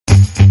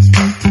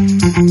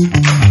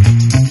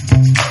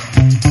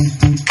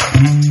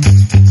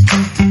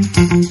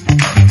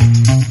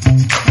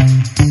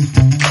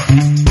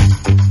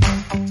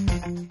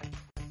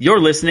You're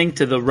listening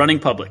to The Running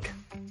Public.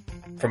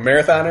 From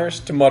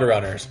marathoners to mud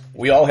runners,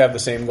 we all have the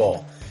same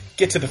goal.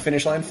 Get to the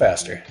finish line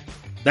faster.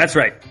 That's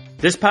right.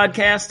 This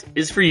podcast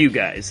is for you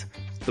guys,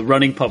 The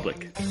Running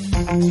Public.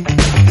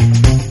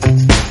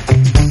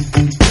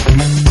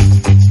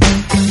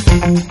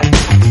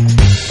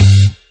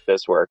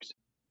 This works.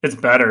 It's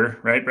better,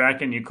 right,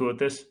 Bracken? You cool with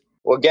this?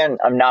 Well, again,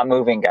 I'm not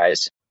moving,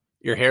 guys.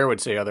 Your hair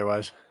would say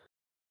otherwise.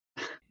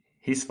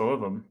 He's full of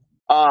them.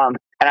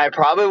 And I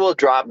probably will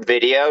drop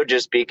video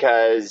just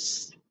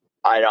because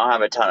I don't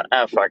have a ton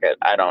of, fuck it.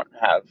 I don't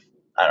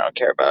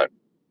care about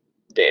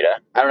data.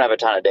 I don't have a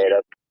ton of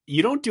data.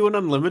 You don't do an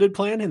unlimited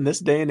plan in this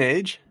day and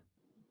age?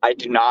 I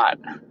do not.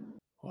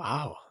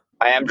 Wow.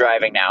 I am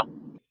driving now.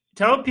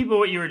 Tell people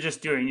what you were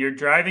just doing. You're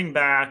driving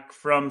back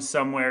from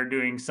somewhere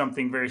doing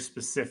something very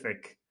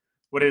specific.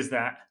 What is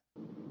that?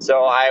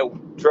 So I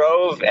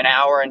drove an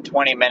hour and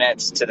 20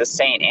 minutes to the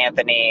St.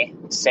 Anthony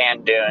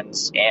sand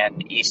dunes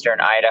in eastern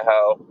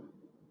Idaho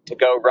to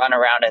go run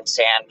around in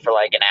sand for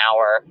like an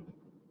hour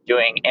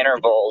doing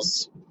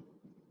intervals,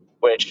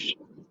 which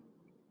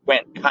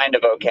went kind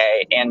of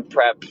okay in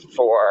prep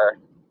for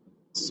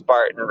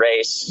Spartan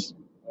Race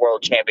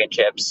World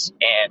Championships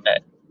in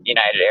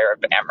United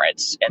Arab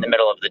Emirates in the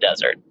middle of the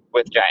desert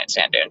with giant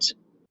sand dunes.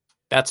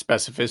 That's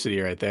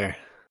specificity right there.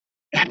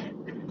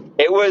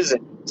 There was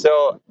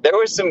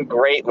some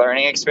great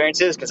learning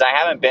experiences because I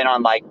haven't been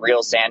on like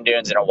real sand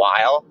dunes in a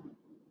while.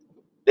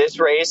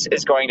 This race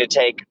is going to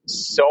take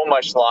so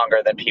much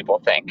longer than people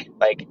think,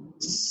 like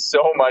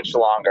so much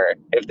longer.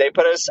 If they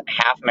put us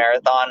half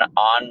marathon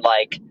on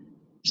like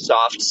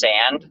soft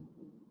sand,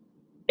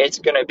 it's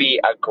going to be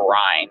a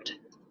grind.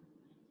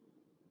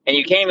 And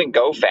you can't even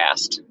go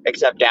fast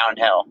except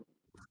downhill.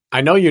 I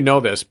know you know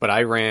this, but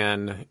I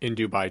ran in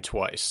Dubai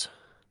twice.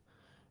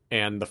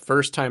 And the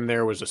first time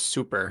there was a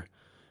super,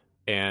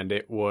 and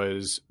it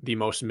was the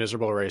most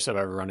miserable race I've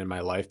ever run in my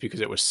life because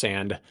it was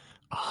sand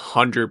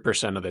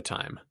 100% of the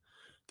time.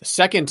 The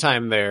second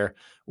time there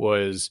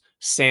was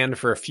sand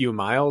for a few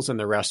miles, and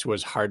the rest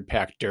was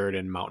hard-packed dirt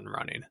and mountain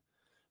running.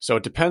 So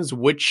it depends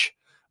which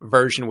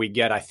version we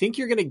get. I think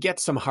you're going to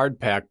get some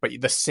hard-pack, but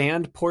the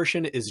sand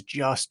portion is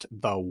just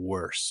the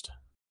worst.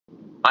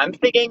 I'm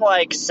thinking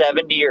like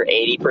 70 or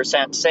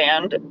 80%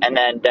 sand, and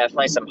then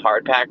definitely some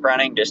hardpack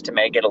running just to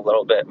make it a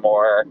little bit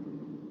more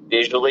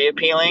visually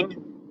appealing.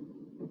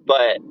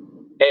 But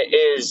it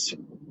is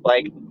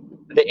like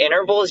the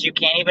intervals, you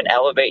can't even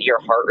elevate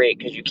your heart rate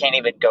because you can't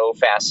even go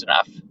fast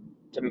enough.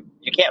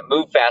 You can't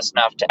move fast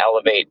enough to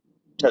elevate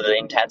to the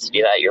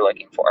intensity that you're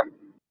looking for.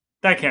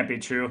 That can't be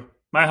true.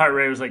 My heart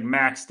rate was like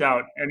maxed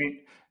out. I mean,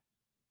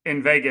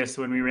 in Vegas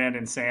when we ran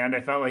in sand, I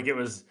felt like it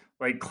was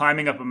like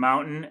climbing up a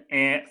mountain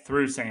and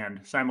through sand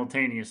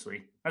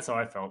simultaneously. That's how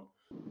I felt.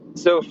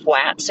 So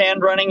flat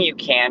sand running, you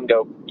can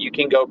go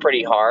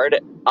pretty hard.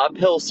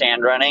 Uphill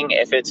sand running,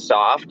 if it's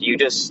soft, you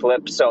just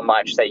slip so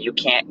much that you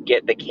can't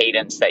get the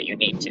cadence that you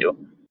need to.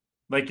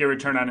 Like your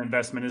return on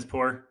investment is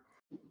poor?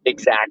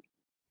 Exactly.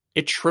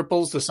 It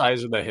triples the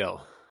size of the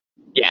hill.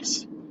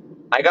 Yes.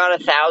 I got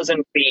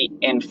 1,000 feet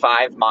in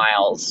 5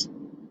 miles,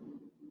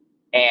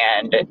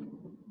 and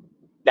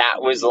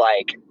that was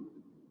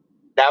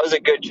a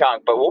good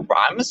chunk, but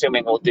I'm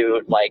assuming we'll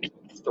do like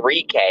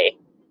 3K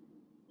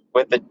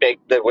with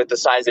the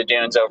size of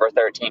dunes over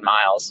 13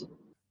 miles.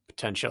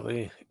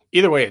 Potentially.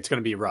 Either way, it's going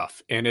to be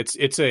rough. And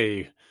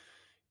the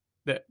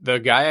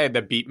guy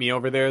that beat me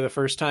over there the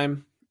first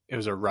time, it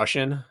was a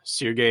Russian,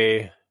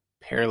 Sergey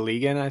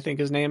Paraligin, I think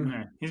his name.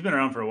 Yeah, he's been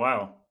around for a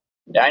while.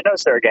 Yeah, I know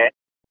Sergey.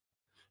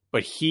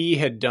 But he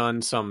had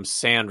done some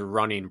sand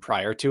running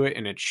prior to it,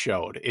 and it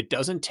showed. It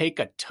doesn't take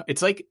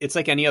it's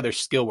like any other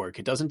skill work.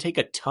 It doesn't take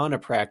a ton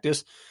of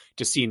practice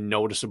to see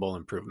noticeable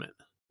improvement.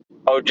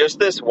 Oh, just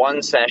this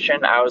one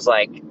session, I was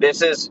like,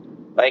 this is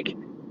like,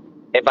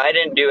 if I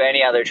didn't do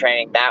any other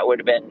training, that would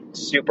have been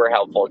super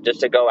helpful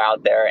just to go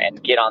out there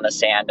and get on the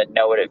sand and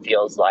know what it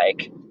feels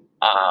like.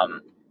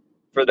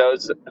 For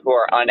those who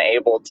are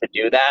unable to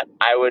do that,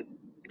 I would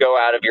go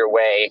out of your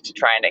way to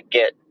try and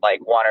get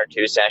like 1 or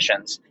 2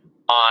 sessions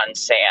on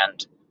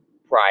sand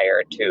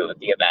prior to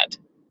the event.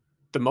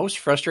 The most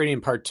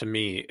frustrating part to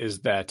me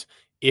is that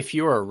if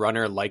you're a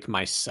runner like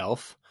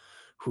myself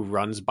who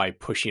runs by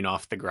pushing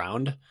off the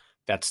ground,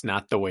 that's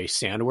not the way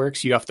sand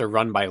works. You have to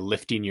run by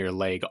lifting your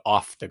leg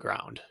off the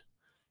ground.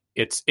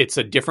 It's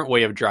a different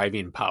way of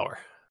driving power.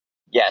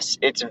 Yes,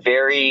 it's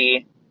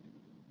very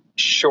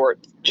short,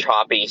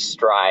 choppy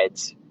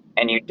strides,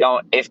 and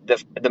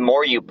the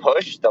more you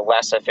push, the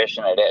less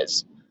efficient it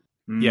is.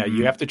 Yeah,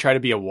 you have to try to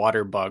be a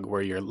water bug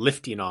where you're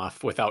lifting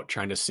off without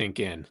trying to sink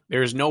in.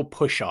 There's no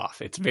push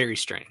off. It's very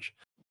strange.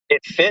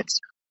 It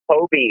fits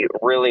Hobie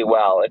really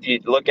well. If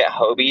you look at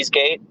Hobie's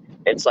gait,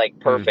 it's like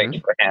perfect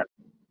for him.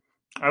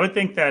 I would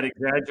think that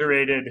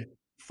exaggerated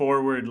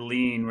forward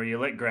lean where you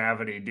let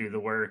gravity do the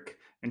work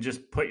and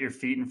just put your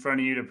feet in front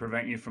of you to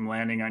prevent you from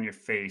landing on your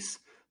face.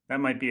 That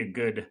might be a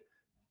good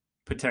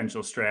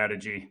potential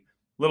strategy.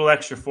 A little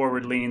extra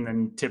forward lean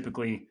than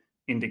typically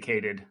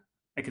indicated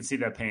I could see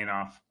that paying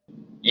off.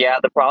 Yeah,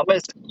 the problem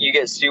is you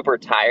get super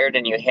tired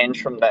and you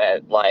hinge from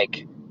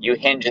you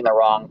hinge in the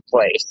wrong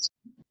place.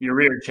 Your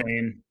rear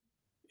chain.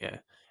 Yeah.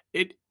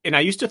 And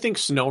I used to think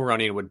snow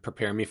running would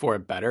prepare me for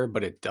it better,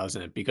 but it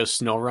doesn't because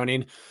snow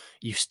running,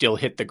 you still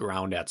hit the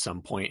ground at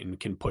some point and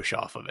can push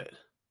off of it.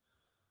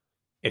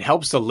 It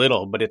helps a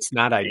little, but it's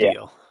not Yeah.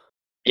 ideal.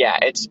 Yeah,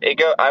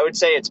 I would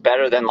say it's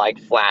better than like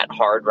flat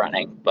hard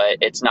running, but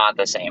it's not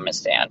the same as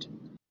sand.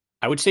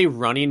 I would say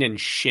running in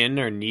shin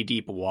or knee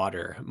deep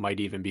water might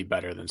even be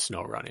better than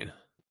snow running.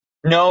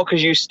 No,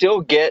 because you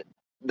still get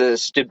the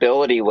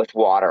stability with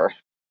water.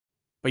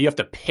 But you have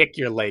to pick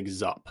your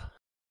legs up.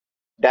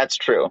 That's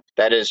true.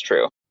 That is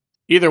true.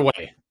 Either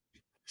way,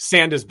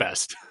 sand is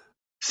best.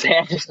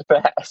 Sand is the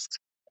best.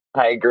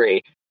 I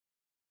agree.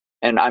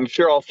 And I'm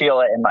sure I'll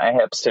feel it in my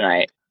hips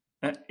tonight.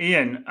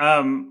 Ian,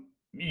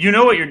 you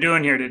know what you're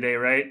doing here today,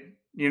 right?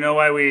 You know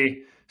why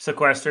we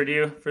sequestered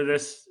you for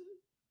this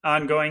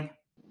ongoing?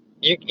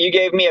 You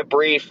gave me a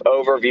brief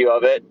overview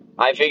of it.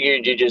 I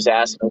figured you just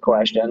ask some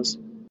questions.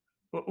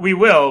 We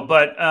will,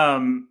 but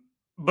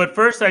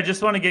first, I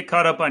just want to get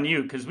caught up on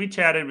you because we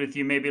chatted with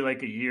you maybe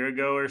like a year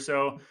ago or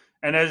so.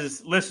 And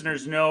as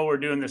listeners know, we're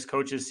doing this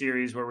coaches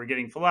series where we're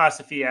getting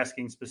philosophy,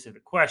 asking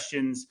specific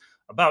questions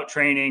about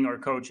training or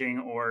coaching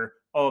or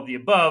all of the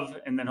above,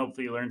 and then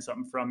hopefully you learn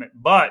something from it.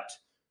 But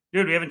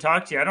dude, we haven't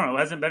talked to you. I don't know. It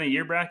hasn't been a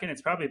year, Bracken.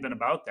 It's probably been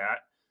about that,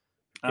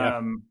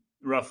 Yeah.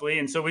 roughly.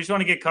 And so we just want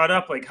to get caught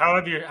up. Like,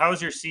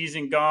 how's your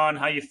season gone?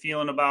 How you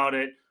feeling about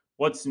it?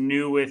 What's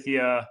new with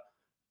you?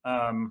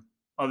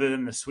 Other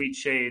than the sweet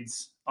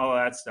shades, all of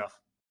that stuff.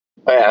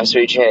 Oh yeah,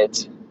 sweet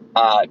shades.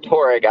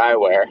 Torrig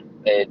Eyewear.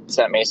 They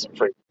sent me some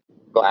free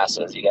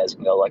glasses. You guys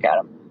can go look at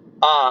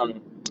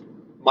them.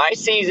 My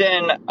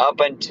season up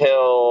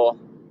until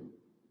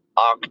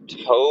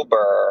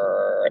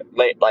October,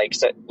 late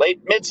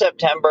mid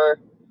September,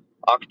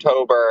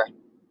 October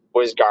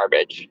was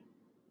garbage.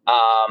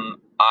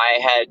 I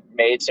had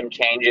made some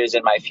changes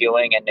in my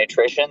fueling and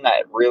nutrition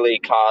that really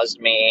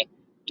caused me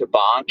to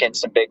bonk in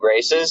some big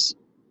races.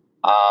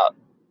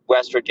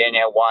 West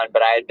Virginia won,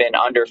 but I had been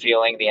under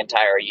fueling the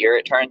entire year,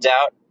 it turns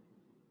out.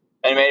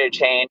 I made a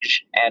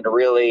change and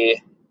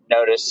really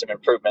noticed some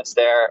improvements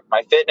there.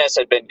 My fitness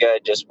had been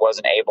good, just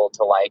wasn't able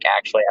to like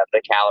actually have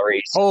the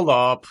calories. Hold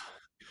up.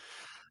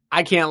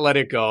 I can't let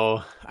it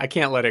go. I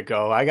can't let it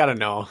go. I got to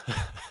know.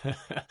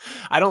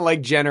 I don't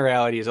like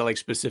generalities. I like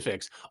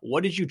specifics.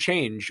 What did you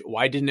change?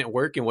 Why didn't it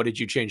work? And what did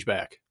you change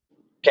back?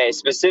 Okay,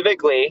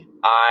 specifically,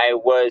 I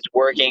was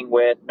working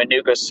with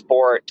Manuka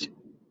Sport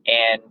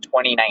in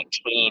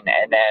 2019,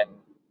 and then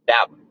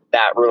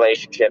that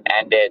relationship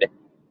ended,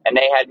 and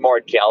they had more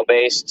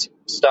gel-based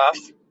stuff,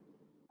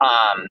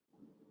 um,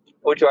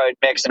 which I would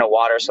mix in a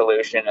water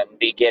solution and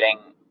be getting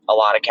a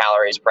lot of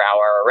calories per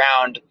hour,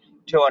 around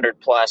 200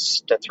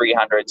 plus to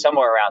 300,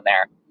 somewhere around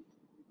there.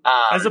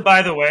 As a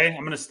by the way, I'm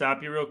going to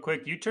stop you real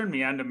quick. You turned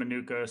me on to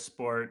Manuka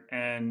Sport,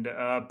 and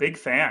big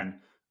fan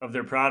of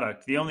their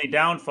product. The only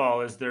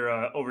downfall is they're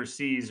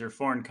overseas or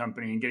foreign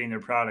company, and getting their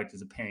product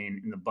is a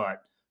pain in the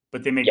butt.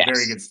 But they make very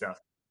Yes, good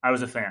stuff. I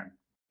was a fan.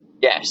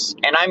 yes,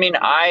 and I mean,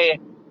 I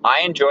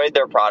enjoyed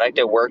their product.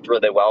 It worked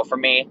really well for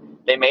me.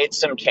 They made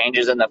some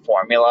changes in the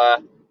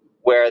formula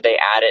where they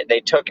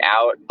took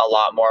out a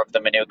lot more of the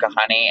Manuka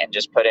honey and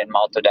just put in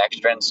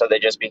maltodextrin, so they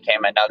just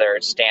became another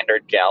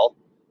standard gel,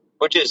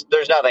 which is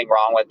there's nothing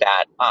wrong with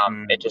that. It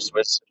Mm. just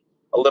was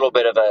a little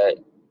bit of a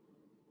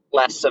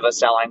less of a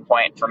selling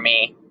point for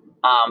me.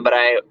 But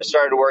I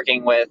started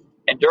working with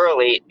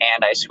Endurelite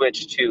and I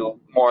switched to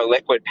more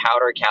liquid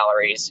powder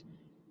calories.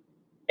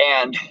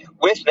 And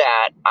with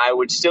that, I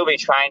would still be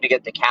trying to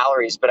get the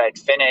calories, but I'd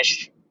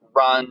finish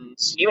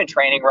runs, even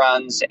training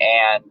runs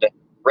and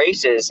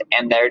races,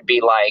 and there'd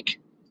be like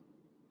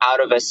out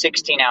of a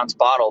 16-ounce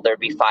bottle, there'd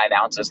be 5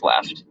 ounces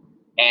left.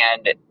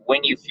 And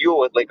when you fuel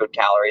with liquid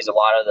calories, a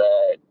lot of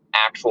the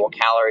actual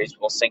calories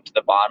will sink to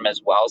the bottom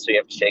as well, so you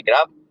have to shake it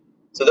up.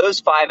 So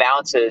those 5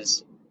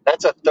 ounces,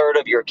 that's a third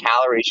of your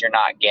calories you're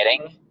not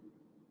getting,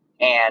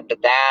 and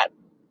that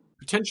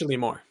Potentially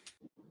more.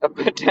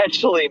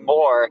 potentially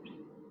more.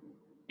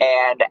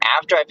 And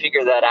after I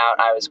figured that out,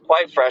 I was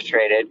quite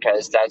frustrated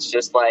because that's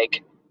just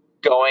like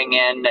going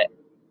in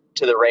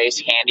to the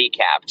race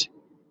handicapped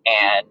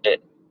and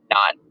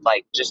not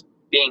like just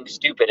being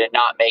stupid and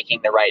not making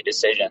the right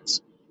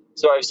decisions.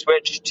 So I've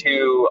switched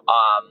to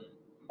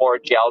more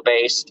gel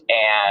based,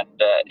 and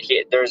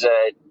there's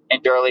a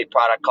Endurelite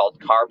product called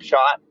Carb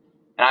Shot,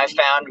 and I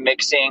found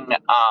mixing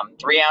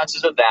 3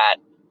 ounces of that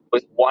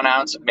with 1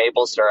 ounce of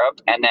maple syrup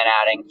and then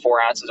adding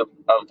 4 ounces of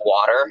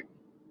water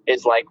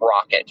is like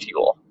rocket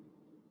fuel.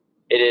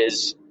 It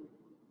is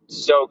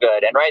so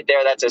good, and right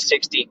there, that's a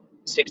 60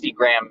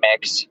 gram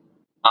mix.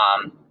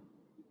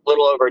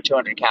 Little over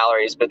 200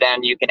 calories, but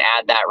then you can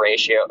add that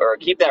ratio or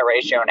keep that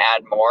ratio and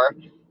add more.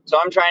 So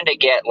I'm trying to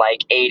get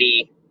like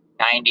 80,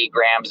 90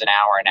 grams an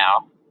hour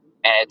now.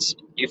 And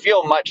you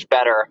feel much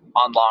better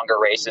on longer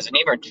races and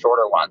even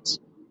shorter ones.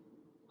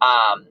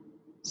 Um,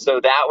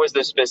 So that was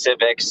the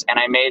specifics, and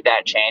I made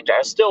that change.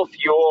 I still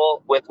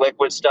fuel with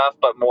liquid stuff,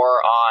 but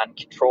more on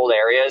controlled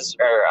areas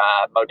or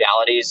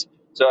modalities.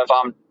 So if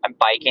I'm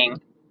biking,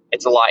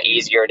 it's a lot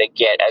easier to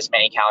get as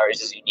many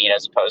calories as you need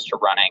as opposed to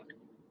running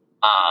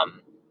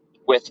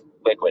with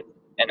liquid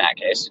in that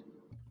case.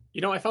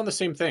 I found the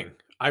same thing.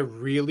 I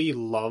really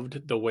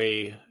loved the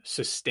way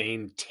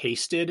Sustain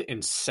tasted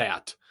and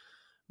sat,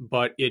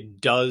 but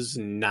it does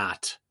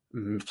not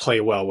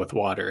play well with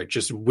water. It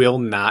just will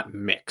not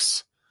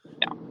mix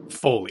No.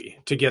 fully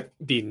to get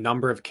the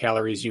number of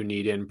calories you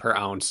need in per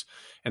ounce.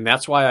 And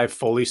that's why I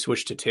fully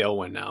switched to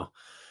Tailwind now,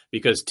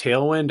 because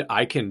Tailwind,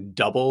 I can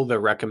double the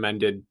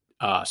recommended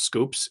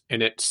scoops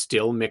and it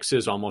still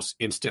mixes almost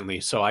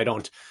instantly. So I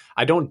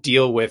don't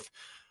deal with,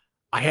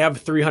 I have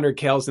 300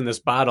 calories in this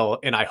bottle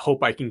and I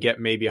hope I can get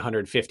maybe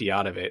 150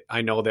 out of it.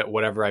 I know that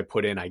whatever I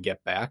put in, I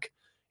get back,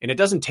 and it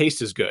doesn't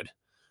taste as good,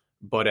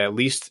 but at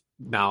least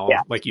now,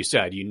 Yeah. like you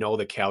said,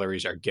 the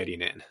calories are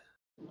getting in.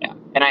 Yeah.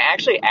 And I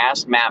actually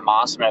asked Matt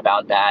Mossman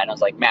about that, and I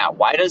was like, Matt,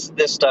 why does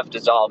this stuff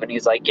dissolve? And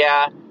he's like,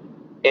 yeah,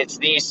 it's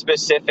these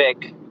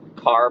specific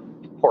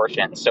carb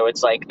portions. So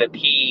it's like the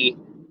pea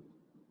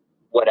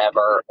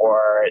whatever,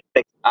 or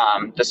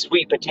the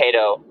sweet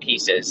potato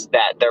pieces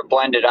that they're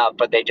blended up,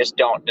 but they just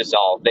don't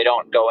dissolve. They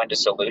don't go into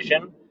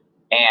solution.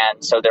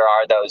 And so there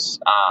are those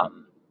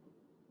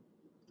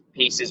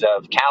pieces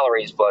of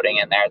calories floating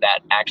in there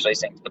that actually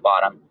sink to the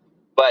bottom.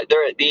 But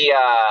the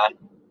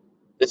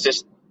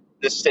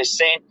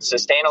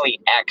Sustainably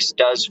X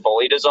does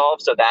fully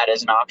dissolve, so that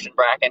is an option,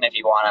 Bracken, if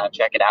you want to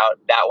check it out.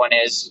 That one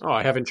is, Oh,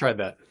 I haven't tried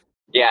that.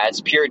 yeah,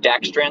 it's pure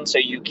dextrin, so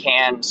you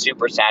can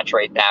super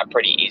saturate that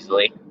pretty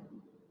easily.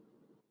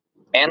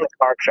 And the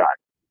carb shot.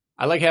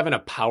 I like having a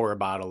power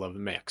bottle of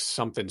mix,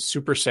 something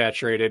super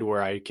saturated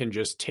where I can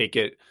just take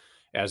it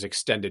as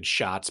extended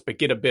shots, but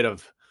get a bit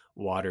of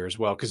water as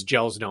well because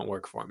gels don't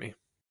work for me.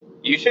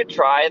 You should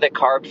try the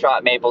carb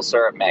shot maple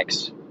syrup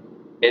mix.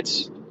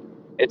 It's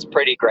it's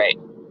pretty great.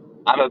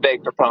 I'm a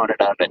big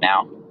proponent of it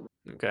now.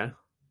 Okay.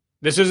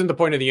 This isn't the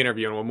point of the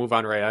interview, and we'll move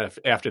on right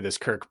after this,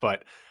 Kirk,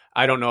 but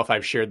I don't know if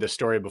I've shared this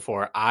story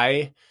before.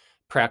 I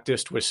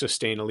practiced with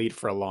Sustain Elite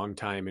for a long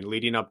time, and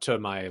leading up to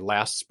my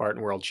last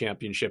Spartan World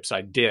Championships,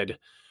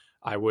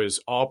 I was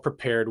all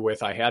prepared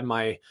with, I had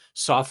my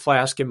soft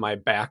flask in my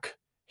back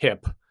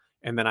hip,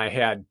 and then I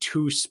had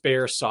two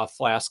spare soft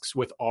flasks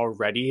with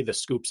already the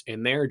scoops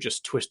in there,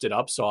 just twisted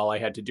up. So all I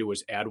had to do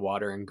was add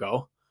water and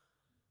go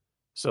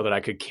so that I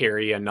could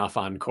carry enough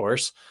on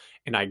course.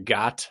 And I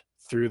got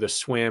through the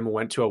swim,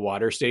 went to a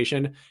water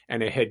station,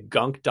 and it had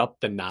gunked up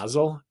the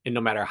nozzle. And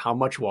no matter how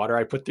much water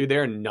I put through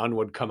there, none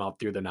would come out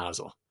through the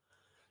nozzle.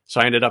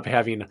 So I ended up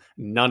having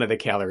none of the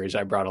calories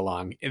I brought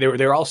along. They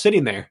were all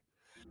sitting there.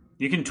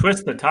 You can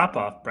twist the top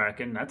off,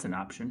 Bracken. That's an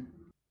option.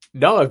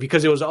 No,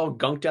 because it was all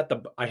gunked at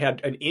the. I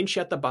had an inch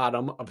at the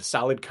bottom of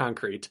solid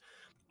concrete.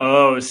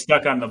 Oh, it's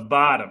stuck on the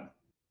bottom.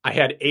 I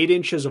had 8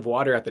 inches of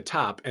water at the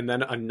top, and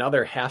then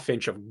another half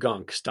inch of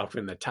gunk stuck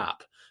in the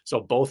top. So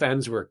both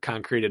ends were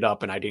concreted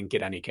up, and I didn't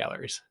get any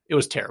calories. It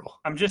was terrible.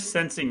 I'm just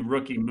sensing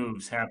rookie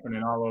moves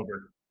happening all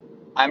over.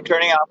 I'm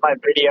turning off my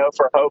video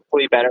for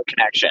hopefully better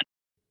connection.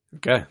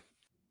 Okay.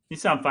 You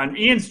sound fine.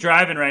 Ian's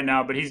driving right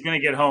now, but he's gonna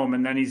get home,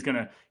 and then he's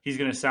gonna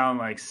sound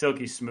like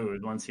silky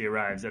smooth once he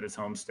arrives at his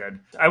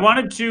homestead. I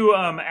wanted to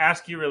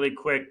ask you really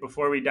quick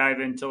before we dive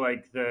into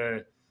like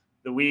the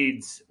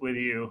weeds with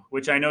you,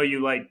 which I know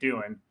you like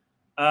doing.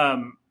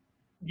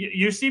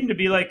 You seem to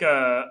be like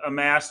a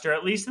master,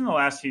 at least in the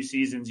last few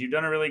seasons. You've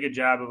done a really good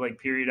job of like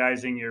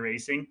periodizing your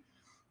racing.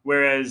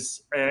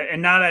 Whereas,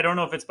 and not, I don't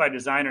know if it's by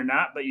design or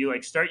not, but you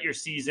like start your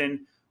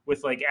season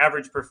with like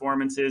average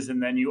performances,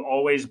 and then you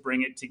always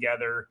bring it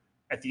together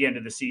at the end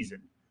of the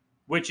season,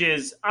 which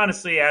is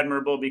honestly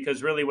admirable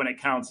because really when it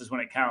counts is when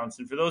it counts.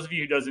 And for those of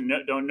you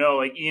who don't know,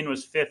 like Ian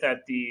was fifth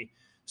at the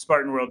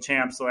Spartan World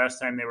Champs the last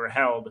time they were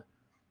held,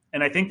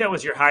 and I think that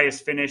was your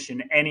highest finish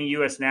in any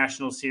U.S.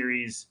 National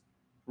Series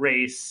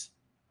race.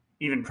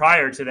 Even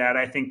prior to that,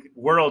 I think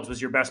Worlds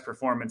was your best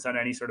performance on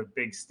any sort of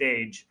big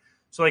stage.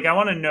 So, like, I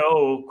want to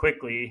know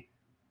quickly,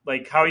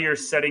 like, how you're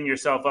setting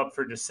yourself up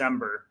for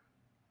December.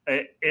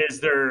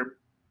 Is there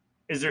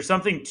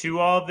something to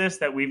all of this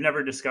that we've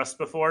never discussed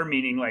before?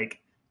 Meaning,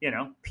 like,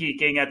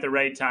 peaking at the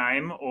right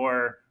time,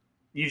 or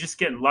you just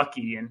getting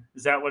lucky? And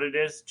is that what it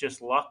is?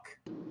 Just luck?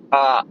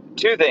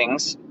 Two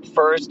things.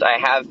 First, I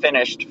have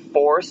finished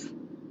fourth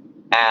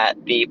at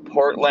the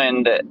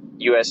Portland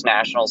U.S.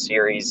 National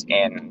Series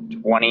in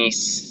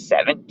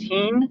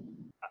 2017.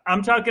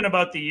 I'm talking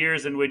about the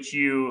years in which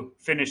you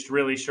finished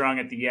really strong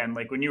at the end.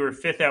 Like when you were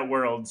fifth at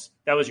Worlds,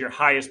 that was your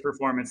highest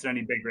performance in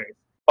any big race.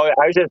 Oh,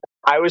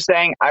 I was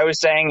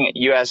saying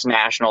U.S.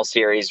 National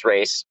Series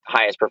race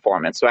highest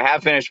performance. So I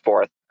have finished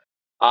fourth.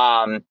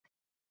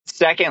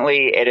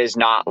 Secondly, it is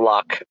not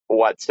luck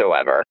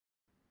whatsoever.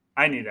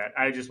 I knew that.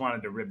 I just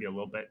wanted to rib you a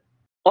little bit.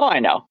 Oh, I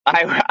know.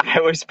 I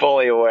was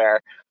fully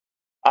aware.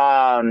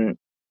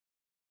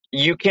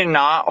 You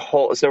cannot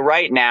hold. So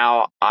right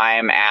now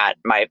I'm at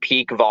my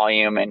peak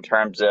volume in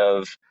terms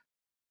of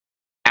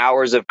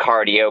hours of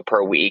cardio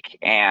per week.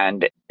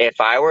 And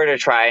if I were to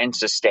try and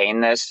sustain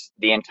this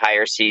the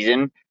entire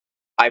season,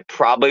 I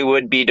probably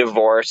would be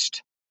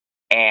divorced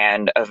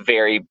and a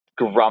very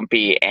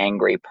grumpy,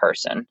 angry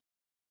person.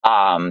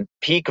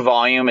 Peak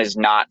volume is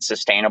not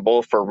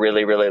sustainable for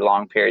really, really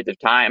long periods of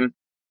time.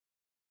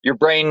 Your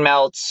brain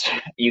melts,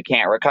 you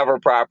can't recover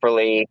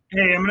properly.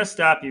 Hey, I'm going to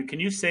stop you. Can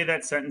you say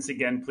that sentence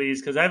again, please?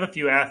 Because I have a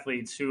few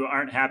athletes who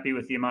aren't happy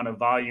with the amount of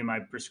volume I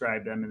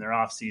prescribed them in their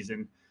off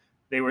season.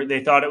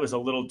 They thought it was a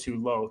little too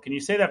low. Can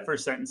you say that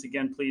first sentence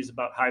again, please,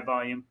 about high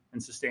volume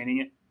and sustaining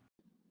it?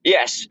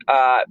 Yes,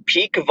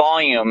 peak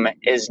volume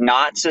is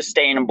not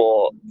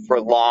sustainable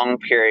for long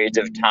periods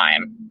of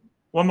time.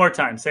 One more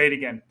time. Say it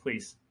again,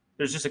 please.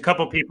 There's just a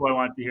couple people I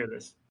want to hear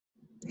this.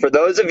 For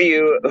those of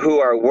you who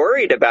are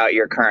worried about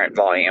your current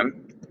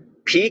volume,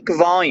 peak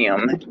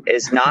volume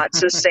is not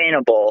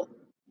sustainable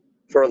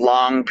for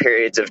long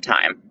periods of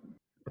time.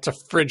 It's a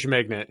fridge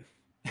magnet.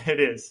 It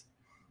is.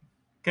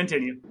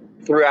 Continue.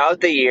 Throughout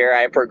the year,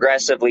 I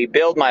progressively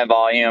build my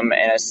volume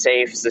in a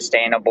safe,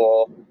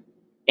 sustainable,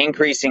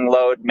 increasing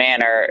load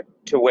manner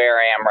to where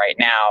I am right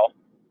now.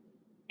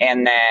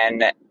 And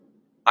then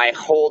I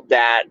hold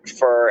that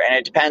and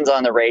it depends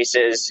on the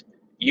races.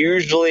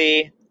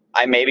 Usually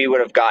I maybe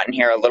would have gotten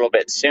here a little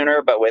bit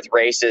sooner, but with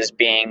races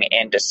being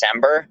in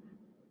December,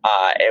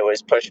 it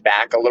was pushed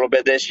back a little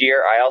bit this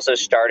year. I also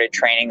started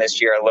training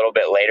this year a little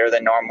bit later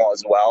than normal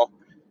as well,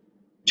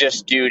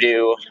 just due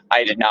to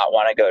I did not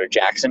want to go to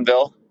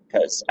Jacksonville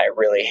because I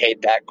really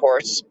hate that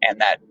course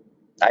and that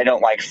I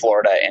don't like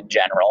Florida in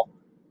general.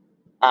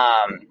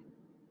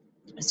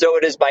 So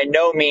it is by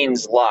no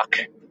means luck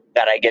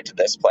that I get to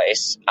this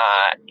place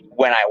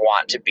when I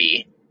want to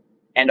be.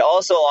 And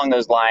also along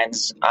those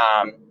lines,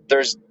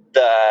 there's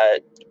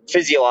the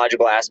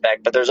physiological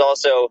aspect, but there's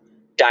also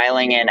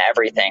dialing in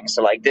everything.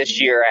 So like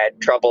this year I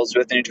had troubles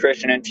with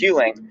nutrition and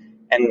fueling,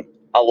 and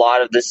a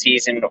lot of the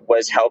season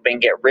was helping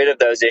get rid of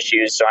those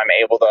issues. So I'm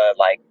able to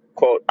like,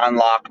 quote,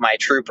 unlock my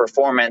true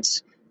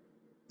performance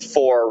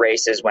for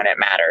races when it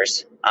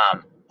matters.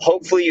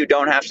 Hopefully you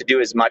don't have to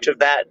do as much of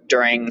that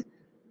during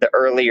the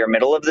early or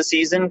middle of the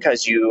season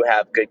because you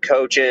have good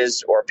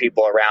coaches or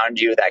people around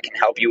you that can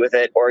help you with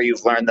it, or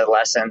you've learned the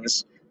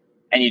lessons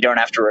and you don't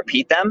have to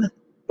repeat them.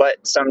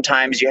 But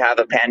sometimes you have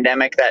a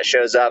pandemic that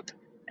shows up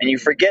and you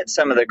forget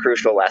some of the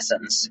crucial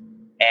lessons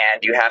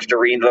and you have to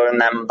relearn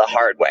them the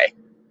hard way.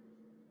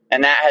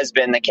 And that has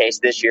been the case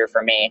this year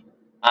for me.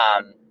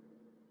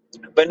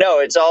 But no,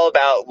 it's all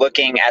about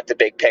looking at the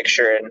big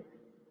picture and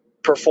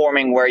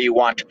performing where you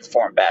want to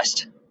perform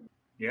best.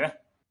 Yeah.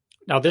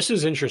 Now, this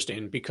is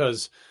interesting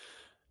because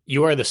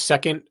you are the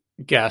second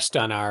guest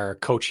on our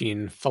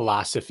coaching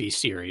philosophy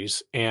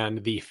series,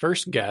 and the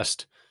first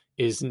guest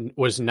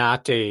was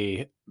not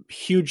a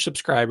huge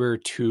subscriber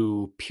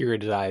to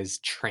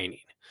periodized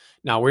training.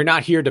 Now, we're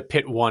not here to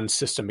pit one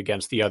system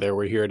against the other.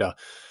 We're here to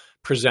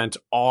present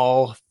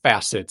all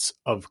facets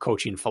of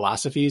coaching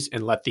philosophies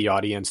and let the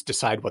audience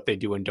decide what they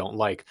do and don't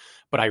like.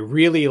 But I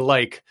really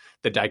like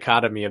the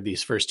dichotomy of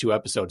these first two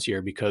episodes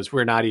here because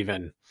we're not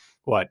even,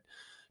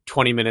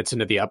 20 minutes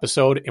into the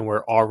episode, and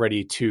we're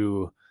already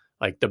to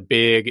like the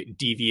big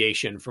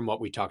deviation from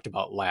what we talked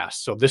about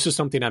last. So this is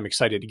something I'm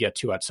excited to get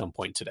to at some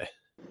point today.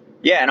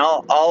 Yeah, and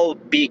I'll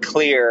be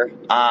clear.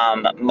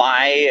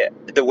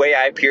 The way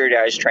I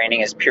periodize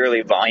training is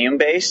purely volume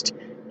based.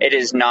 It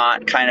is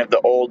not kind of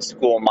the old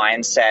school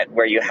mindset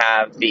where you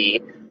have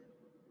the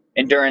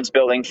endurance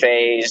building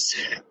phase,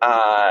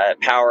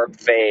 power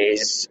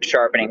phase,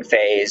 sharpening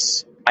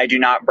phase. I do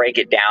not break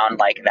it down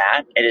like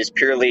that. It is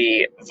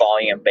purely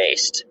volume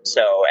based.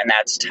 So, and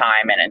that's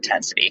time and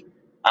intensity.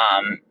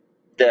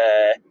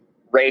 The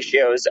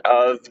ratios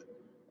of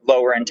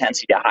lower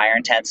intensity to higher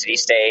intensity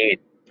stay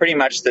pretty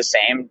much the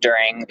same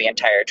during the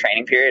entire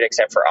training period,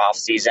 except for off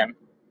season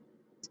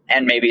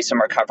and maybe some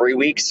recovery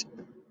weeks.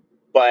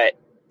 But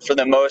for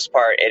the most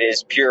part, it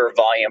is pure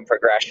volume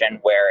progression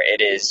where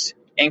it is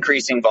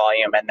increasing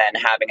volume and then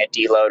having a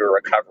deload or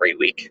recovery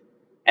week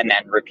and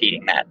then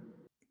repeating that.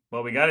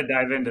 Well, we got to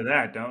dive into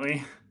that, don't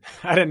we?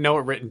 I didn't know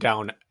it written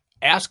down.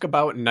 Ask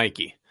about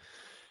Nike.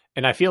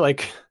 And I feel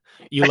like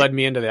you led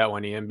me into that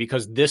one, Ian,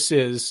 because this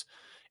is,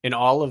 in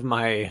all of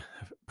my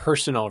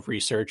personal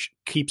research,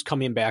 keeps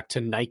coming back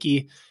to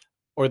Nike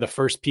or the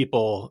first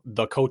people,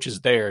 the coaches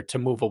there, to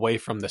move away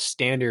from the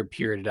standard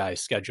periodized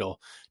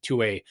schedule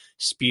to a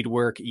speed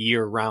work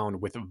year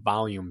round with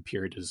volume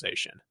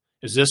periodization.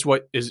 Is this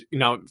what is,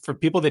 for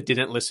people that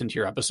didn't listen to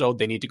your episode,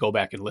 they need to go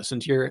back and listen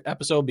to your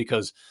episode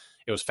because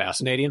it was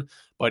fascinating.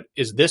 But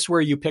is this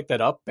where you picked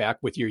that up back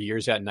with your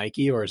years at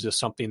Nike, or is this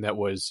something that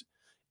was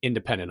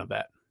independent of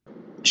that?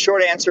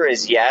 Short answer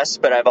is yes,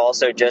 but I've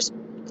also just,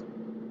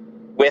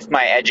 with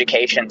my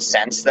education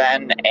since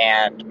then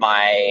and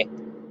my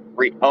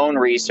own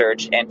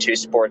research into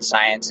sports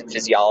science and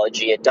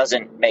physiology, it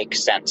doesn't make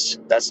sense.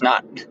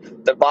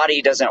 The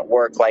body doesn't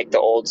work like the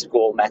old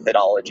school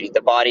methodology.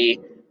 The body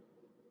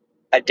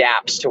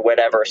adapts to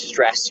whatever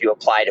stress you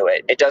apply to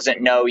it. It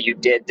doesn't know you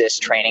did this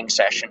training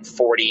session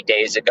 40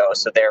 days ago,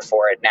 so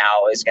therefore it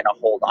now is going to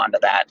hold on to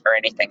that or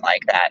anything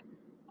like that.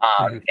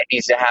 Mhm. It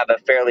needs to have a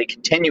fairly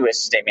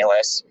continuous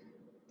stimulus.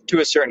 To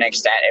a certain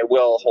extent, it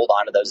will hold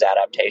on to those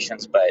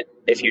adaptations, but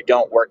if you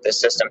don't work the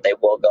system, they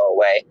will go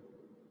away.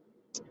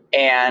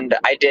 And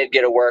I did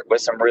get to work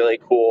with some really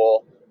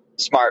cool,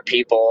 smart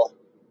people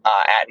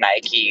at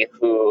Nike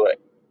who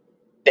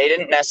they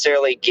didn't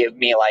necessarily give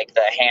me like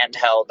the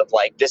handheld of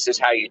like, this is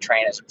how you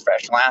train as a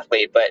professional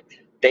athlete, but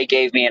they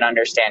gave me an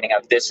understanding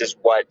of this is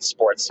what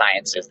sports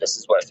science is, this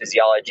is what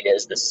physiology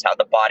is, this is how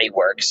the body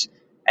works.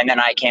 And then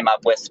I came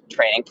up with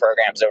training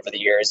programs over the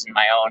years and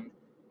my own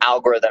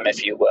algorithm,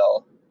 if you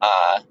will,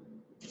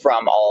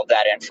 from all of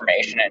that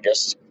information and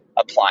just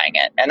applying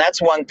it. And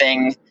that's one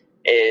thing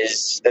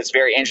that's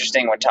very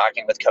interesting when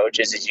talking with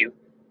coaches is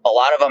a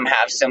lot of them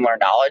have similar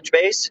knowledge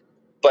base,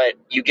 but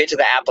you get to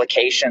the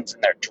applications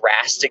and they're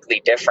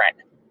drastically different.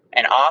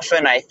 And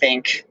often I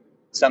think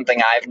something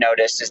I've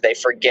noticed is they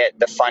forget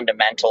the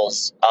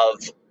fundamentals of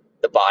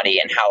the body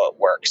and how it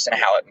works and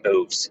how it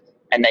moves.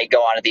 And they go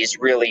on to these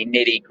really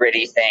nitty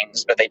gritty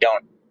things, but they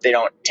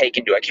don't take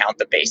into account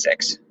the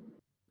basics.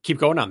 Keep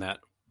going on that.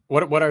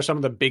 What are some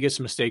of the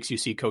biggest mistakes you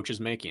see coaches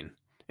making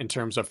in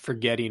terms of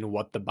forgetting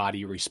what the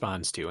body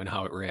responds to and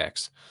how it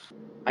reacts?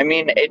 I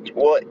mean,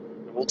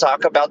 we'll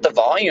talk about the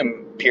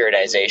volume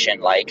periodization.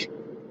 Like,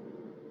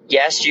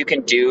 yes, you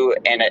can do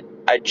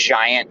a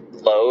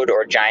giant load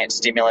or giant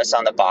stimulus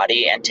on the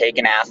body and take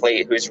an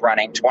athlete who's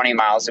running 20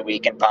 miles a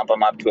week and bump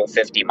them up to a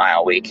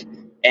 50-mile week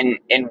in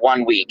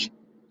 1 week.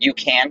 You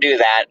can do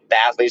that. The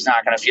athlete's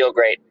not going to feel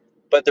great,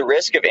 but the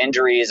risk of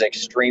injury is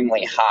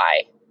extremely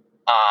high.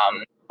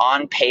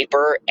 On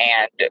paper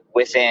and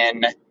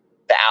within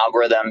the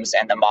algorithms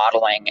and the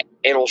modeling,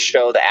 it'll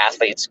show the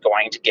athlete's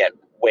going to get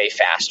way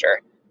faster.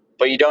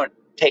 But you don't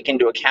take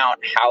into account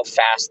how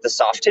fast the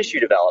soft tissue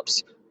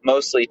develops,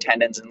 mostly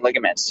tendons and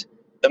ligaments.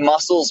 The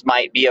muscles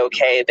might be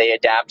okay, they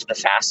adapt the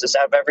fastest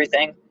out of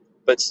everything,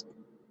 but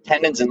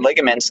tendons and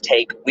ligaments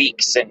take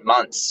weeks and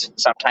months,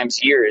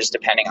 sometimes years,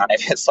 depending on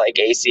if it's like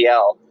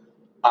ACL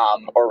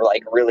or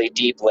like really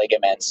deep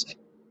ligaments.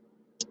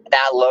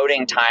 That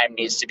loading time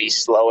needs to be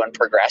slow and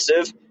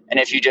progressive. And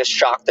if you just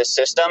shock the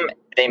system,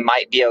 they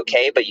might be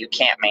okay, but you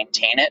can't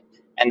maintain it.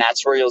 And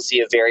that's where you'll see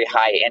a very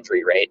high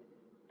injury rate.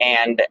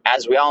 And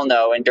as we all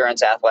know,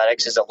 endurance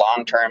athletics is a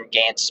long-term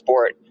gain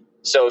sport.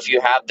 So if you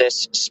have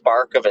this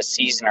spark of a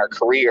season or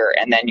career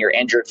and then you're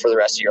injured for the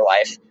rest of your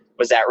life,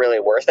 was that really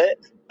worth it?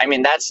 I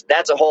mean, that's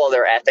a whole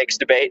other ethics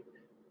debate,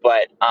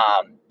 but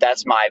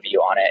that's my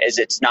view on it, is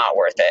it's not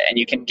worth it. And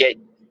you can get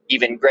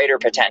even greater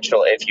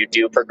potential if you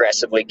do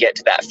progressively get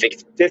to that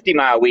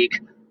 50-mile week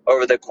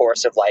over the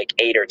course of like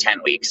 8 or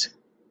 10 weeks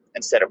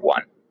instead of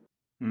 1.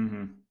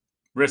 Mm-hmm.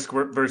 Risk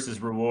versus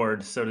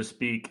reward, so to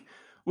speak.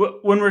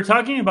 When we're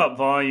talking about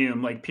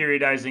volume, like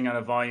periodizing on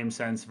a volume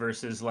sense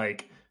versus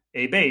like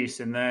a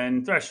base and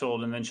then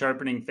threshold and then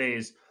sharpening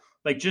phase,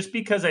 like just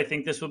because I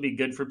think this will be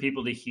good for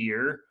people to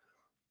hear.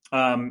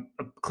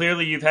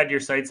 Clearly, you've had your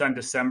sights on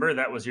December.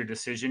 That was your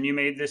decision you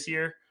made this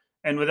year.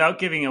 And without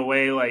giving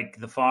away like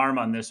the farm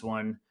on this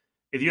one,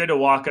 if you had to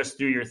walk us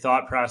through your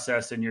thought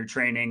process and your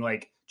training,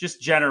 like just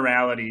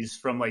generalities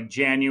from like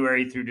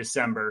January through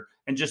December,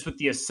 and just with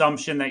the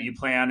assumption that you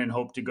plan and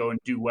hope to go and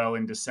do well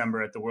in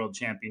December at the World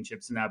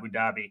Championships in Abu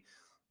Dhabi,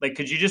 like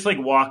could you just like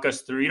walk us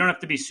through? You don't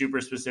have to be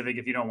super specific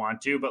if you don't want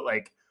to, but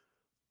like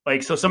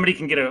so somebody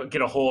can get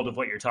a hold of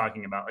what you're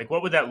talking about. Like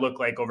what would that look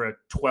like over a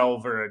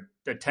 12 or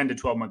a 10 to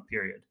 12 month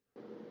period?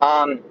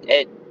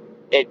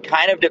 It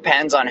kind of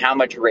depends on how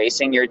much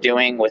racing you're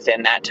doing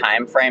within that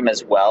time frame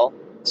as well.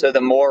 So the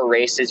more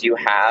races you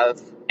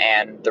have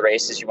and the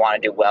races you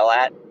want to do well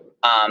at,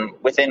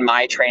 within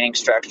my training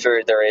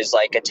structure, there is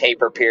like a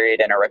taper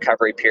period and a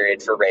recovery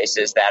period for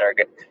races that are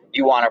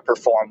you want to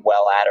perform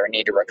well at or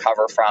need to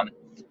recover from.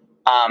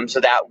 So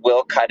that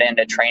will cut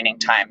into training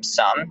time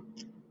some.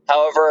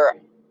 However,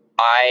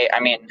 I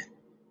mean,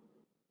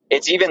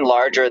 it's even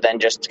larger than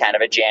just kind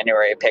of a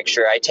January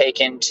picture. I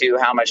take into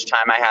how much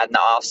time I had in the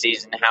off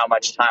season, how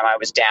much time I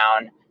was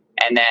down,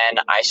 and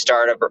then I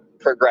start a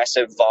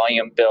progressive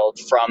volume build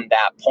from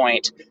that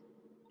point,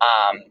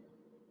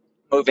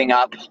 moving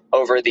up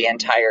over the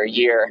entire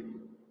year.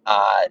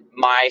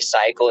 My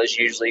cycle is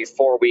usually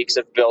 4 weeks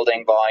of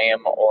building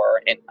volume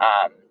or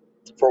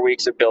 4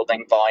 weeks of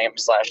building volume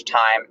 /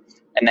 time,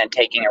 and then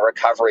taking a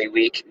recovery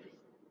week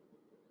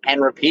and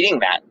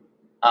repeating that.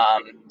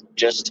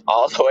 Just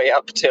all the way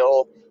up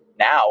till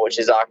now, which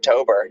is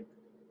October,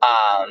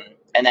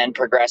 and then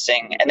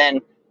progressing. And then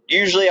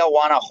usually I'll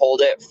want to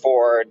hold it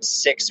for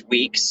 6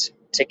 weeks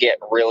to get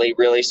really,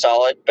 really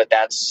solid. But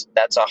that's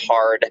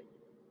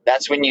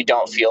when you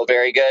don't feel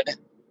very good.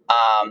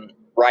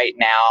 Right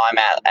now I'm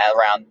at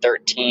around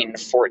 13,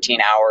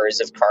 14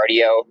 hours of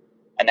cardio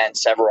and then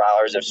several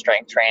hours of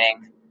strength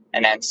training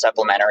and then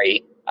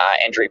supplementary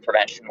injury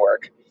prevention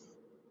work.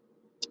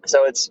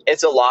 So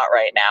it's a lot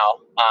right now.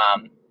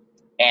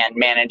 And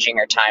managing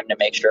your time to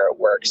make sure it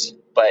works.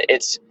 But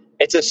it's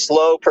it's a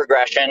slow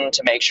progression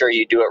to make sure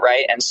you do it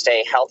right and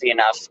stay healthy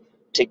enough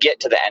to get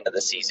to the end of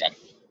the season.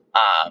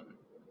 Um,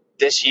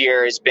 this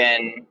year has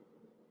been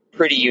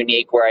pretty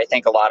unique where I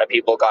think a lot of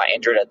people got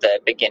injured at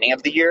the beginning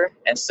of the year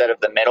instead of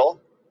the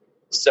middle.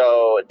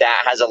 So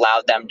that has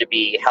allowed them to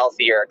be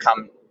healthier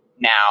come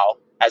now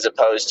as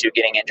opposed to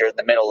getting injured in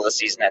the middle of the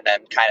season and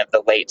then kind of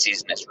the late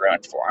season is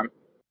ruined for them.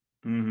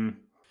 Mm-hmm.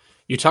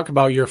 You talk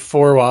about your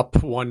 4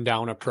 up, 1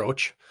 down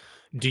approach.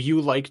 Do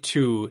you like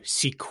to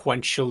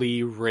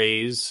sequentially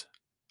raise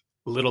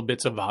little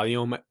bits of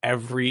volume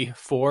every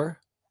 4,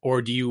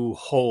 or do you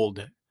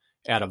hold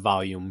at a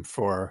volume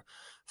for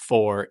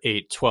 4,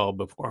 8, 12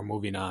 before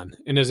moving on?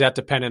 And is that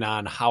dependent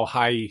on how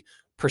high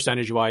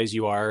percentage wise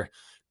you are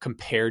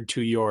compared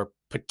to your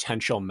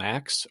potential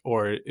max,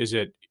 or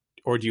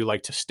do you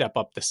like to step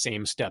up the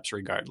same steps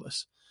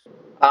regardless?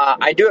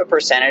 I do it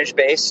percentage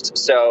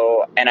based,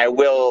 and I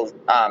will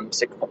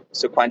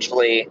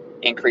sequentially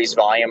increase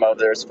volume over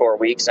those 4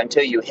 weeks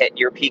until you hit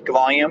your peak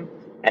volume,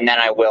 and then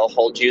I will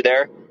hold you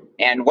there.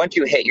 And once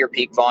you hit your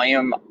peak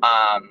volume,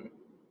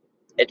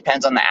 it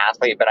depends on the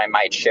athlete, but I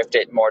might shift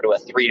it more to a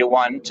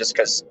 3-to-1, just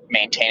because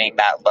maintaining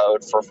that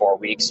load for 4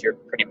 weeks, you're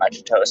pretty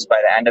much toast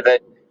by the end of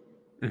it.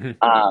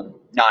 Mm-hmm.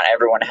 Not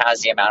everyone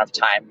has the amount of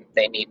time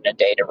they need in a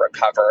day to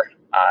recover.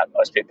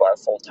 Most people have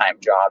full-time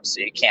jobs,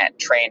 so you can't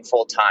train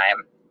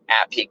full-time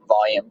at peak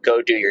volume,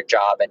 go do your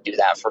job and do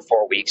that for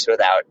 4 weeks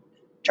without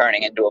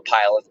turning into a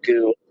pile of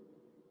goo.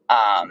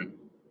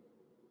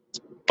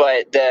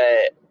 But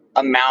the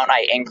amount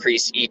I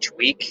increase each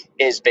week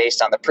is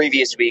based on the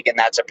previous week, and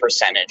that's a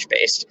percentage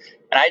based.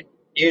 And I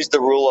use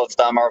the rule of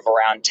thumb of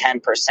around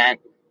 10%.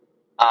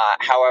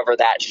 However,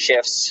 that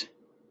shifts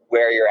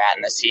where you're at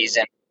in the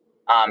season.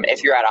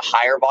 If you're at a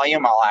higher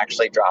volume, I'll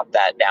actually drop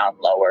that down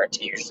lower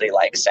to usually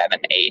like 7,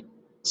 8,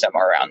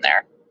 somewhere around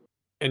there.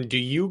 And do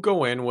you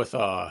go in with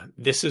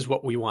this is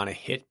what we want to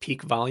hit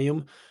peak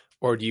volume,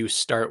 or do you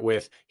start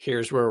with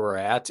here's where we're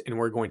at and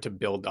we're going to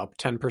build up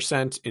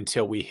 10%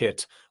 until we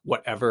hit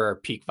whatever our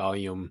peak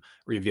volume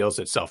reveals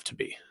itself to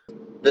be?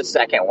 The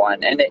second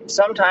one. And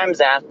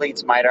sometimes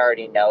athletes might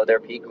already know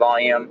their peak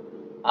volume.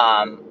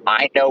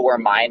 I know where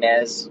mine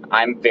is.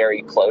 I'm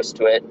very close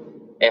to it,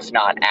 if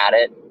not at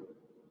it.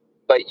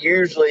 But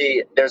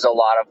usually there's a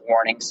lot of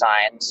warning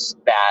signs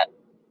that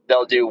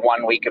they'll do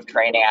 1 week of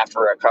training after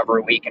a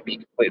recovery week and be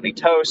completely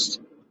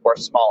toast, or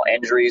small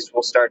injuries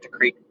will start to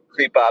creep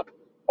up,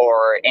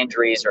 or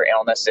injuries or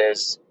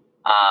illnesses.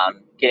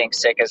 Getting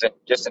sick is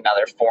just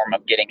another form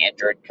of getting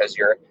injured because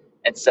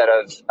instead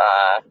of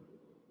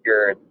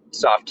your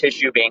soft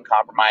tissue being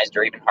compromised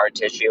or even hard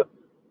tissue,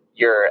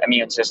 your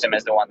immune system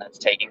is the one that's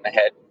taking the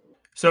hit.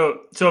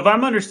 So if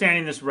I'm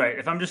understanding this right,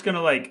 if I'm just going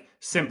to like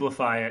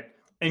simplify it,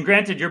 and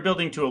granted, you're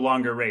building to a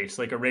longer race,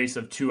 like a race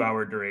of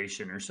 2-hour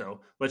duration or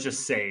so. Let's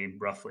just say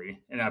roughly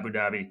in Abu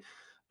Dhabi.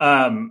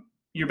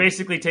 You're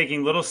basically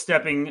taking little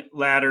stepping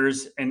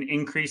ladders and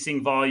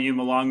increasing volume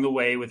along the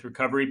way with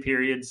recovery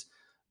periods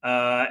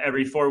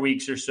every 4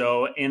 weeks or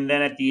so. And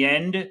then at the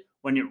end,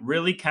 when it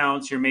really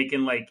counts, you're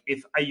making like,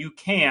 if you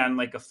can,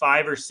 like a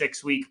 5 or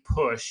 6 week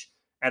push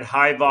at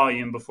high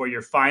volume before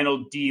your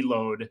final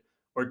deload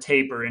or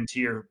taper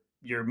into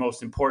your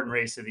most important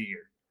race of the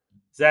year.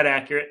 Is that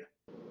accurate?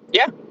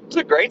 Yeah, it's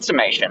a great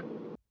summation.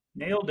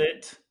 Nailed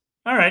it.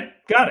 All right,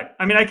 got it.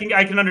 I mean, I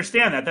can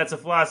understand that. That's a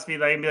philosophy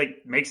that I can be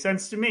like, makes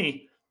sense to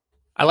me.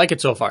 I like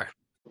it so far.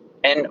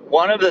 And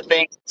one of the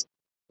things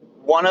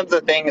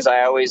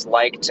I always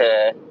like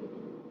to,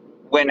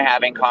 when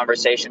having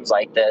conversations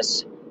like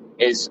this,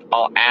 is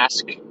I'll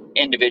ask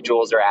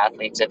individuals or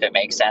athletes if it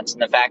makes sense.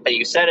 And the fact that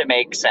you said it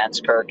makes sense,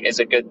 Kirk, is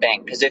a good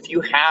thing. Because if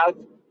you have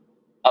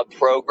a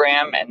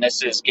program, and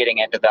this is getting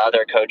into the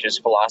other coaches'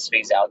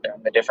 philosophies out there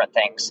and the different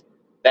things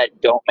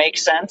that don't make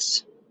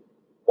sense,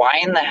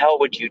 why in the hell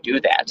would you do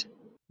that?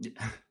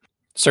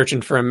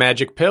 Searching for a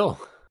magic pill,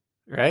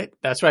 right?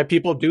 That's why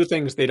people do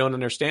things they don't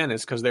understand,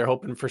 is because they're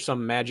hoping for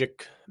some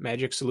magic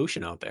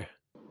solution out there.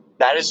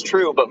 That is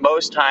true, but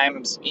most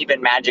times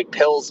even magic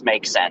pills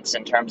make sense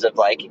in terms of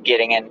like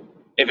getting in.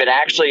 If it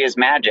actually is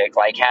magic,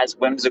 like has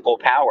whimsical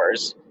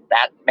powers,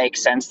 that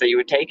makes sense that you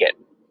would take it.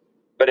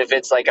 But if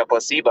it's like a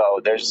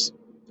placebo, I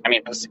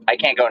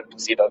can't go into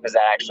placebo because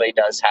that actually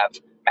does have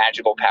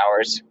magical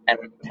powers, and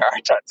there are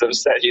tons of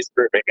studies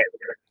proving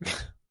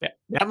it.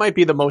 That might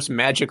be the most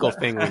magical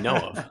thing we know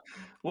of.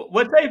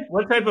 What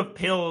type of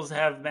pills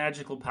have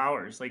magical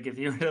powers? Like, if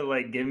you were to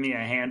like give me a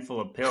handful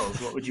of pills,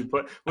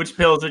 which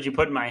pills would you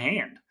put in my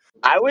hand?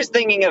 I was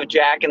thinking of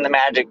Jack and the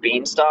Magic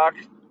Beanstalk,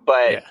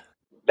 but Yeah.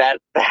 that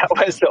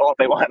was the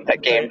only one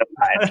that came to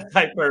mind.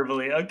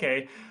 Hyperbole.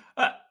 Okay.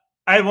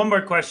 I have one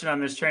more question on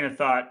this train of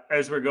thought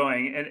as we're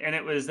going, and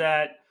it was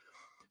that.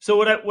 So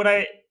what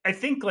I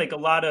think like a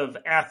lot of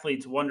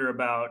athletes wonder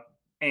about,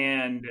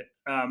 and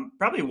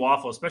probably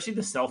Waffle, especially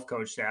the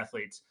self-coached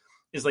athletes,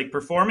 is like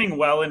performing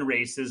well in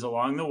races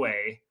along the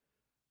way,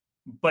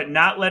 but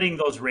not letting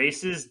those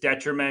races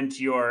detriment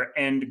your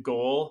end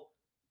goal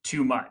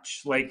too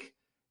much. Like,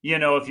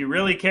 if you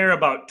really care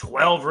about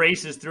 12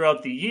 races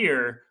throughout the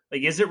year,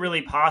 like, is it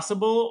really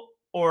possible?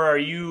 or are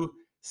you?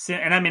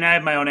 And I mean, I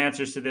have my own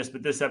answers to this,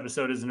 but this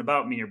episode isn't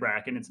about me or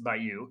Bracken; it's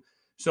about you.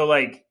 So,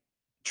 like,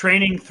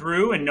 training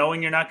through and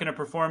knowing you're not going to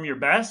perform your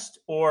best,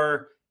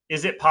 or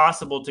is it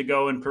possible to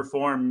go and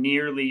perform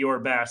nearly your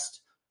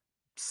best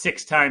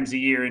 6 times a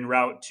year en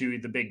route to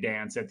the big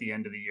dance at the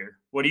end of the year?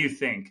 What do you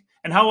think?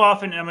 And how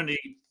often? I'm going to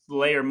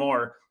layer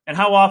more. And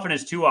how often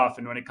is too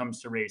often when it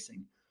comes to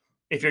racing?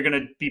 If you're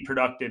going to be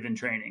productive in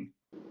training.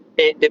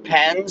 It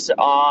depends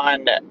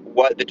on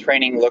what the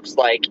training looks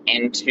like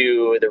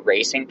into the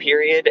racing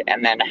period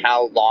and then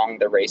how long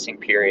the racing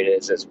period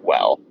is as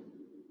well.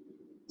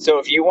 So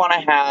if you want to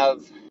have,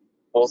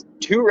 well,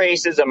 2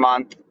 races a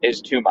month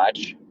is too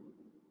much.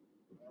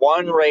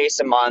 1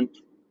 race a month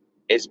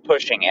is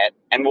pushing it.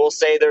 And we'll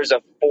say there's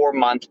a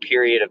 4-month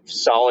period of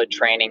solid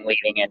training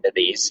leading into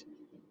these.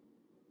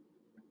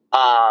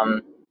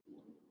 A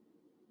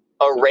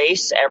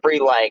race every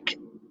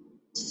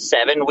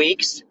 7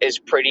 weeks is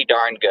pretty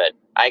darn good.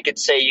 I could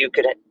say you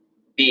could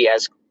be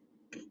as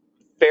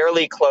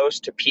fairly close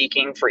to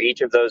peaking for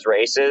each of those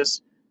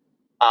races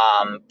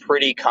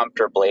pretty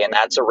comfortably, and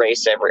that's a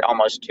race every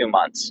almost 2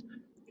 months.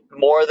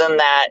 More than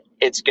that,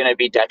 it's going to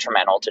be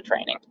detrimental to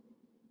training.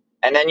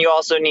 And then you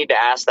also need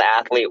to ask the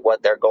athlete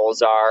what their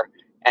goals are,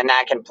 and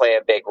that can play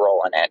a big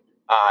role in it.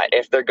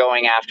 If they're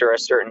going after a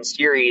certain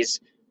series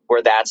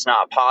where that's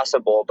not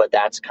possible, but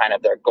that's kind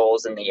of their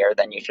goals in the year,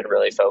 then you should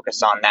really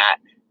focus on that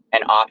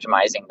and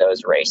optimizing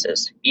those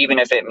races, even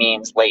if it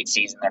means late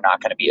season they're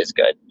not going to be as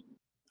good.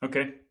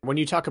 Okay. When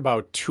you talk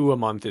about 2 a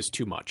month is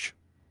too much,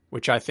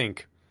 which I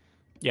think,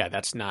 yeah,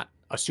 that's not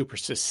a super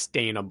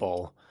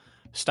sustainable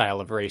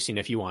style of racing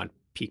if you want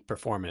peak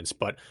performance.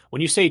 But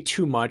when you say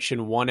too much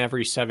and 1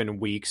 every 7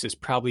 weeks is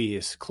probably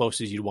as close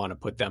as you'd want to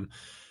put them,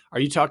 are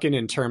you talking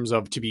in terms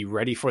of to be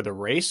ready for the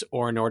race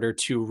or in order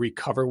to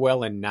recover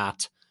well and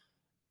not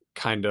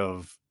kind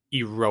of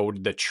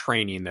erode the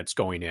training that's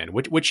going in?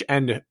 Which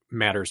end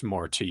matters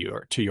more to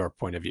your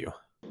point of view?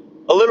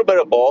 A little bit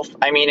of both.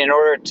 I mean, in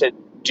order to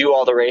do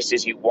all the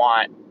races you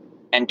want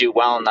and do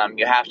well in them,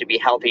 you have to be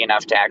healthy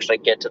enough to actually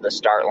get to the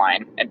start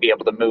line and be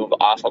able to move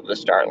off of the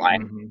start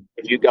line. Mm-hmm.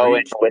 If you go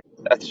in with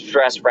a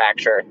stress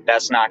fracture,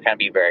 that's not going to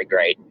be very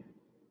great.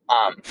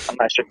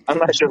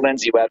 Unless you're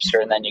Lindsay Webster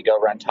and then you go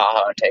run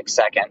Tahoe and take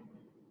second.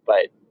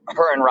 But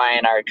her and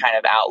Ryan are kind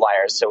of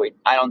outliers, so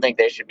I don't think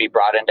they should be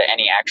brought into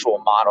any actual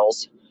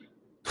models.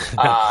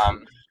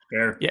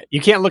 Fair. Yeah, you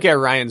can't look at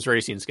Ryan's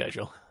racing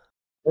schedule.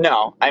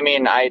 No, I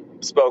mean, I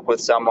spoke with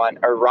someone,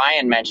 or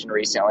Ryan mentioned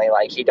recently,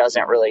 he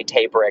doesn't really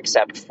taper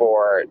except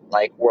for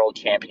world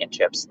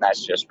championships, and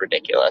that's just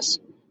ridiculous.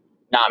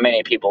 Not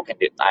many people can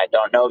do. I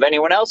don't know of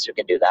anyone else who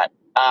can do that.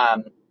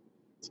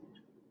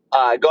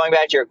 Going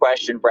back to your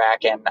question,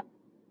 Bracken,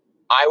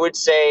 I would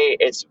say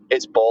it's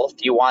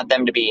both. You want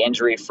them to be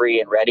injury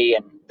free and ready,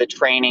 and the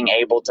training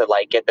able to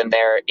get them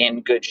there in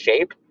good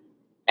shape,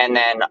 and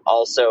then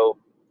also,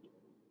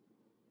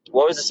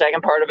 what was the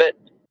second part of it?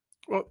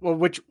 Well,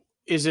 which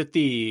is it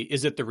the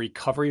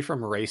recovery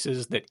from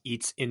races that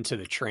eats into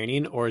the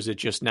training, or is it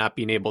just not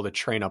being able to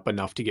train up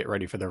enough to get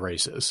ready for the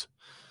races?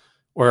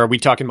 Or are we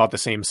talking about the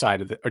same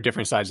side of or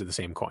different sides of the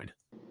same coin?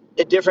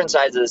 Different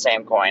sides of the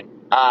same coin.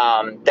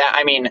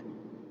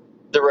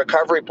 The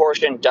recovery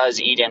portion does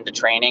eat into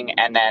training,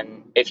 and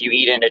then if you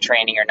eat into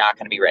training, you're not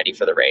going to be ready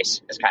for the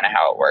race. Is kind of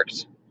how it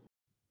works.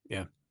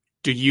 Yeah.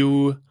 Do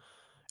you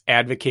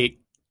advocate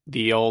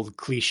the old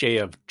cliche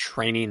of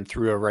training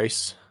through a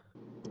race?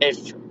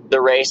 If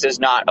the race is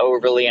not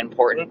overly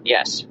important,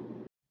 yes.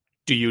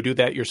 Do you do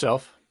that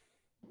yourself?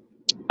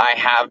 I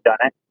have done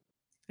it.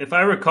 If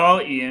I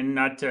recall, Ian,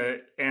 not to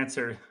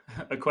answer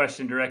a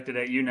question directed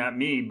at you, not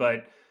me,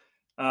 but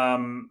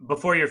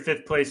before your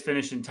 5th place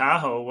finish in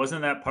Tahoe,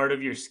 wasn't that part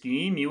of your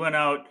scheme? You went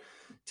out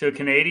to a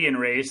Canadian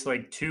race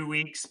 2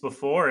 weeks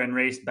before and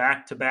raced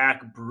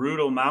back-to-back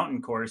brutal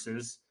mountain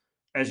courses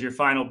as your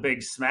final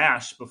big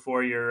smash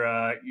before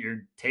your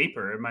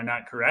taper. Am I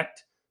not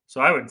correct?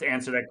 So I would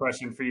answer that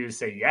question for you to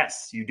say,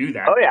 yes, you do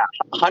that. Oh, yeah,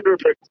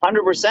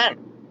 100%.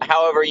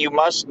 However, you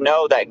must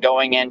know that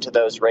going into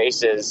those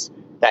races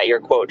that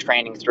you're, quote,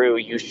 training through,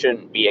 you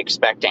shouldn't be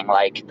expecting,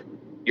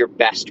 your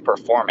best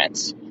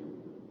performance.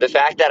 The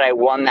fact that I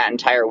won that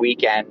entire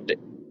weekend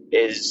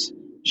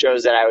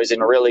shows that I was in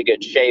really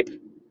good shape,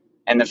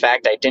 and the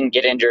fact I didn't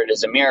get injured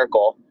is a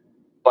miracle.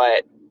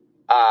 But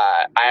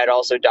I had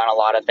also done a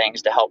lot of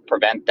things to help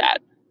prevent that.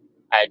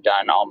 I had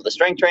done all of the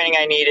strength training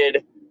I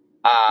needed.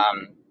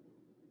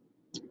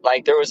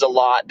 There was a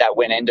lot that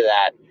went into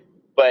that.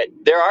 But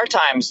there are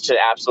times to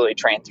absolutely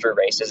train through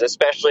races,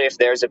 especially if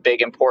there's a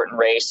big important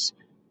race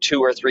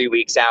 2 or 3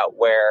 weeks out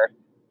where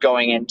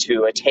going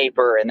into a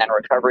taper and then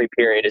recovery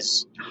period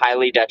is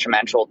highly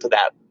detrimental to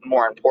that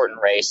more important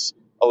race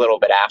a little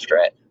bit after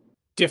it.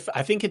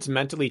 I think it's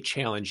mentally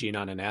challenging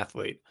on an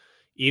athlete.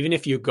 Even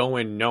if you go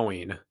in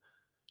knowing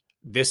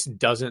this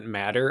doesn't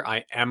matter,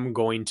 I am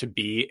going to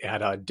be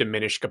at a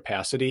diminished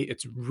capacity,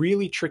 it's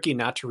really tricky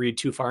not to read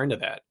too far into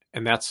that.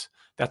 And that's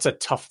a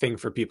tough thing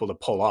for people to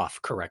pull off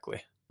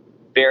correctly.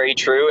 Very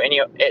true. And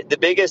the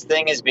biggest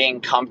thing is being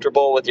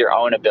comfortable with your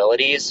own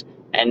abilities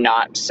and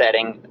not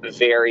setting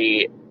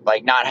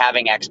not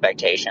having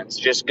expectations.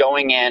 Just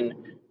going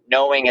in,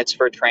 knowing it's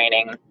for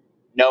training,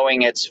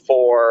 knowing it's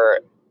for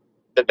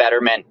the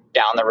betterment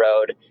down the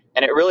road.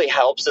 And it really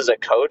helps as a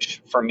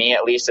coach, for me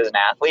at least as an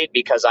athlete,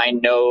 because I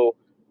know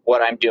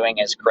what I'm doing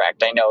is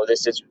correct. I know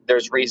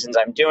there's reasons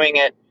I'm doing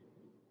it.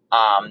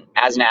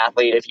 As an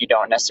athlete, if you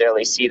don't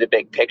necessarily see the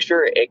big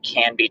picture, it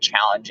can be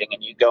challenging,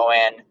 and you go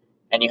in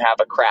and you have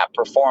a crap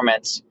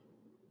performance,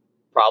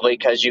 probably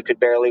because you could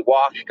barely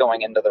walk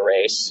going into the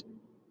race.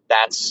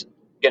 That's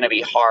going to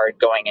be hard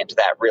going into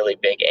that really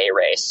big A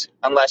race,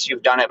 unless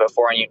you've done it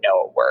before and you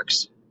know it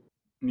works.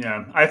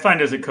 Yeah, I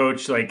find as a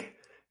coach, like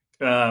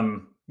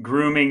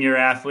grooming your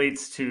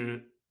athletes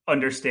to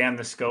understand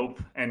the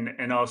scope,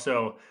 and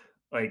also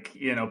like,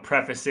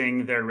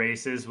 prefacing their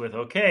races with,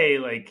 okay,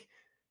 like,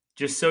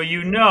 just so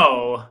you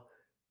know,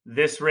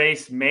 this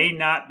race may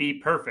not be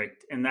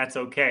perfect, and that's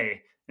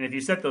okay. And if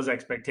you set those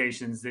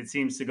expectations, it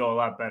seems to go a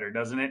lot better,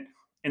 doesn't it?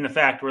 In the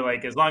fact where,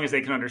 like, as long as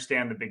they can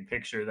understand the big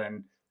picture,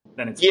 then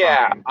it's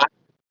Yeah, fine.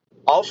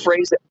 I'll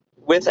phrase it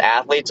with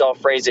athletes. I'll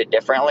phrase it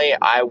differently.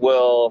 I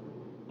won't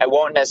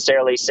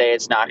necessarily say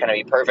it's not going to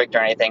be perfect or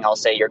anything. I'll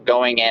say you're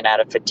going in at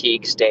a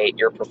fatigue state.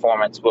 Your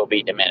performance will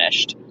be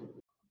diminished.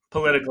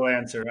 Political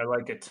answer. I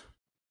like it.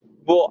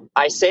 Well,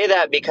 I say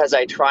that because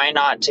I try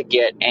not to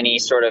get any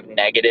sort of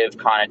negative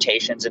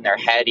connotations in their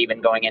head,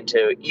 even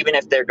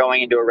if they're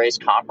going into a race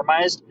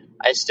compromised.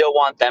 I still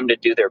want them to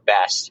do their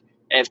best.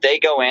 And if they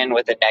go in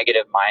with a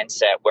negative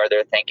mindset where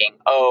they're thinking,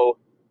 oh,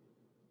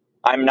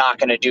 I'm not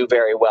going to do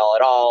very well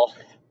at all,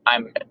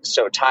 I'm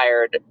so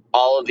tired,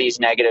 all of these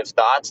negative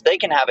thoughts, they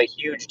can have a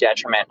huge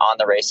detriment on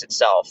the race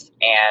itself.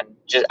 And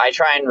I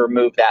try and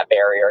remove that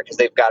barrier because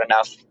they've got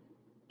enough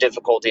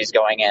difficulties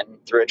going in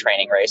through a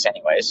training race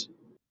anyways.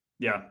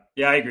 Yeah,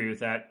 I agree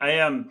with that.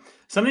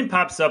 Something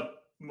pops up,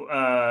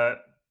 a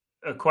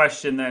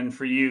question then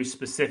for you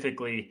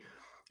specifically,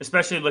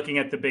 especially looking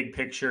at the big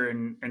picture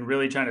and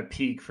really trying to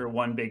peak for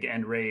one big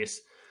end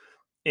race,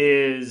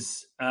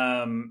 is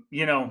in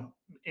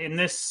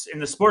the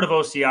sport of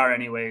OCR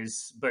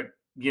anyways, but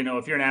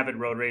if you're an avid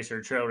road racer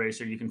or trail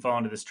racer, you can fall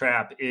into this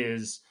trap.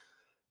 Is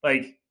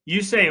like,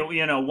 you say,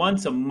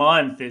 once a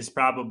month is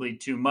probably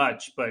too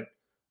much, but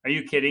are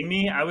you kidding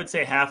me? I would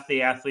say half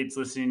the athletes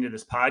listening to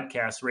this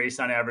podcast race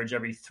on average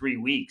every 3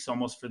 weeks,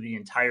 almost for the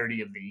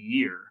entirety of the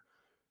year,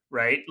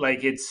 right?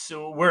 Like,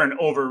 we're an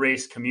over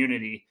race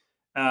community,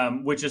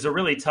 which is a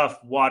really tough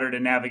water to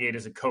navigate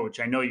as a coach.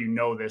 I know you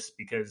know this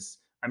because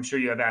I'm sure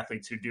you have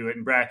athletes who do it,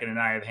 and Bracken and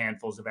I have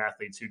handfuls of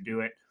athletes who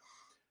do it.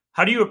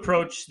 How do you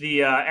approach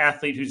the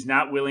athlete who's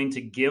not willing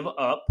to give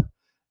up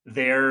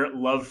their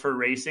love for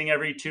racing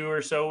every 2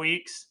 or so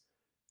weeks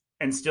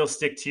and still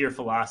stick to your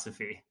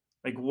philosophy?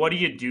 Like, what do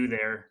you do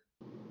there?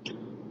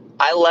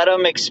 I let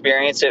them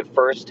experience it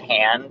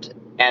firsthand,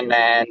 and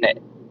then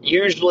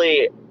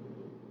usually,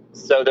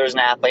 so there's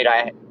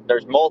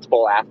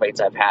multiple athletes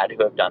I've had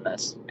who have done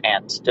this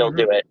and still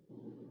do Mm-hmm. it.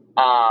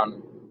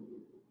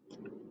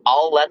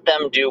 I'll let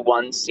them do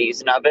one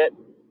season of it,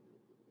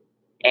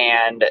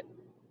 and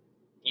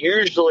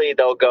usually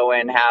they'll go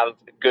in, have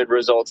good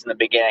results in the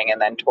beginning,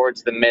 and then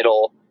towards the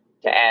middle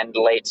to end,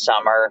 late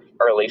summer,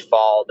 early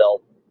fall,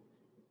 they'll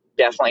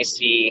definitely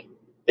see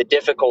the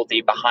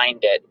difficulty behind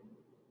it,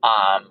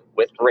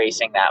 with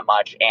racing that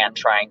much and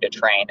trying to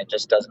train. It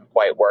just doesn't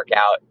quite work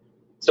out.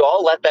 So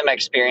I'll let them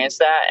experience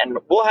that, and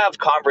we'll have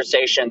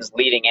conversations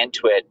leading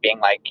into it, being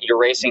like, you're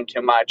racing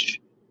too much.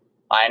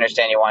 I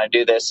understand you want to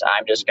do this.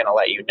 I'm just going to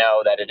let you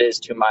know that it is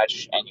too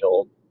much, and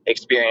you'll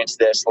experience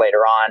this later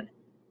on.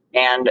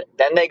 And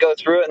then they go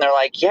through it and they're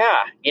like,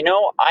 yeah,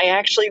 I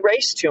actually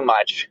raced too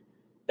much.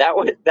 That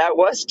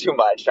was too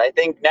much. I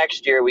think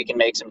next year we can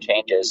make some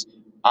changes.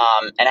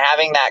 And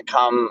having that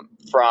come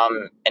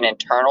from an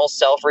internal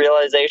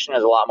self-realization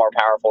is a lot more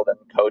powerful than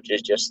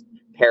coaches just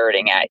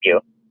parroting at you.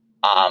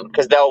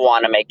 Because they'll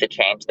want to make the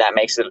change. That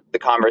makes the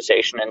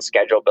conversation and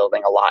schedule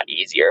building a lot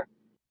easier.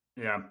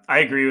 Yeah, I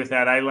agree with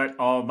that. I let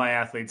all of my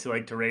athletes who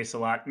like to race a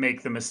lot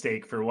make the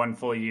mistake for one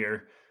full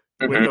year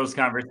with Mm-hmm. those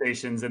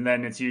conversations, and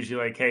then it's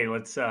usually like, hey,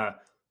 let's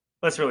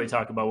really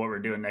talk about what we're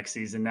doing next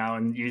season now.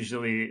 And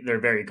usually they're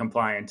very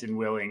compliant and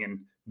willing and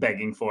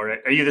begging for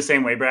it. Are you the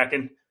same way,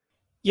 Bracken?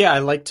 Yeah, I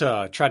like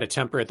to try to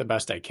temper it the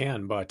best I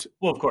can, but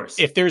Well, of course.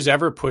 if there's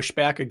ever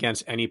pushback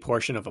against any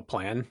portion of a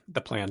plan,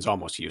 the plan's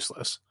almost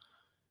useless.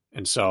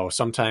 And so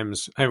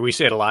sometimes, and we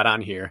say it a lot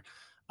on here,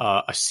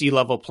 a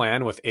C-level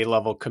plan with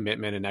A-level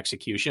commitment and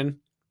execution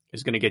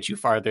is going to get you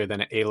farther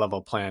than an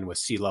A-level plan with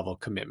C-level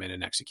commitment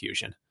and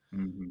execution.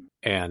 Mm-hmm.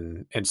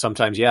 And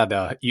sometimes, yeah,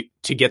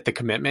 to get the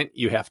commitment,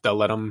 you have to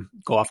let them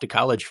go off to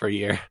college for a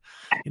year,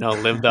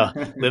 live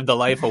the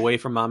life away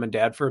from mom and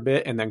dad for a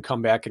bit, and then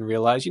come back and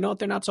realize,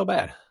 they're not so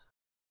bad.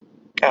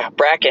 God,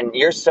 Bracken,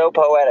 you're so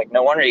poetic.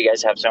 No wonder you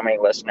guys have so many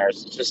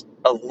listeners.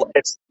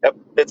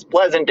 It's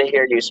pleasant to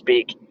hear you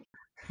speak.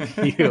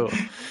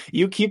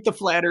 You keep the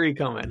flattery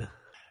coming.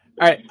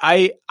 All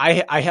right,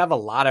 I have a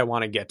lot I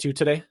want to get to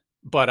today,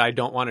 but I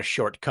don't want to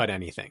shortcut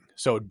anything.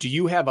 So do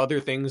you have other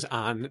things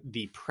on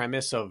the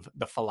premise of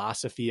the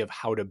philosophy of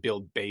how to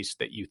build base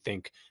that you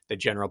think the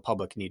general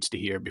public needs to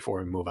hear before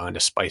we move on to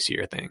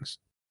spicier things?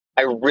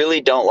 I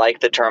really don't like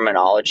the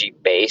terminology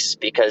base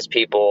because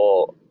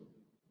people,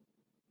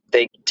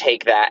 they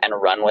take that and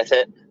run with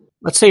it.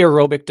 Let's say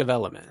aerobic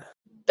development.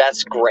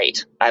 That's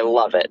great. I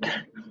love it.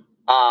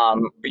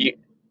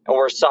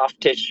 Or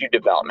soft tissue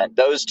development.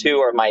 Those two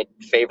are my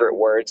favorite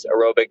words: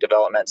 aerobic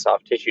development,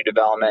 soft tissue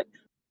development.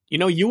 You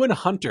know, you and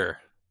Hunter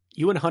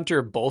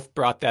both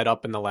brought that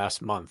up in the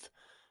last month.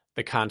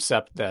 The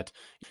concept that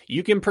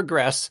you can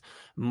progress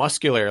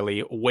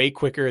muscularly way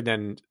quicker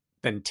than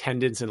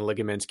tendons and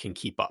ligaments can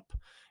keep up,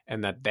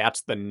 and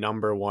that's the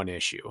number one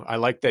issue. I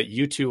like that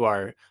you two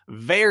are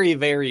very,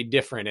 very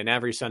different in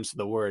every sense of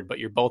the word, but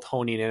you're both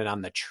honing in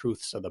on the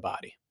truths of the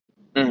body.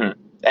 Mm-hmm.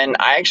 And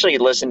I actually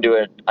listened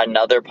to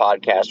another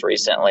podcast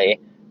recently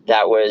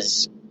that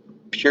was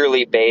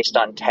purely based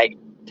on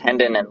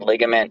tendon and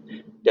ligament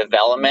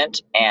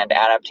development and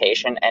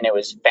adaptation, and it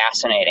was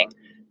fascinating.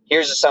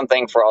 Here's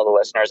something for all the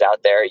listeners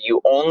out there: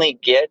 you only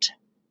get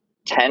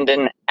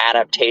tendon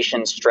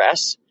adaptation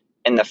stress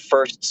in the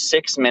first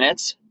 6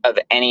 minutes of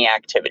any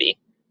activity.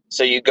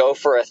 So you go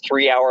for a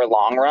 3-hour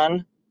long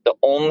run, the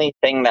only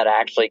thing that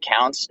actually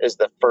counts is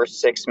the first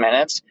 6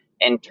 minutes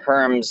in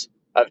terms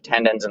of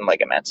tendons and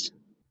ligaments.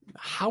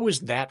 How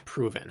is that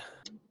proven?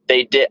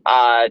 They did.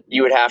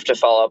 You would have to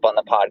follow up on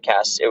the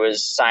podcast. It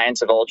was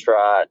Science of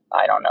Ultra.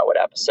 I don't know what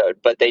episode,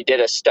 but they did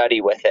a study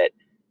with it,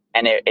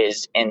 and it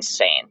is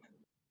insane.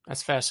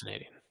 That's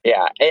fascinating.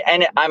 Yeah,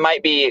 and I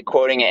might be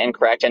quoting it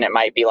incorrect, and it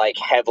might be like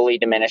heavily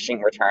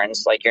diminishing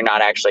returns. Like you're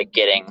not actually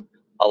getting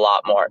a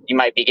lot more. You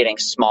might be getting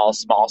small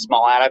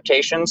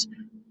adaptations,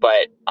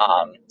 but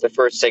the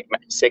first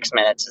 6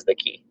 minutes is the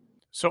key.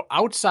 So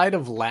outside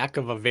of lack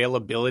of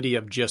availability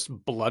of just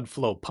blood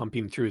flow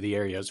pumping through the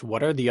areas,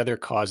 what are the other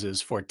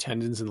causes for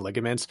tendons and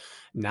ligaments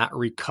not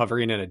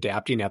recovering and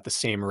adapting at the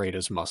same rate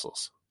as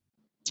muscles?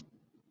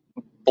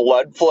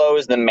 Blood flow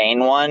is the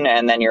main one,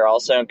 and then you're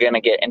also going to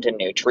get into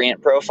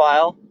nutrient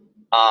profile.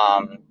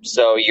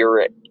 So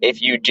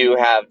if you do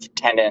have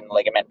tendon and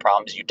ligament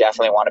problems, you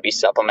definitely want to be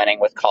supplementing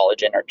with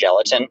collagen or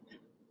gelatin.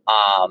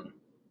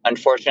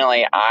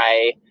 Unfortunately,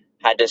 I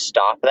had to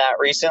stop that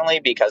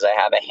recently because I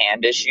have a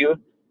hand issue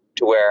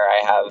to where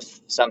I have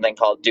something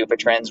called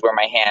Dupuytren's, where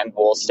my hand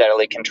will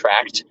steadily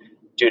contract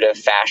due to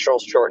fascial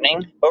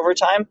shortening over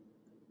time.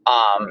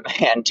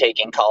 And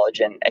taking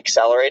collagen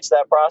accelerates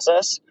that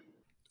process.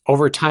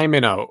 Over time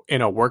in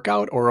a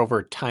workout or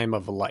over time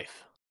of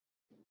life?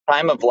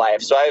 Time of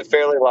life. So I have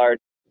fairly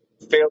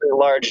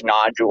large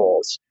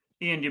nodules.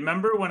 Ian, do you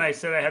remember when I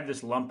said I had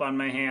this lump on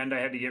my hand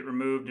I had to get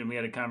removed and we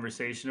had a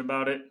conversation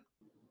about it?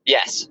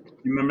 Yes.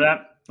 You remember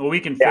that? Well, we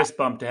can Yeah. fist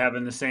bump to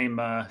having the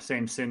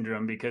same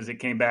syndrome because it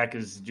came back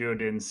as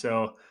Jodin.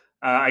 So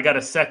I got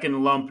a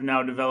second lump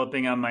now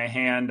developing on my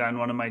hand on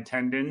one of my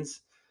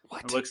tendons.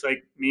 What? It looks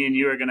like me and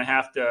you are going to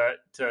have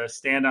to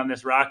stand on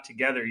this rock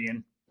together,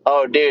 Ian.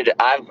 Oh, dude,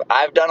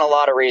 I've done a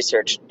lot of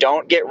research.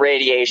 Don't get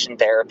radiation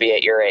therapy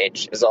at your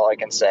age, is all I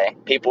can say.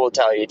 People will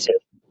tell you to.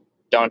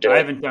 Don't do I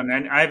it.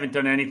 haven't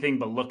done anything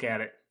but look at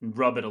it and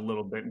rub it a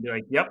little bit and be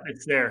like, "Yep,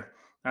 it's there."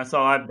 That's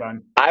all I've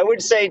done. I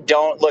would say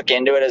don't look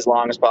into it as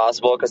long as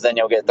possible, because then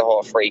you'll get the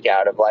whole freak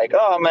out of like,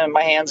 oh, man,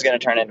 my hand's going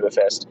to turn into a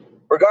fist.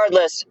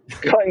 Regardless,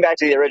 going back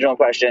to the original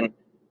question,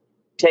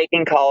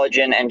 taking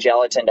collagen and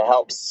gelatin to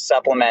help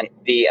supplement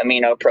the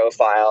amino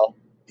profile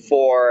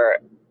for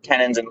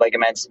tendons and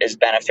ligaments is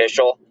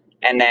beneficial.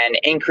 And then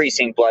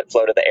increasing blood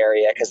flow to the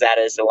area, because that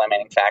is the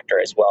limiting factor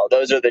as well.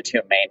 Those are the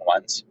two main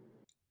ones.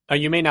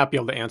 You may not be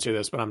able to answer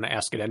this, but I'm going to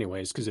ask it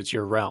anyways because it's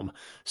your realm.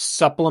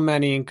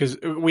 Supplementing, because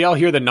we all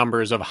hear the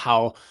numbers of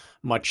how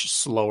much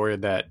slower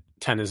that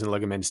tendons and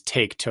ligaments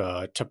take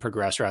to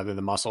progress rather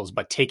than muscles,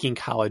 but taking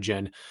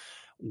collagen,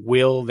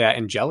 will that,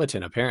 and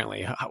gelatin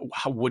apparently,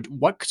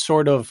 what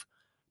sort of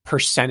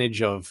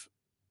percentage of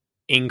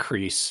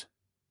increase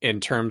in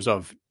terms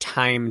of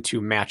time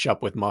to match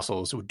up with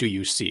muscles do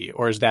you see,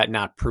 or is that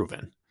not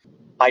proven?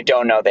 I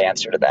don't know the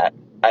answer to that.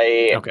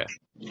 Okay.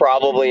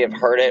 Probably have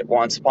heard it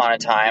once upon a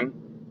time.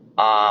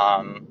 I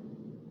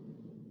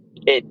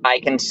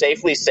can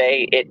safely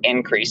say it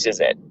increases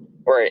it,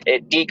 or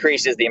it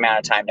decreases the amount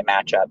of time to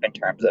match up in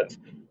terms of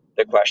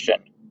the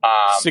question.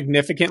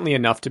 Significantly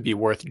enough to be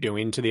worth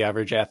doing to the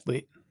average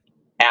athlete?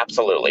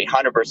 Absolutely,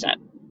 100%.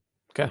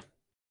 Okay.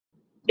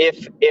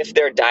 If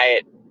their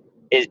diet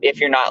is, if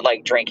you're not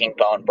like drinking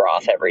bone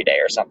broth every day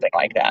or something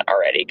like that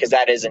already, because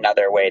that is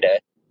another way to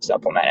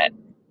supplement it,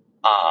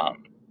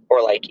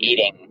 or like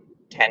eating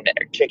tendon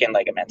or chicken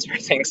ligaments or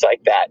things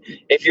like that.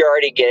 If you're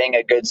already getting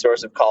a good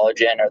source of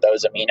collagen or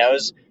those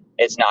aminos,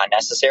 it's not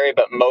necessary.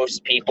 But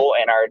most people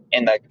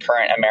in the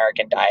current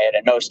American diet,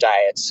 and most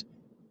diets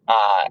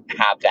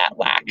have that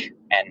lack,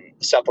 and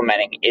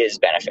supplementing is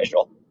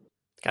beneficial.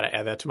 Got to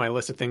add that to my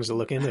list of things to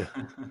look into.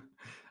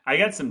 I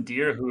got some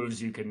deer hooves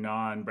you can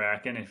gnaw on,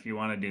 Bracken. If you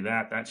want to do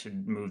that, that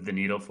should move the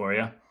needle for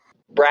you.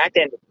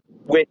 Bracken,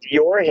 with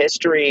your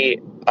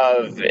history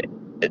of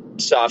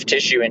soft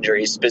tissue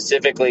injuries,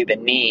 specifically the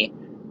knee.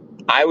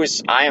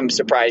 I am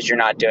surprised you're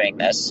not doing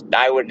this.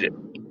 I would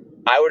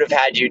have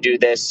had you do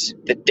this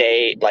the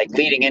day, like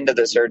leading into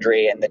the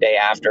surgery and the day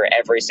after,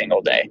 every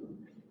single day.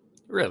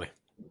 Really?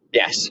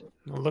 Yes.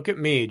 Well, look at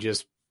me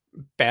just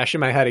bashing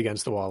my head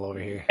against the wall over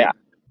here. Yeah.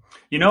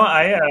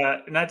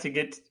 I not to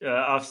get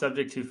off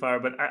subject too far,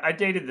 but I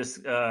dated this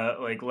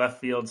like left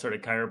field sort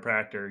of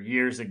chiropractor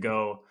years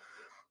ago,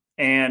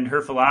 and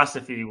her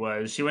philosophy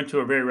was she went to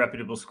a very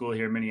reputable school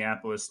here in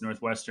Minneapolis,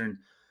 Northwestern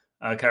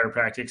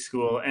chiropractic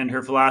school, and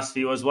her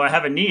philosophy was, well, I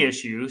have a knee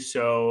issue,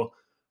 so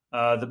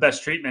the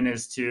best treatment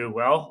is to,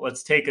 well,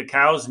 let's take a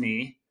cow's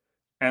knee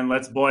and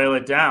let's boil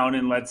it down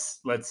and let's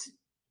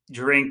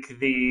drink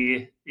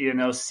the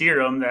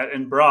serum that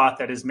and broth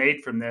that is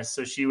made from this.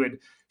 So she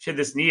had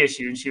this knee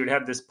issue, and she would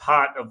have this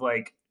pot of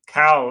like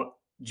cow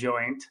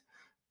joint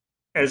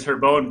as her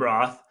bone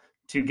broth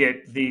to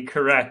get the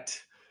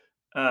correct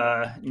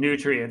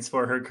nutrients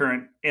for her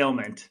current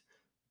ailment.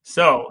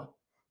 So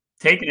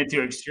taking it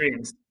to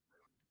extremes.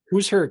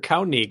 Who's her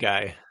cow knee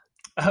guy?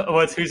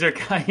 Who's her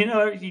guy?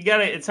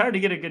 It's hard to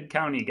get a good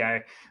county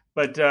guy,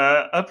 but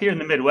up here in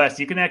the Midwest,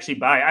 you can actually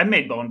buy. I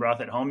made bone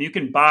broth at home. You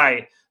can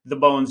buy the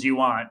bones you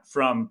want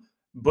from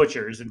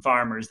butchers and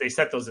farmers. They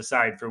set those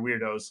aside for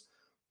weirdos.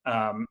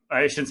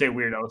 I shouldn't say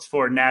weirdos,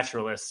 for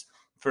naturalists,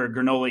 for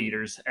granola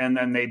eaters, and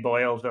then they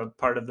boil the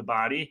part of the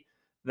body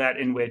that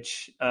in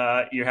which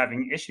you're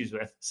having issues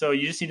with. So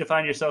you just need to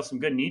find yourself some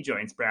good knee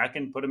joints,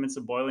 Bracken, put them in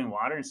some boiling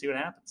water and see what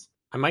happens.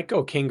 I might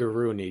go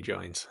kangaroo knee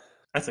joints.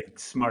 That's a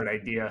smart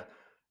idea.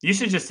 You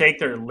should just take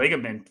their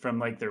ligament from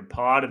like their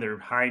paw to their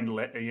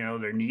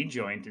their knee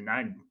joint, and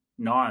I'd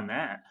gnaw on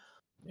that.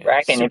 Yeah,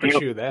 Bracken, super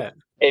shoe that.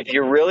 If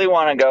you really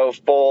want to go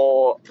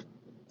full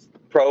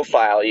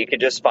profile, you could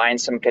just find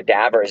some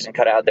cadavers and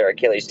cut out their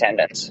Achilles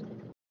tendons.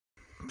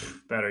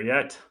 Better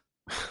yet.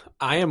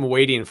 I am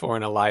waiting for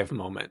an alive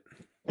moment.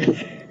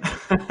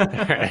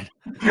 Right.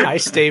 I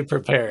stay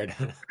prepared.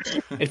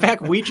 In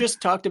fact, we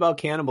just talked about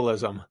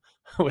cannibalism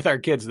with our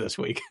kids this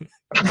week.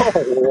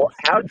 Oh,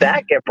 how'd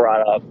that get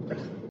brought up?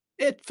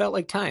 It felt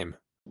like time.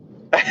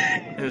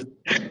 It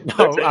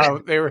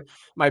No,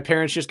 my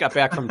parents just got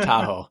back from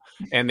Tahoe,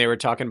 and they were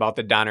talking about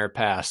the Donner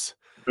Pass,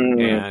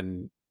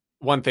 and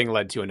one thing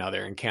led to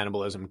another, and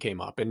cannibalism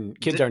came up. And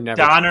kids are never.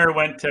 Donner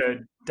went to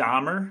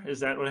Dahmer.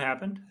 Is that what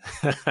happened?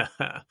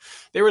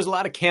 There was a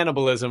lot of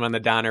cannibalism on the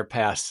Donner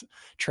Pass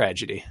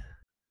tragedy.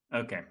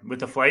 Okay, with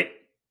the flight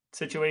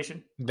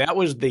situation. That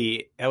was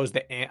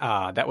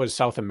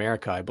South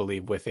America, I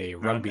believe, with a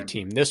rugby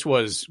team. This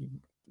was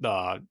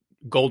the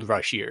Gold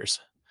Rush years.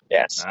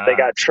 Yes, they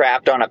got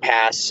trapped on a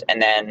pass,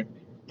 and then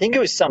I think it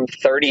was some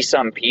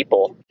 30-some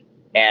people,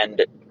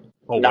 and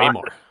way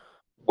more.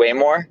 Way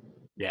more?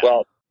 Yeah.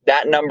 Well,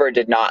 that number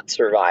did not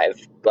survive,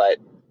 but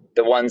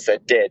the ones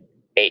that did,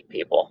 8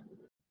 people.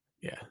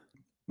 Yeah.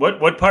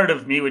 What part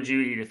of me would you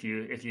eat if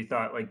you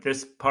thought like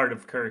this part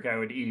of Kirk I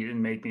would eat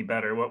and make me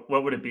better? What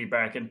would it be,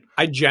 Bracken?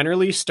 I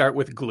generally start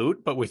with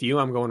glute, but with you,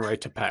 I'm going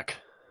right to pec.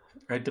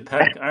 Right to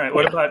pec. All right.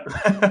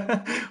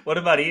 What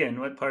about Ian?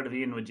 What part of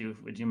Ian would you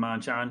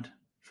munch on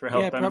for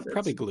health benefits?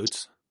 Probably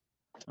glutes.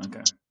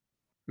 Okay.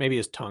 Maybe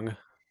his tongue.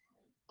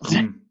 I'll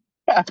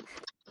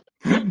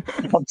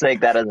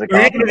take that as a compliment.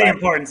 We're into the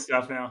important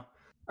stuff now.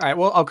 All right,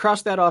 well, I'll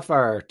cross that off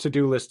our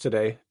to-do list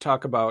today.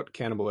 Talk about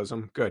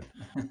cannibalism. Good.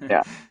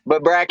 Yeah.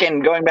 But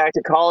Bracken, going back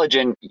to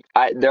collagen,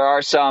 there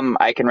are some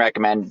I can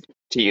recommend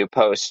to you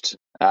post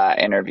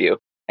interview,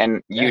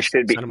 and you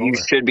should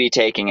be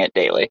taking it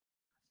daily.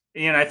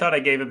 Ian, I thought I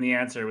gave him the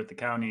answer with the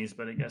counties,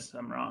 but I guess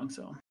I'm wrong.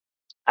 So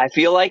I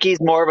feel like he's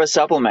more of a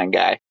supplement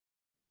guy.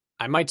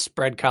 I might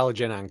spread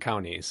collagen on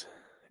counties.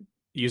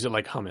 Use it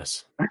like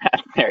hummus.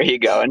 There you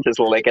go, and just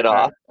lick it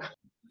off.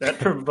 That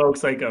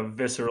provokes like a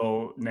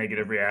visceral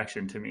negative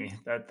reaction to me.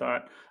 That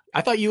thought.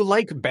 I thought you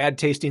like bad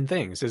tasting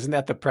things. Isn't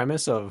that the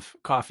premise of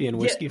coffee and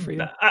whiskey for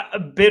you?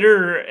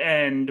 Bitter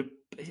and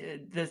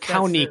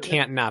County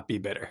can't not be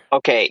bitter.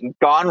 Okay,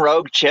 Gone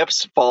Rogue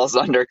chips falls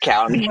under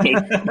county.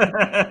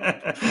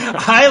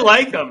 I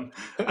like them.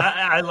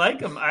 I like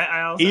them.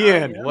 I also,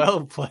 Ian,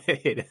 well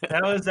played.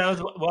 That was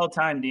well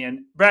timed,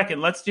 Ian. Bracken,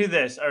 let's do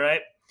this. All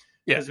right,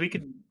 because we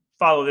could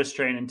follow this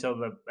train until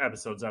the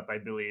episode's up. I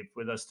believe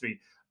with us three.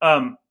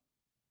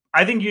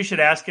 I think you should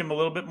ask him a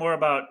little bit more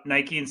about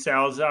Nike and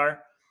Salazar,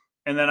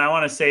 and then I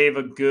want to save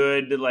a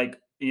good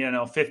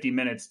 50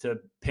 minutes to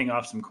ping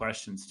off some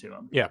questions to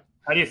him. Yeah.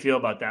 How do you feel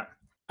about that?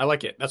 I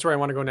like it. That's where I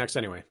want to go next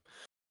anyway.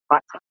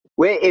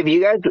 Wait,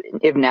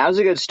 if now's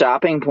a good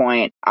stopping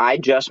point, I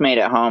just made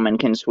it home and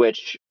can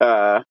switch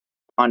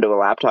onto a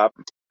laptop.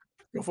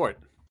 Go for it.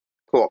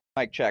 Cool.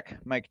 Mic check.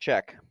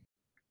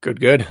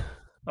 Good.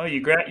 Oh,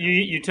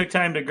 you took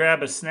time to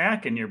grab a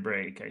snack in your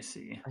break. I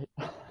see.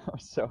 I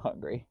was so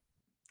hungry.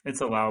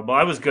 It's allowable.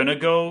 I was gonna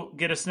go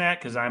get a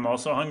snack because I'm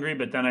also hungry,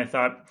 but then I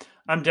thought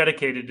I'm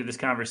dedicated to this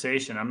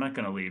conversation. I'm not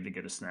gonna leave to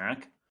get a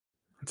snack.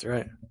 That's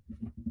right.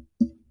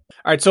 All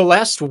right. So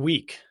last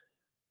week,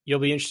 you'll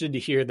be interested to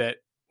hear that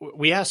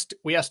we asked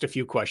a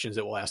few questions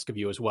that we'll ask of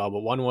you as well. But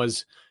one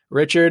was,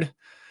 Richard,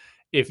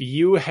 If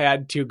you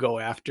had to go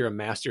after a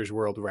Masters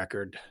world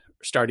record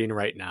starting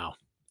right now,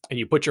 and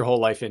you put your whole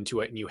life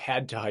into it, and you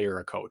had to hire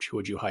a coach, who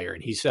would you hire?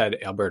 And he said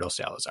Alberto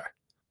Salazar.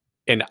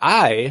 And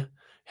I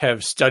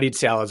have studied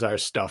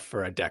Salazar's stuff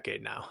for a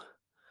decade now.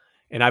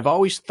 And I've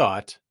always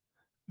thought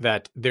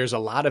that there's a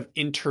lot of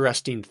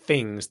interesting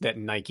things that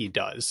Nike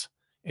does.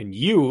 And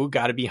you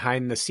got a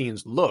behind the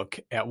scenes look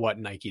at what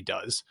Nike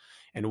does.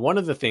 And one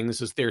of the things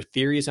is their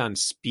theories on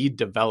speed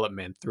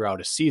development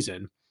throughout a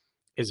season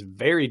is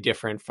very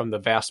different from the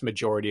vast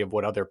majority of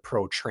what other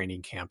pro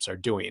training camps are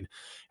doing,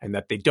 and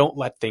that they don't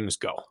let things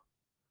go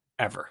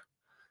ever.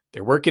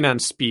 They're working on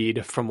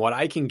speed from what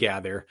I can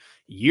gather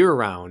year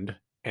round,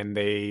 and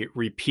they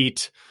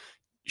repeat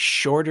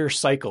shorter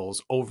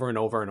cycles over and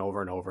over and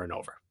over and over and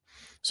over.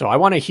 So I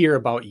want to hear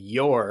about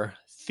your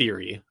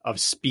theory of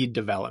speed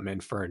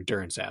development for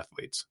endurance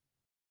athletes.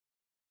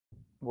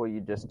 Well,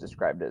 you just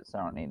described it, so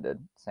I don't need to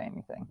say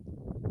anything.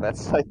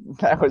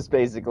 That was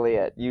basically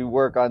it. You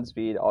work on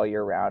speed all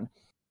year round.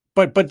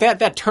 But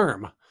that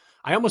term,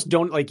 I almost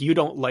don't like. You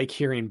don't like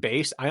hearing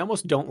base. I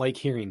almost don't like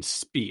hearing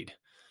speed,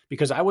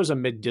 because I was a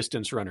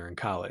mid-distance runner in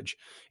college,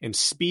 and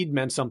speed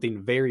meant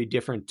something very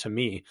different to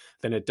me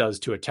than it does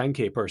to a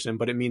 10K person,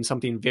 but it means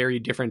something very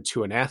different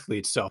to an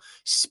athlete. So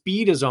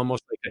speed is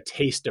almost like a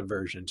taste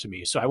aversion to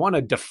me. So I want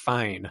to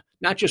define,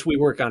 not just we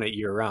work on it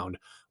year round.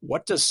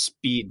 What does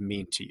speed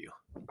mean to you?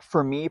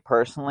 For me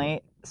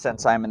personally,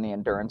 since I'm in the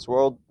endurance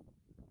world,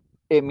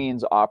 it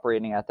means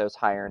operating at those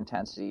higher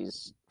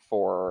intensities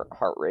for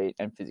heart rate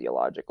and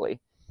physiologically.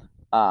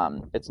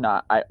 It's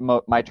not,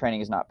 my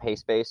training is not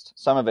pace based.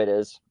 Some of it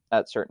is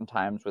at certain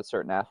times with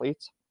certain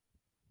athletes.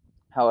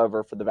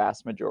 However, for the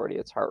vast majority,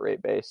 it's heart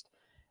rate based.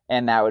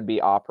 And that would be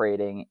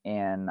operating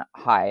in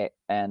high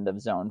end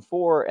of zone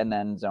 4 and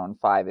then zone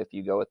 5 if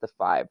you go with the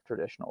 5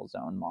 traditional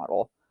zone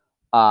model.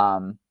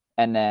 And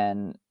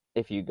then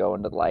if you go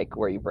into like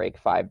where you break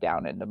 5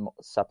 down into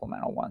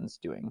supplemental ones,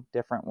 doing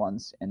different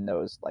ones in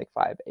those like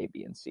 5 A,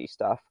 B, and C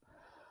stuff.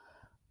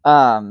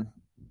 And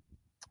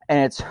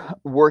it's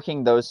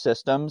working those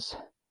systems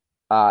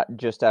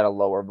just at a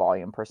lower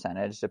volume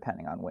percentage,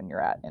 depending on when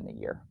you're at in the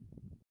year.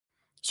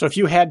 So if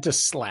you had to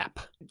slap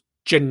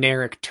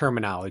generic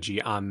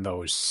terminology on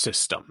those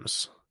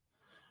systems,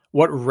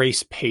 what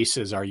race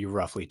paces are you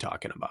roughly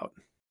talking about?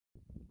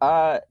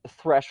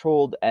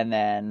 Threshold and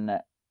then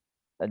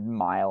a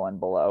mile and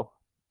below.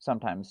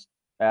 Sometimes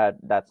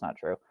that's not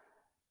true.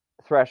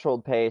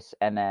 Threshold pace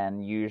and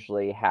then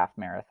usually half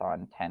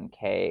marathon,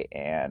 10K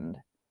and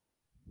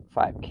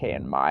 5K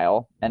and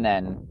mile, and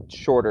then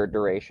shorter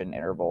duration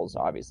intervals.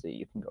 Obviously,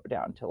 you can go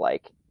down to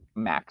like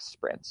max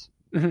sprints,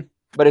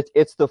 but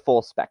it's the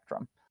full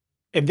spectrum.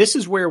 And this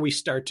is where we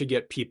start to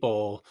get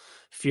people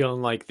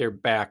feeling like they're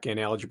back in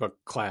algebra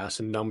class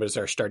and numbers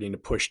are starting to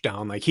push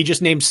down. Like, he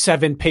just named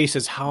 7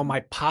 paces. How am I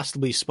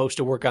possibly supposed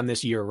to work on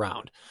this year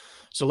round?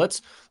 So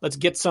let's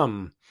get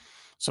some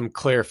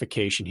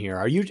clarification here.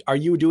 Are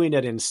you doing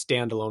it in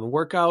standalone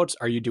workouts?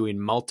 Are you doing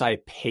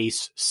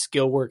multi-pace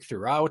skill work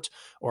throughout,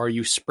 or are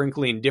you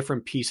sprinkling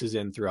different pieces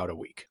in throughout a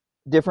week?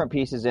 Different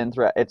pieces in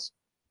throughout. It's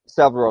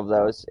several of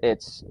those.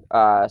 It's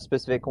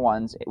specific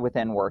ones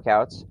within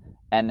workouts,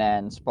 and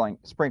then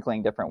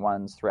sprinkling different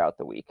ones throughout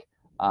the week.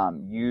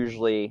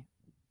 Usually,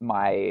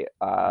 my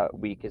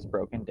week is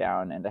broken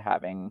down into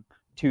having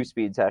 2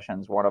 speed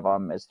sessions. One of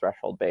them is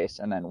threshold based,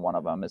 and then one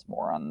of them is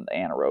more on the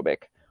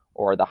anaerobic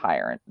or the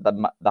higher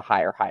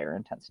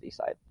intensity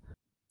side.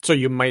 So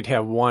you might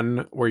have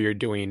one where you're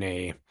doing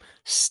a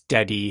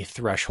steady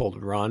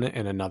threshold run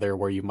and another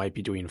where you might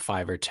be doing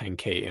 5 or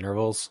 10K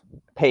intervals.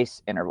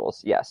 Pace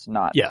intervals, yes,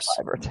 not yes.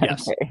 5 or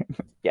 10K.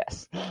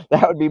 Yes.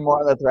 That would be more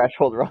on the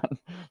threshold run.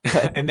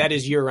 And that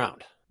is year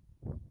round.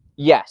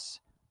 Yes.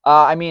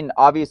 I mean,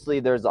 obviously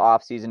there's the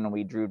off season and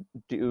we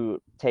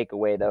do take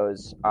away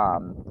those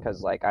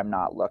because like I'm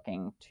not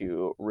looking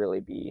to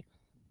really be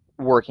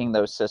working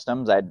those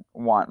systems. I'd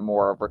want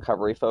more of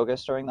recovery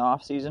focus during the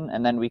off season,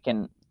 and then we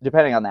can,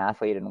 depending on the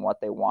athlete and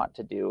what they want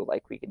to do,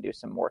 like we can do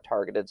some more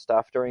targeted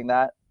stuff during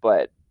that.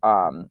 But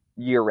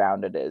year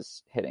round, it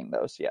is hitting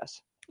those.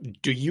 Yes.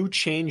 Do you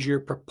change your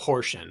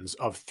proportions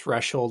of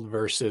threshold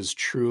versus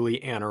truly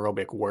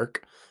anaerobic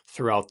work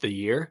throughout the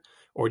year,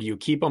 or do you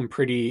keep them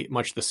pretty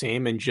much the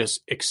same and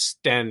just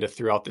extend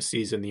throughout the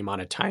season the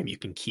amount of time you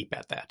can keep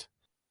at that?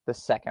 The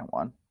second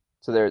one.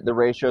 So the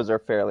ratios are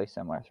fairly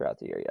similar throughout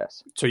the year,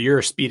 yes. So you're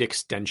a speed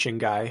extension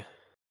guy?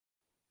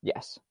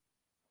 Yes.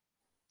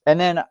 And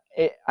then,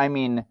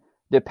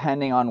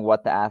 depending on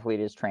what the athlete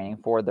is training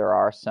for,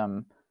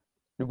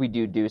 we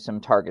do some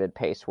targeted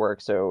pace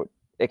work. So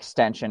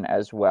extension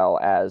as well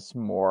as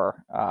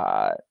more,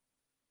 I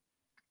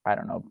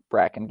don't know,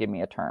 Bracken, give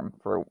me a term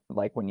for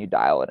like when you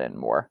dial it in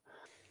more.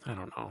 I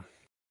don't know.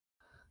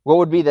 What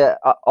would be the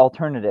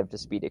alternative to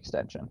speed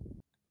extension?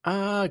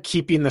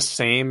 Keeping the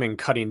same and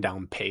cutting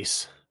down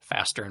pace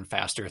faster and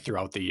faster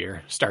throughout the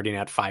year, starting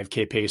at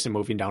 5K pace and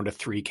moving down to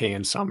 3K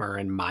in summer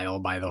and mile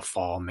by the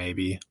fall,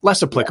 maybe.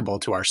 Less applicable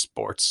to our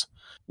sports.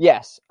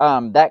 Yes.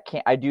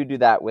 I do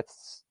that with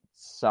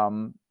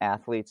some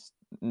athletes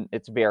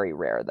It's very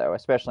rare though,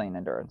 especially in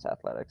endurance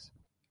athletics.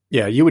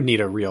 Yeah, you would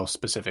need a real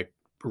specific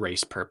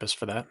race purpose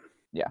for that.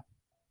 Yeah.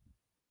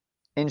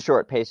 In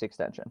short, pace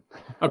extension.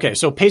 Okay,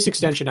 so pace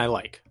extension I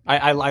like.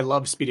 I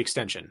love speed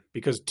extension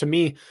because to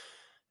me,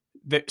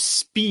 the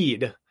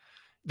speed,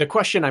 the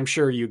question I'm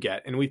sure you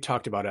get, and we've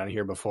talked about it on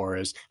here before,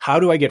 is how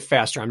do I get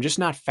faster? I'm just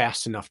not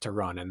fast enough to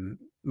run. And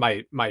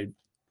my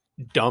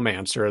dumb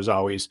answer is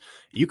always,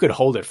 you could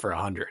hold it for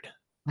 100.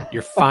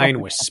 You're fine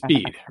with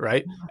speed,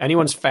 right?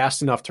 Anyone's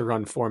fast enough to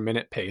run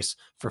 4-minute pace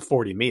for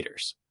 40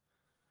 meters.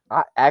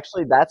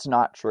 Actually, that's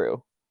not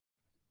true.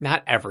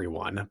 Not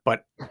everyone,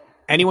 but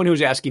anyone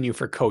who's asking you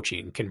for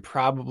coaching can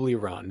probably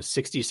run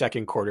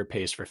 60-second quarter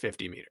pace for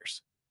 50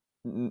 meters.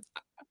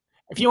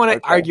 If you want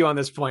to argue on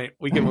this point,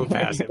 we can move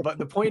past it. But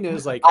the point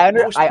is, like, I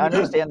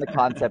understand the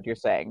concept you're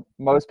saying.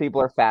 Most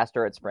people are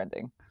faster at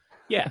sprinting.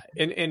 Yeah,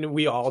 and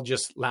we all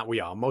just, not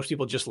we all, most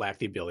people just lack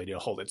the ability to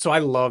hold it. So I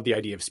love the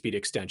idea of speed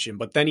extension.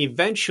 But then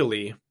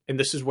eventually, and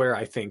this is where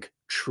I think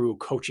true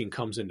coaching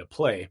comes into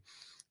play,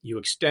 you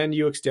extend,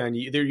 you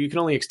can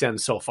only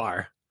extend so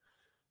far.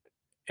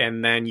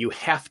 And then you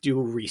have to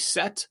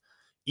reset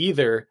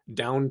either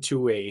down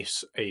to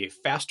a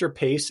faster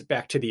pace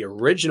back to the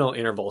original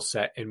interval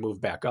set and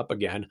move back up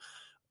again,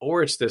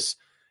 or it's this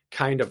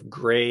kind of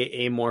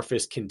gray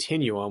amorphous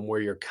continuum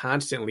where you're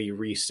constantly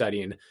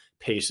resetting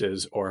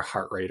paces or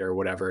heart rate or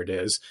whatever it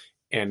is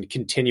and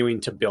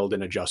continuing to build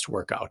and adjust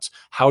workouts.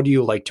 How do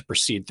you like to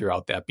proceed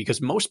throughout that?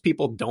 Because most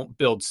people don't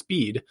build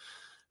speed,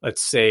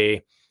 let's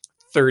say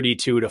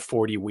 32 to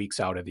 40 weeks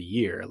out of the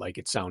year, like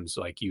it sounds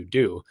like you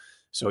do.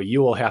 So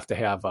you will have to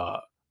have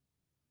a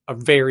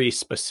very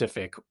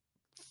specific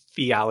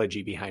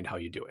theology behind how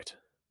you do it.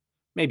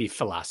 Maybe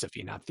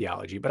philosophy, not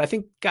theology, but I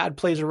think God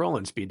plays a role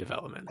in speed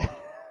development.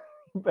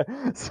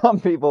 Some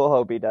people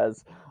hope he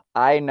does.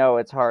 I know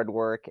it's hard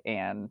work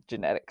and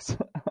genetics,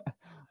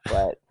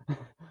 but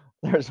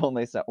there's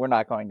only some. We're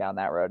not going down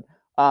that road.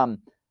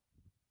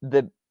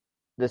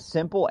 The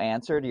simple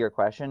answer to your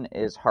question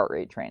is heart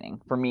rate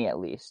training, for me at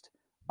least.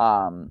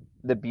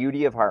 The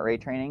beauty of heart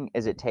rate training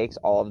is it takes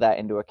all of that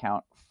into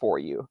account for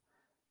you.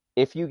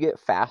 If you get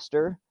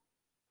faster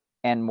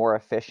and more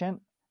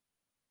efficient,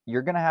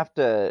 you're going to have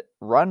to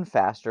run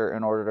faster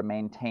in order to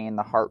maintain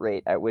the heart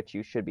rate at which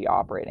you should be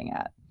operating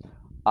at.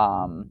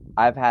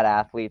 I've had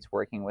athletes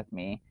working with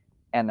me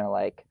and they're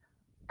like,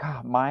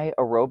 God, my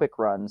aerobic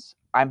runs,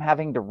 I'm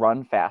having to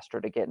run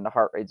faster to get into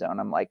heart rate zone.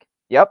 I'm like,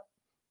 yep,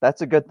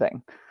 that's a good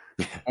thing.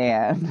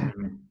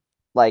 And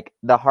like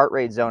the heart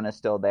rate zone is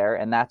still there,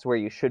 and that's where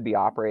you should be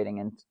operating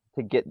in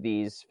to get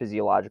these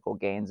physiological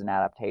gains and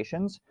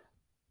adaptations.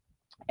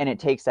 And it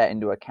takes that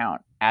into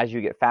account. As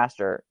you get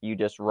faster, you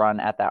just run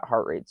at that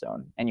heart rate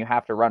zone, and you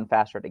have to run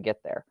faster to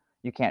get there.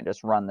 You can't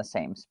just run the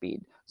same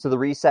speed. So the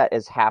reset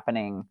is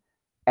happening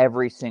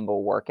every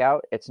single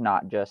workout. It's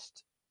not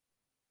just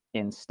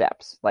in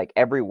steps. Like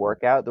every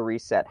workout, the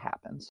reset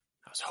happens.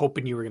 I was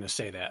hoping you were going to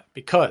say that,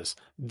 because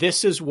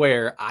this is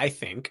where I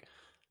think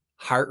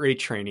heart rate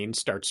training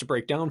starts to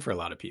break down for a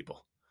lot of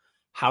people.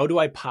 How do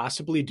I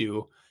possibly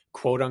do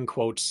quote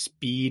unquote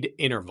speed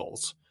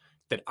intervals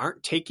that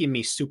aren't taking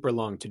me super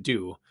long to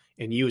do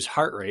and use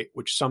heart rate,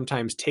 which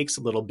sometimes takes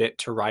a little bit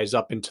to rise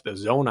up into the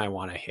zone I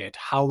want to hit?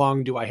 How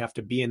long do I have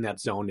to be in that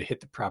zone to hit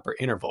the proper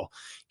interval?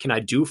 Can I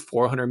do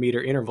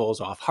 400-meter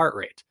intervals off heart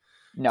rate?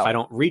 No. If I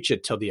don't reach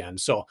it till the end.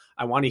 So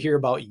I want to hear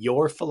about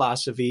your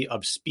philosophy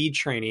of speed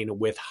training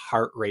with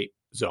heart rate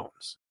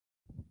zones.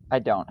 I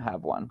don't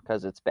have one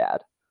because it's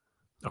bad.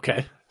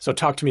 Okay. So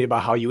talk to me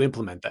about how you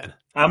implement that.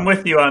 I'm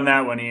with you on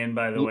that one, Ian,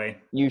 by the way.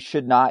 You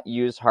should not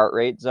use heart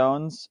rate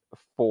zones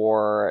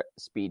for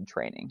speed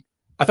training.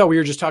 I thought we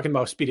were just talking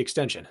about speed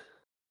extension.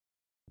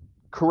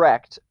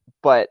 Correct,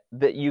 but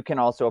that you can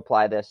also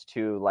apply this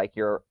to like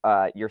your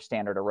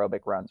standard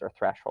aerobic runs or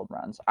threshold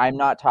runs. I'm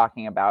not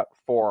talking about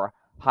for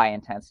high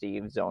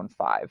intensity zone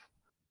 5.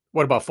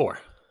 What about 4?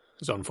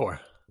 Zone 4.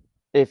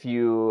 If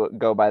you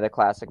go by the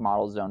classic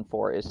model, zone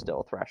 4 is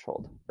still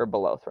threshold or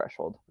below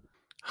threshold.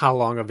 How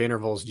long of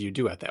intervals do you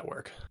do at that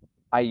work?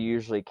 I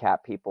usually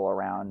cap people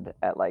around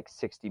at like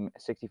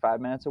 65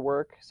 minutes of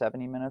work,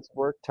 70 minutes of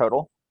work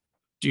total.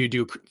 Do you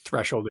do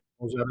threshold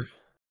intervals ever?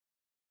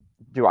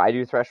 Do I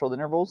do threshold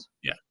intervals?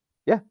 Yeah.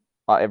 Yeah,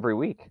 every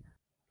week.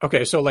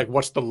 Okay, so like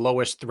what's the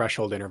lowest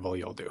threshold interval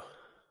you'll do?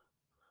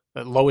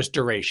 The lowest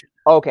duration?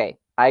 Okay,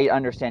 I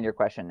understand your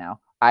question now.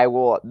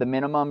 The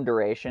minimum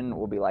duration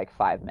will be like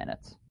 5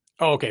 minutes.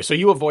 Oh, okay, so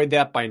you avoid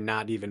that by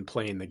not even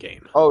playing the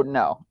game. Oh,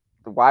 no.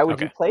 Why would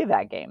you play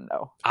that game,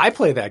 though? I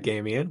play that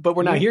game, Ian, but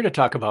we're not here to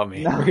talk about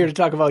me. No. We're here to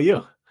talk about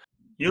you.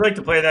 You like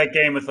to play that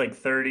game with like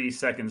 30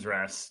 seconds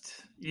rest.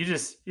 You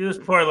just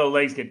poor little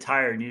legs get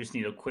tired and you just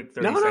need a quick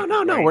 30 seconds.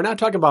 No. We're not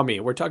talking about me.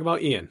 We're talking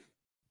about Ian.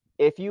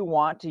 If you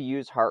want to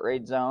use heart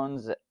rate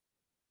zones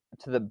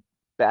to the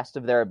best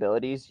of their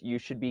abilities, you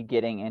should be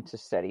getting into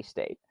steady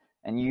state.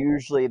 And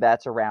usually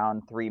that's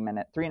around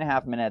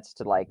 3.5 minutes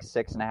to like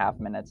 6.5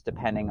 minutes,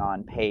 depending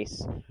on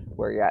pace,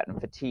 where you're at in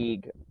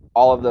fatigue,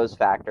 all of those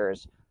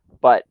factors.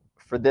 But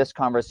for this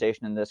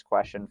conversation and this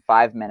question,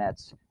 5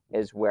 minutes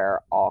is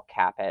where I'll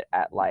cap it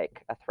at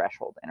like a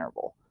threshold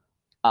interval.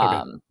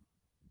 Okay.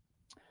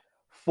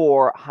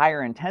 For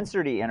higher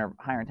intensity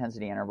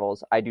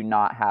intervals, I do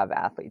not have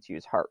athletes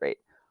use heart rate.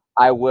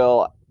 I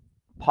will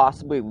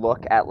possibly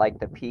look at like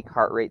the peak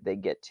heart rate they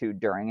get to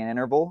during an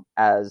interval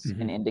as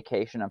an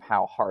indication of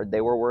how hard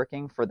they were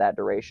working for that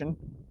duration.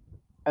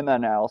 And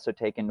then I also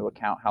take into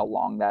account how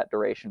long that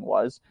duration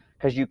was,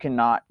 because you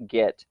cannot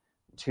get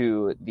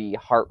to the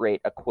heart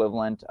rate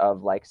equivalent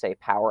of like say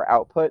power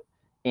output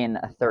in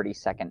a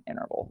 30-second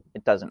interval.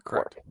 It doesn't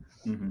Correct.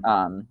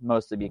 work.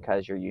 Mostly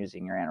because you're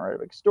using your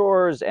anaerobic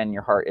stores and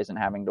your heart isn't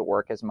having to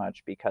work as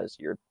much because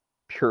you're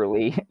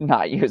purely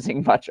not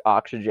using much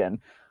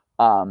oxygen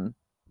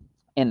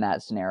in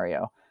that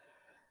scenario.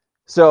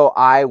 So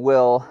I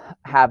will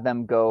have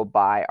them go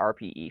by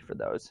RPE for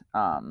those.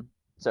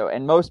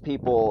 And most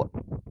people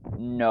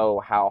know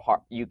how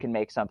hard you can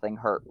make something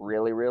hurt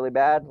really, really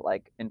bad,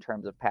 like in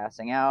terms of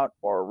passing out,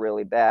 or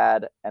really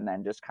bad, and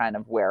then just kind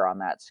of where on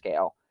that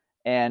scale.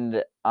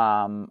 And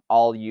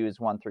I'll use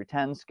 1 through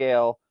 10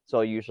 scale.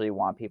 So I usually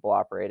want people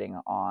operating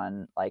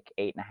on like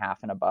 8.5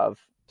 and above.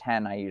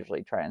 10 I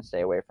usually try and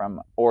stay away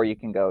from. Or you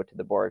can go to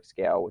the Borg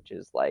scale, which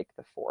is like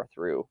the 4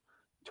 through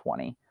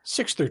 20.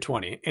 6 through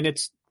 20, and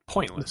it's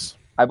pointless.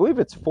 I believe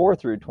it's 4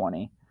 through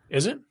 20.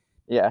 Is it?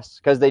 Yes,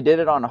 because they did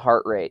it on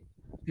heart rate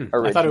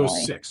originally. I thought it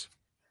was 6.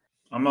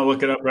 I'm going to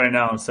look it up right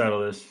now and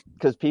settle this.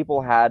 Because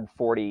people had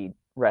 40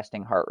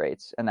 resting heart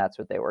rates, and that's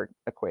what they were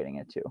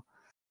equating it to.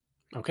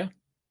 Okay.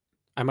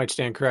 I might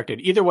stand corrected.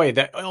 Either way,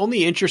 the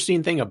only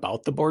interesting thing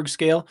about the Borg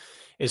scale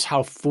is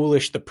how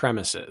foolish the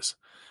premise is,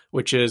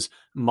 which is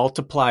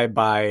multiply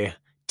by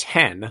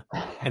 10,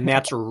 and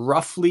that's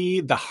roughly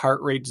the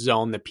heart rate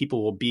zone that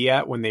people will be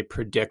at when they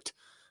predict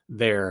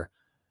their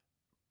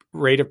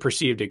rate of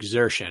perceived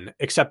exertion,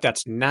 except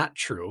that's not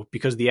true,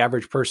 because the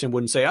average person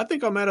wouldn't say, I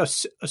think I'm at a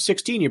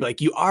 16. You'd be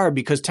like, you are,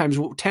 because times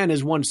 10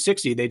 is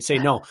 160. They'd say,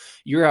 no,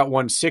 you're at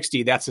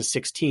 160. That's a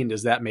 16.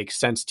 Does that make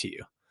sense to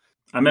you?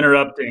 I'm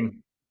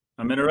interrupting.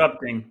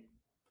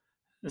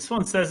 This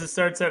one says it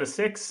starts at a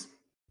 6.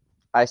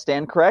 I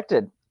stand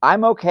corrected.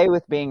 I'm okay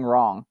with being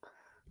wrong,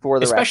 for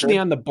the especially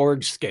record. On the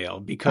Borg scale,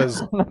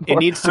 because it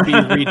needs to be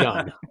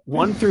redone.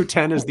 1 through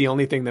 10 is the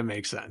only thing that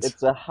makes sense.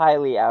 It's a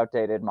highly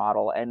outdated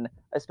model, and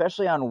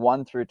especially on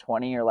 1 through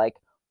 20, you're like,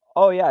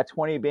 oh yeah,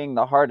 20 being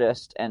the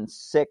hardest and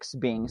 6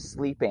 being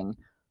sleeping.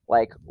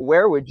 Like,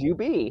 where would you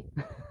be?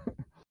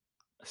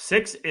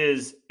 6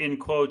 is, in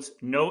quotes,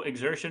 no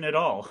exertion at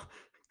all.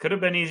 Could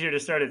have been easier to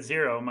start at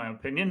 0, in my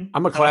opinion.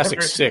 I'm a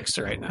classic 6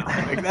 right now.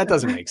 Like, that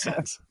doesn't make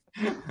sense.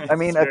 I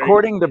mean,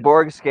 according to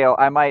Borg scale,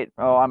 I'm at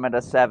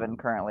a 7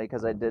 currently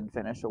because I did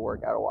finish a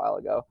workout a while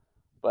ago.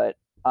 But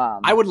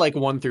I would like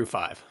 1 through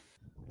 5.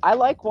 I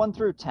like 1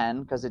 through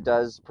 10 because it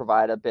does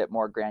provide a bit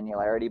more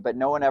granularity, but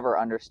no one ever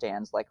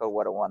understands like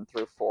what a 1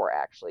 through 4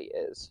 actually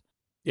is.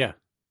 Yeah.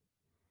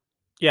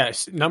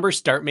 Yes, numbers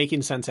start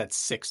making sense at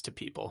 6 to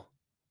people.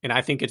 And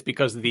I think it's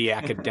because of the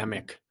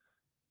academic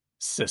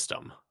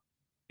system.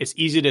 It's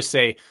easy to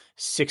say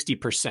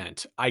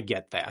 60%. I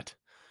get that.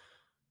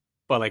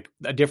 But like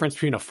a difference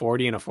between a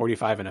 40 and a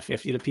 45 and a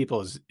 50 to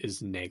people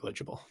is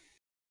negligible.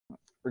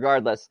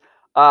 Regardless.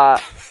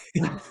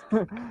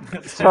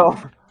 So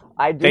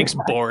I do. Thanks,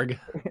 Borg.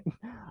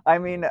 I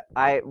mean,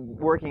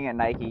 working at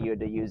Nike, you had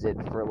to use it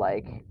for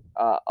like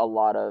a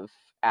lot of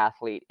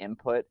athlete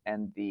input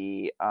and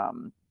the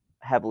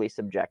heavily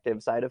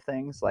subjective side of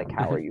things, like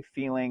how are you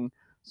feeling?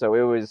 So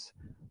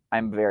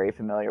I'm very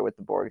familiar with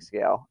the Borg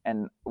scale,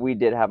 and we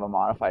did have a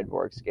modified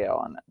Borg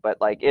scale, but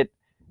like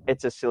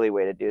it's a silly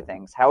way to do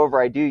things.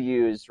 However, I do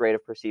use rate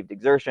of perceived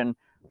exertion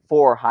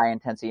for high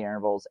intensity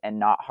intervals and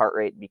not heart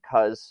rate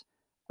because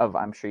of,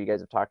 I'm sure you guys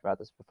have talked about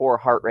this before,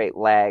 heart rate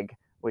lag,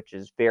 which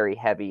is very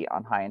heavy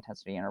on high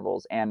intensity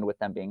intervals, and with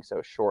them being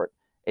so short,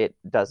 it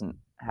doesn't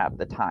have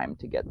the time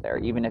to get there.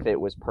 Even if it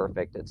was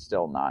perfect, it's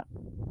still not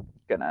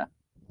gonna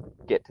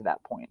get to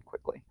that point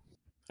quickly.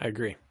 I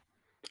agree.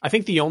 I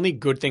think the only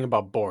good thing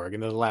about Borg,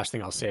 and the last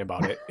thing I'll say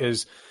about it,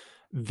 is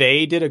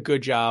they did a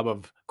good job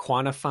of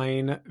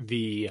quantifying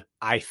the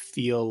I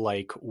feel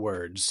like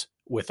words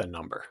with a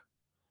number.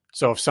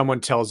 So if someone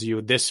tells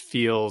you this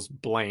feels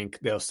blank,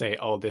 they'll say,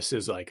 oh, this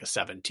is like a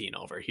 17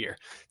 over here.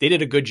 They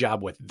did a good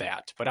job with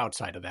that. But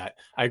outside of that,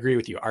 I agree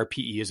with you.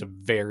 RPE is a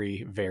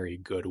very, very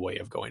good way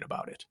of going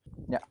about it.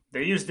 Yeah.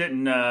 They used it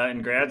in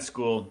grad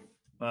school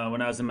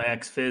when I was in my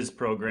ex-phys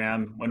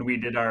program. When we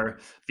did our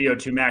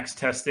VO2 max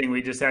testing,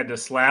 we just had to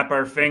slap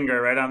our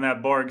finger right on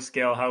that Borg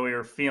scale, how we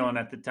were feeling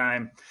at the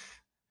time.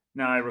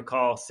 Now I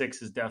recall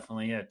 6 is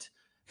definitely it.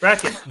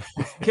 Bracken,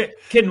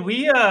 can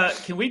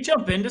we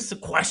jump into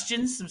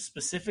some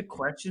specific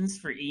questions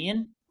for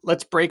Ian?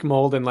 Let's break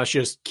mold and let's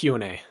just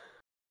Q&A.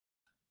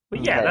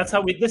 Well, yeah, that's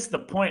how this is the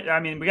point.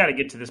 I mean, we got to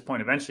get to this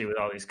point eventually with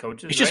all these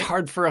coaches. It's just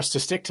hard for us to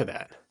stick to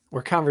that.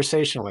 We're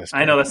conversationalists.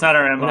 I know that's not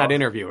our MO. We're not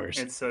interviewers.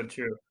 It's so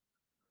true.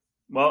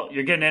 Well,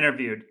 you're getting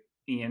interviewed,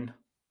 Ian.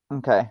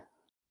 Okay.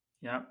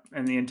 Yeah,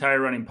 and the entire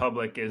running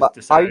public is But are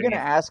you deciding going to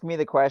if ask me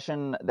the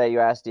question that you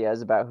asked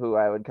Diaz about who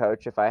I would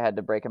coach if I had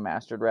to break a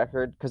mastered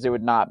record? Because it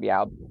would not be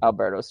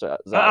Alberto I'm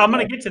going Zaza.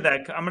 to get to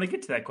that. I'm going to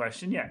get to that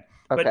question. Yeah,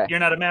 but Okay. you're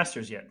not a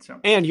Masters yet, so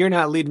And you're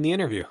not leading the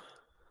interview.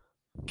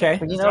 Okay.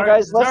 But this is guys,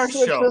 this is let's our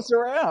switch show. this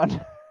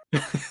around.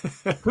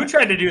 Who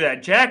tried to do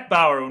that? Jack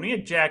Bauer. When we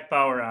had Jack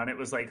Bauer on, it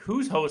was like,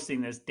 who's hosting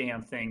this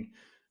damn thing?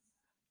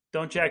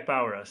 Don't Jack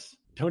Bauer us.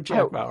 Don't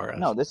Jack Bauer us.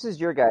 No, this is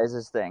your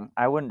guys' thing.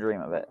 I wouldn't dream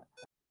of it.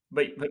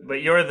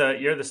 But you're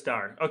the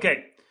star.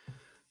 Okay.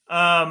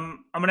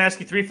 I'm going to ask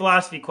you 3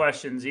 philosophy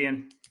questions,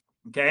 Ian.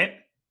 Okay.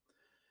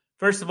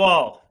 First of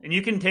all, and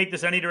you can take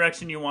this any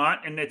direction you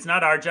want, and it's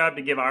not our job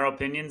to give our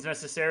opinions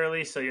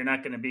necessarily, so you're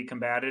not going to be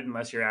combated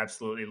unless you're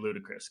absolutely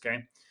ludicrous.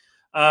 Okay.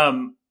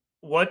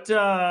 What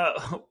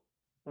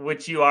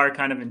which you are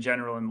kind of in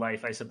general in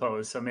life, I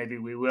suppose. So maybe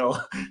we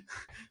will.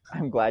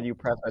 I'm glad you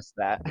prefaced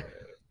that.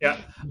 Yeah.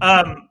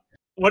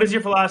 What is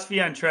your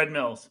philosophy on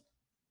treadmills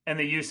and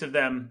the use of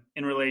them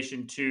in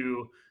relation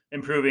to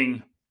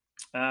improving,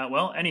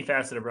 any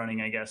facet of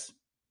running, I guess?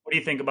 What do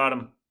you think about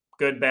them?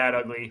 Good, bad,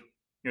 ugly?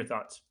 Your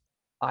thoughts?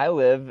 I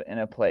live in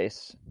a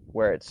place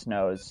where it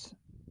snows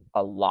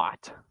a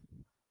lot.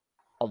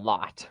 A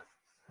lot.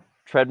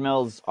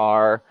 Treadmills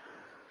are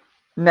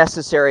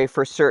necessary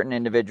for certain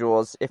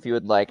individuals if you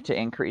would like to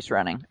increase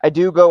running. I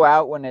do go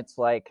out when it's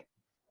like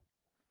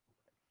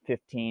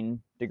 15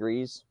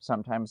 degrees,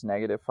 sometimes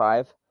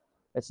 -5.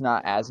 It's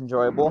not as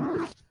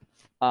enjoyable.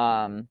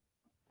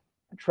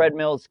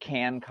 Treadmills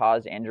can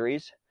cause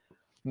injuries,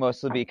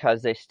 mostly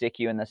because they stick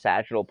you in the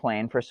sagittal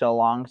plane for so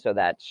long, so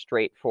that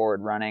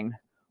straightforward running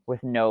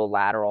with no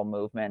lateral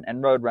movement,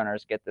 and road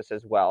runners get this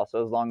as well.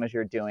 So as long as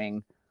you're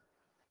doing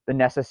the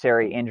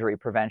necessary injury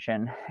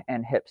prevention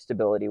and hip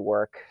stability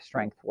work,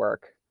 strength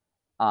work,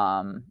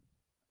 I'm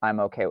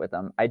okay with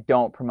them. I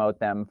don't promote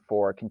them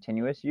for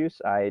continuous use.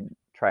 I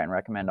try and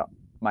recommend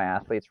my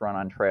athletes run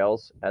on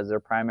trails as their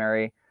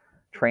primary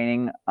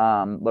training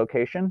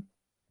location.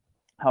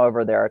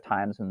 However, there are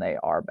times when they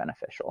are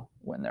beneficial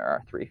when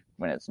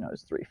it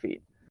snows 3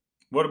 feet.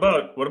 What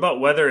about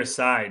weather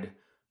aside?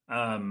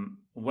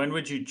 When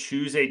would you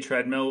choose a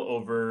treadmill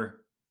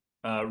over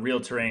real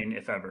terrain,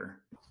 if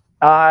ever?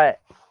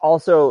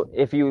 Also,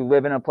 if you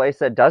live in a place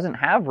that doesn't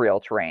have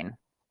real terrain,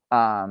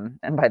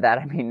 and by that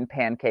I mean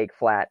pancake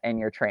flat, and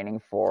you're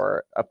training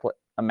for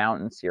a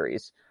mountain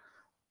series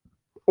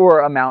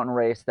or a mountain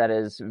race that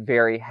is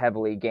very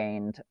heavily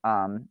gained,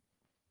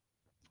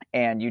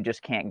 and you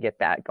just can't get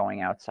that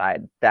going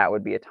outside, that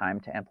would be a time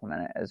to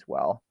implement it as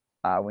well,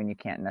 when you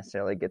can't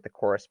necessarily get the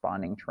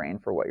corresponding terrain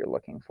for what you're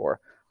looking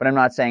for. But I'm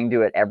not saying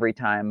do it every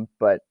time,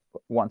 but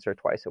once or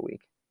twice a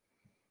week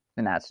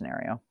in that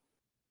scenario.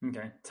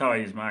 Okay, that's how I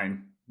use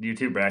mine. You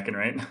too, Bracken,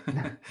 right?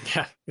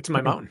 Yeah, it's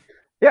my mountain.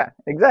 Yeah,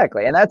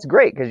 exactly. And that's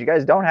great because you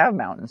guys don't have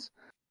mountains.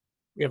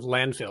 We have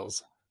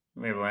landfills.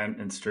 We have land.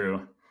 It's true.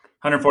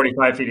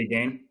 145 feet of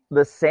gain.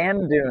 The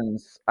sand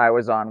dunes I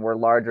was on were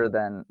larger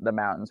than the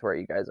mountains where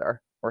you guys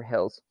are, or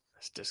hills.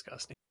 That's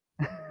disgusting.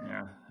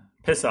 Yeah,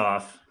 piss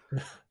off.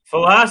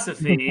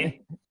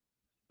 Philosophy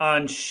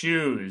on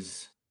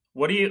shoes.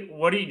 Do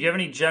you have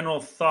any general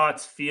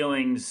thoughts,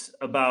 feelings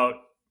about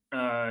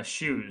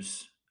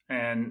shoes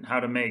and how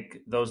to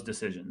make those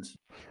decisions?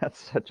 That's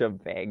such a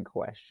vague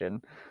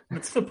question.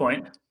 That's the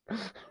point.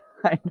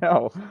 I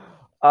know.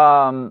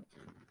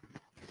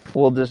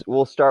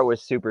 We'll start with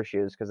super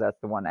shoes because that's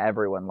the one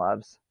everyone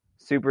loves.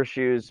 Super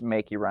shoes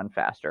make you run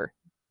faster.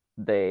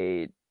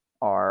 They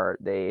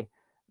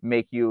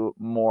make you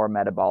more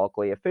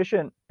metabolically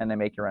efficient, and they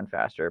make you run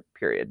faster,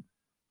 period.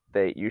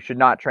 You should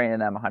not train in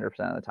them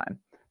 100% of the time.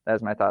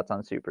 That's my thoughts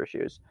on super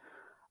shoes.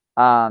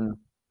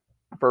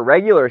 For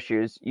regular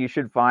shoes, you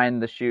should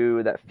find the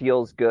shoe that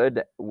feels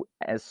good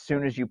as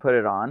soon as you put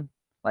it on.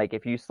 Like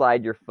if you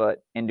slide your foot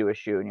into a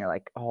shoe and you're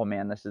like, oh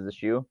man, this is the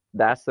shoe,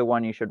 that's the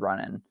one you should run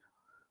in.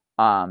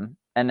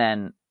 And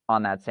then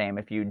on that same,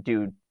 if you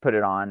do put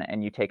it on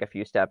and you take a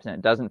few steps and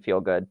it doesn't feel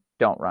good,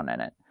 don't run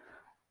in it.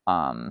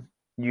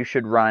 You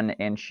should run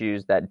in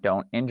shoes that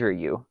don't injure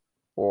you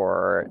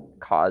or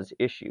cause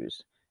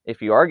issues.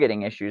 If you are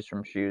getting issues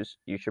from shoes,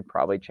 you should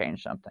probably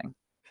change something.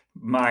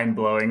 Mind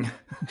blowing.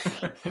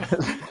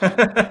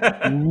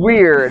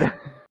 Weird.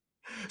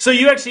 So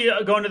you actually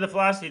go into the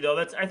philosophy though.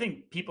 I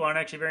think people aren't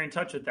actually very in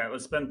touch with that.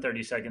 Let's spend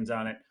 30 seconds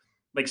on it.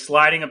 Like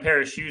sliding a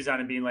pair of shoes on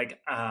and being like,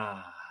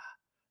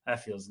 that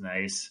feels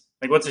nice.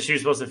 Like what's a shoe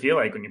supposed to feel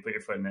like when you put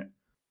your foot in it?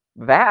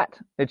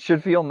 It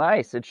should feel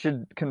nice. It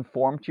should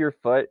conform to your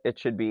foot. It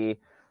should be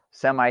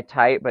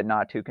semi-tight but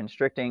not too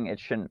constricting. It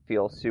shouldn't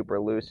feel super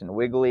loose and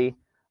wiggly.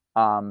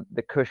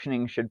 The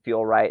cushioning should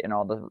feel right in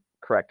all the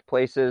correct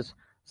places.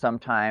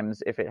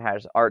 Sometimes if it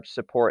has arch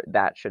support,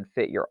 that should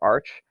fit your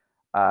arch.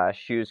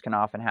 Shoes can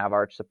often have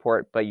arch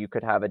support, but you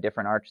could have a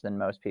different arch than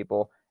most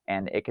people,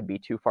 and it could be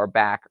too far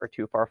back or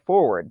too far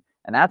forward,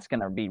 and that's going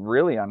to be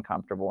really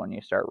uncomfortable when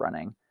you start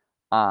running.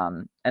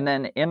 And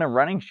then in a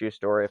running shoe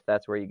store, if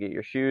that's where you get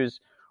your shoes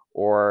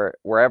or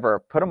wherever,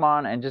 put them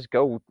on and just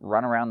go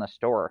run around the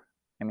store.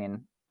 I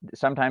mean,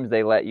 Sometimes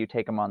they let you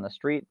take them on the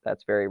street.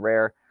 That's very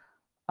rare.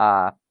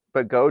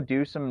 But go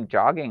do some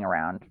jogging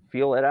around,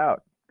 feel it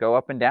out, go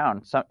up and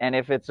down. And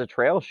if it's a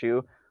trail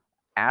shoe,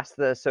 ask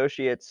the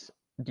associates,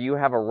 do you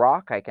have a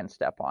rock I can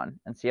step on,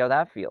 and see how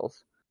that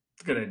feels.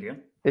 It's a good idea.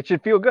 It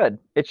should feel good.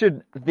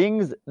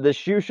 The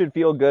shoe should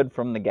feel good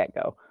from the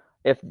get-go.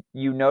 If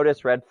you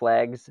notice red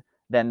flags,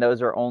 then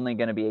those are only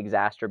going to be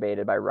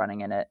exacerbated by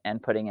running in it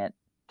and putting it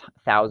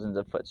thousands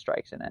of foot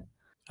strikes in it.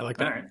 I like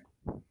that. All right.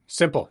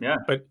 Simple. Yeah.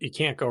 But you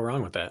can't go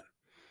wrong with that.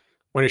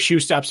 When a shoe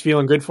stops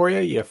feeling good for you,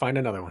 you find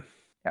another one.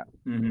 Yeah.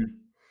 Mm-hmm.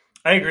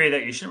 I agree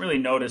that you shouldn't really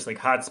notice like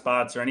hot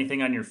spots or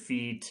anything on your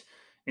feet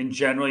in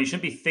general. You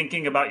shouldn't be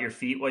thinking about your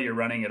feet while you're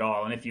running at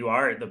all. And if you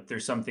are,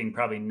 there's something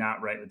probably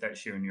not right with that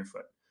shoe in your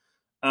foot.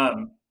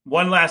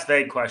 One last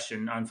vague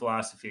question on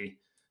philosophy,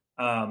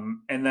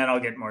 and then I'll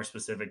get more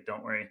specific.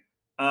 Don't worry.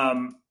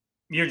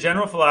 Your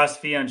general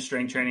philosophy on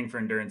strength training for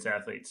endurance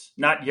athletes.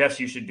 Not yes,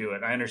 you should do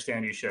it. I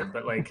understand you should,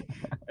 but like,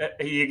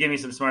 you give me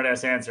some smart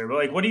ass answer. But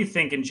like, what do you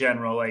think in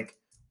general? Like,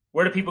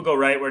 where do people go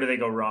right? Where do they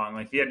go wrong?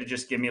 Like, if you had to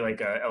just give me like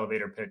a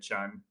elevator pitch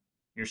on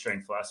your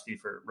strength philosophy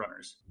for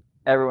runners.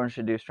 Everyone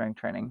should do strength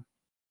training.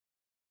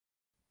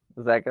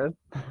 Is that good?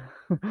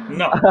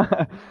 No.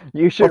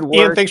 You should work.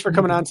 Ian, thanks for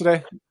coming on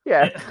today.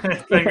 Yeah.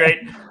 It's been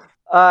great.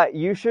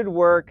 You should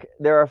work.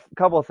 There are a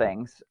couple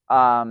things.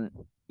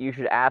 You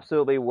should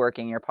absolutely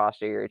working your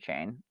posterior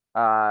chain.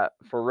 For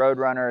road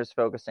runners,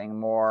 focusing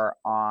more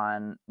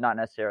on not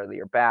necessarily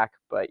your back,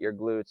 but your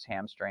glutes,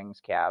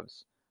 hamstrings,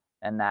 calves,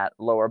 and that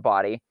lower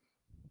body.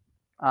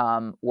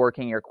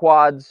 Working your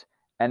quads,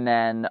 and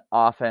then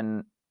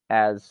often,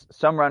 as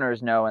some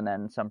runners know, and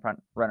then some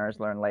runners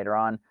learn later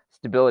on,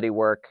 stability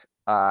work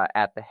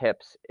at the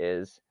hips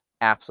is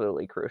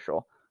absolutely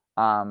crucial.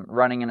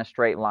 Running in a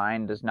straight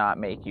line does not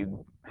make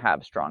you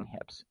have strong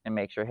hips. It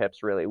makes your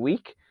hips really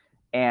weak,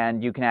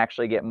 and you can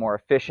actually get more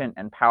efficient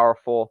and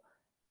powerful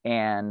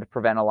and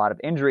prevent a lot of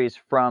injuries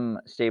from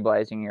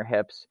stabilizing your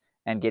hips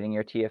and getting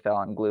your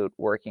TFL and glute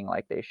working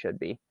like they should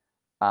be.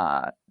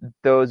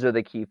 Those are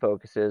the key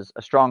focuses.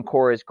 A strong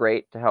core is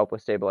great to help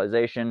with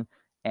stabilization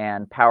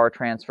and power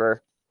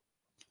transfer,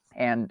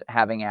 and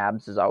having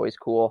abs is always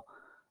cool.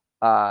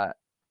 I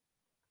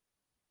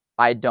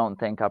don't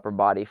think upper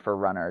body for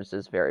runners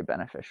is very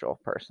beneficial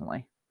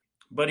personally.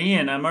 But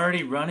Ian, I'm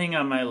already running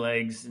on my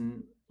legs,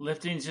 and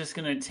lifting's just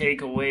going to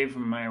take away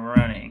from my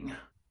running.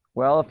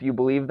 Well, if you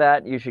believe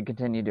that, you should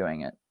continue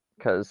doing it,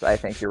 because I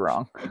think you're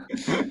wrong.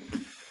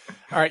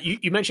 All right,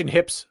 you mentioned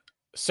hips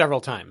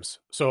several times.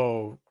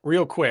 So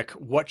real quick,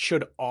 what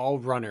should all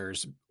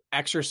runners,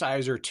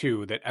 exercise or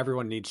two, that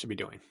everyone needs to be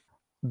doing?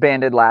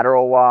 Banded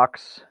lateral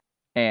walks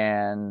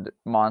and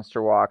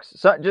monster walks.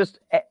 So just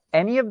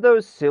any of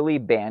those silly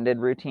banded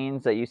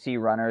routines that you see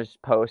runners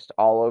post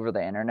all over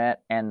the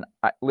internet. And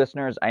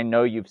listeners, I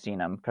know you've seen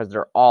them because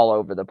they're all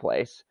over the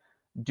place.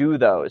 Do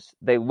those.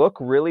 They look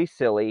really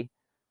silly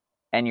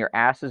and your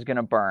ass is going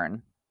to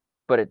burn,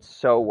 but it's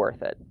so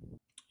worth it.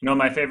 You know,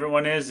 my favorite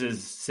one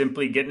is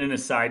simply getting in a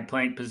side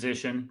plank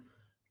position,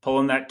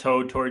 pulling that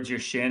toe towards your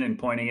shin and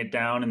pointing it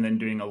down, and then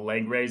doing a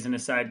leg raise in a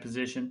side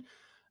position.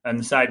 And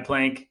the side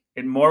plank,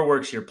 it more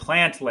works your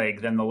plant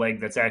leg than the leg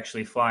that's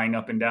actually flying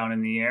up and down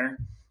in the air,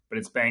 but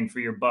it's bang for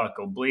your buck.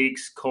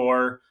 Obliques,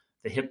 core,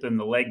 the hip and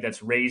the leg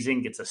that's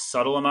raising gets a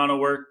subtle amount of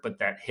work, but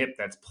that hip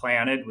that's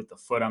planted with the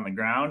foot on the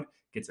ground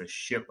gets a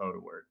shitload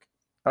of work.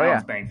 Oh, yeah.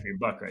 That's bang for your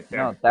buck right there.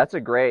 No, that's a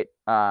great,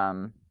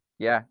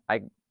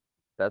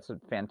 that's a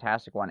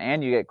fantastic one.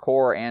 And you get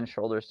core and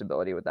shoulder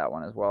stability with that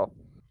one as well.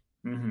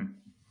 Mm-hmm.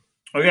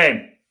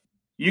 Okay.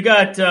 You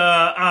got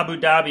Abu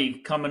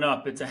Dhabi coming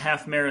up. It's a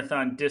half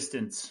marathon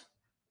distance.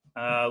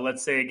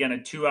 Let's say, again, a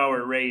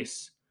 2-hour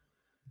race.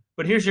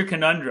 But here's your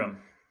conundrum.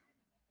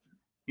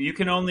 You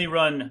can only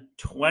run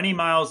 20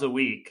 miles a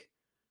week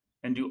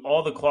and do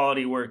all the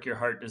quality work your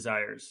heart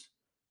desires.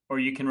 Or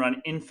you can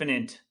run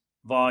infinite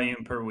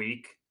volume per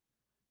week,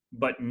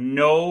 but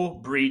no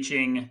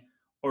breaching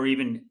or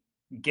even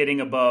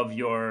getting above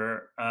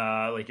your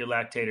your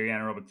lactate or your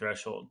anaerobic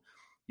threshold.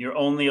 You're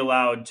only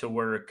allowed to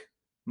work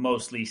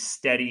mostly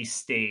steady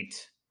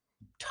state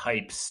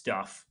type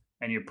stuff,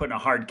 and you're putting a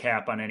hard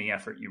cap on any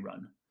effort you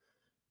run.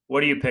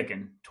 What are you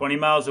picking? 20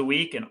 miles a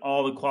week and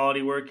all the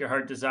quality work your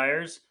heart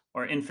desires,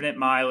 or infinite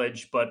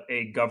mileage but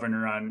a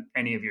governor on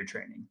any of your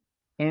training?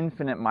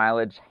 Infinite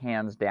mileage,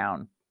 hands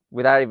down,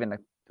 without even a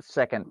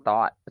second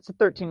thought. It's a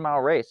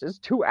 13-mile race. It's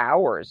 2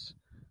 hours.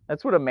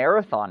 That's what a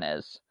marathon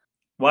is.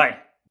 Why?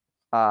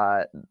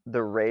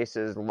 The race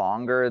is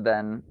longer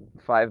than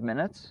 5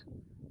 minutes.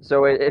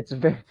 So it's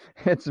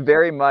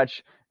very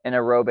much an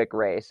aerobic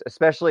race,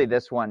 especially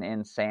this one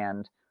in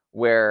sand,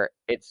 where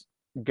it's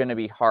going to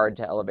be hard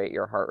to elevate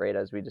your heart rate,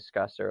 as we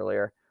discussed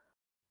earlier.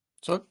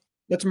 So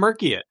let's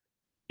murky it.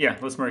 Yeah,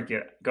 let's murky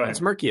it. Go ahead.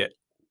 Let's murky it.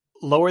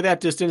 Lower that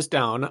distance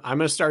down. I'm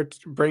going to start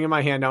bringing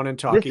my hand down and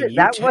talking.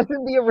 That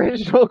wasn't the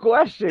original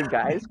question,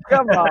 guys.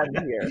 Come on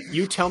here.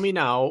 You tell me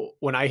now,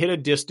 when I hit a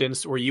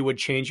distance where you would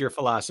change your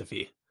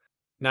philosophy.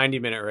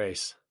 90-minute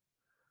race.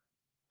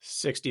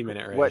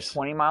 60-minute race. What,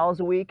 20 miles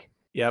a week?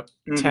 Yep.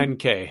 Mm-hmm.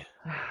 10K.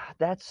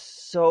 That's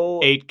so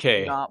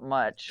 8K, not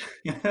much.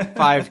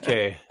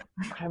 5K.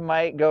 I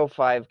might go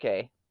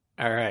 5K.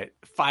 All right.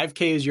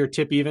 5K is your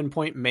tip even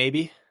point,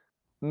 maybe?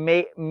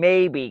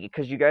 Maybe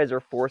because you guys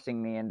are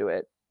forcing me into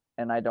it,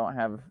 and I don't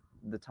have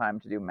the time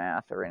to do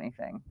math or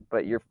anything.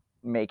 But you're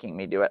making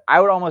me do it. I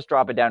would almost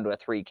drop it down to a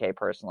 3K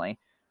personally.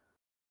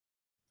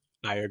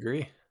 I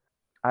agree.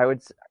 I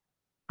would,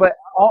 but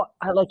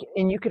I like,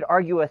 and you could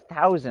argue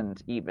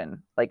 1,000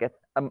 even, like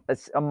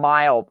a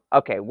mile.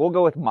 Okay, we'll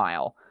go with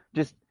mile,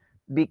 just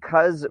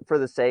because for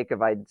the sake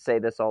of, I say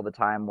this all the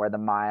time, where the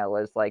mile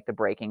is like the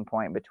breaking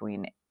point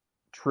between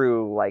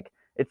true, like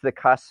it's the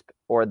cusp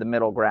or the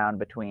middle ground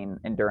between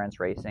endurance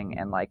racing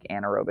and like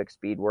anaerobic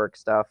speed work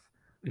stuff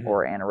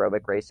or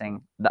anaerobic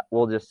racing.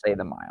 We'll just say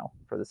the mile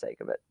for the sake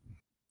of it.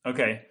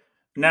 Okay.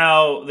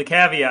 Now the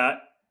caveat,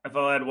 if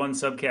I'll add one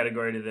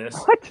subcategory to this,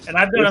 What? and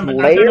I've There's done a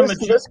layers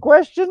to this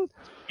question.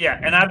 yeah,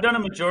 and I've done a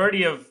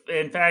majority of,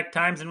 in fact,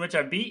 times in which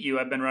I beat you,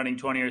 I've been running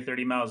 20 or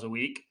 30 miles a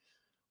week,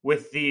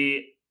 with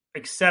the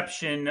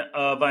exception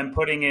of I'm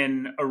putting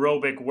in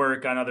aerobic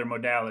work on other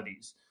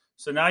modalities.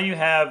 So now you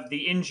have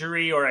the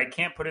injury, or I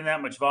can't put in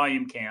that much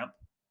volume camp.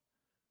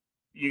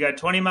 You got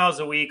 20 miles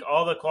a week,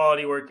 all the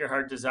quality work your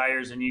heart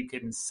desires, and you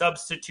can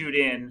substitute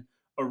in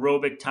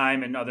aerobic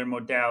time and other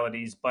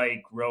modalities,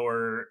 bike,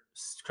 rower,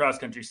 cross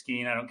country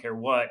skiing, I don't care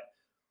what.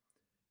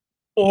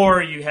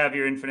 Or you have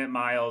your infinite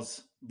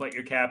miles, but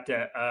you're capped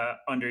at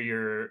under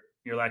your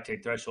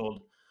lactate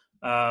threshold.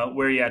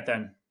 Where are you at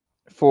then?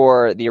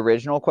 For the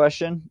original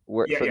question,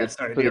 Yeah.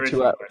 Sorry, for the the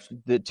original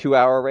question. the 2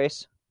 hour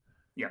race,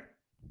 Yeah.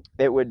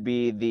 it would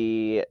be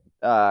the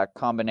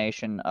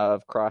combination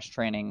of cross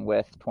training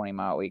with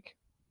 20-mile week.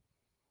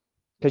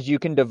 Because you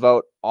can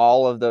devote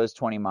all of those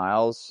 20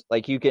 miles,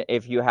 like you can,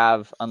 if you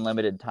have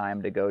unlimited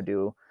time to go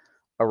do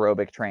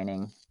aerobic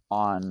training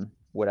on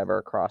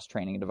whatever cross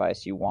training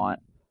device you want,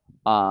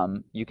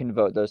 you can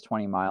devote those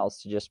 20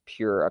 miles to just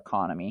pure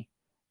economy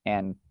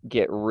and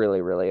get really,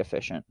 really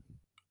efficient.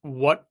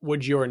 What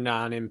would your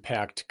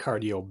non-impact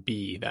cardio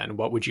be then?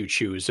 What would you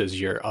choose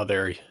as your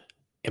other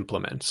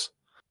implements?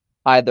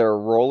 Either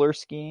roller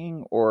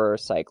skiing or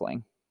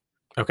cycling.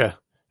 Okay.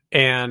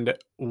 And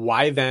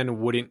why then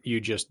wouldn't you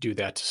just do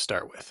that to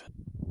start with?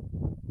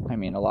 I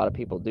mean, a lot of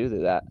people do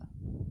that.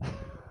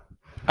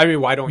 I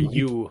mean,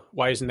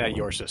 why isn't that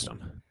your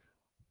system?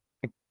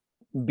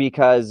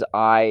 Because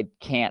I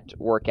can't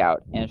work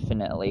out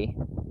infinitely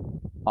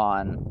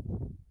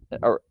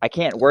or I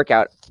can't work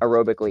out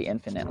aerobically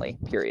infinitely,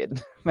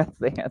 period. That's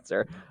the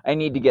answer. I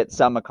need to get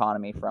some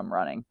economy from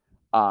running.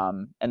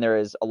 And there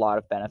is a lot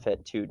of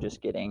benefit to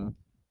just getting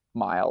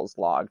miles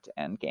logged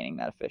and gaining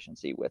that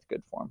efficiency with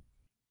good form.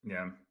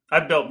 Yeah.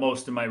 I've built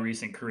most of my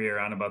recent career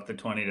on about the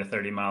 20 to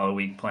 30 mile a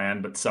week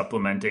plan, but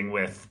supplementing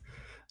with,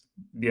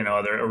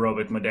 other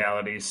aerobic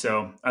modalities.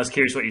 So I was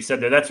curious what you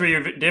said there. That's where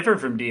you're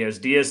different from Diaz.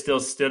 Diaz still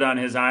stood on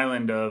his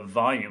island of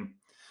volume,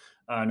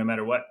 no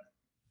matter what.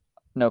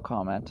 No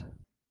comment.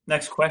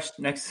 Next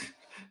question.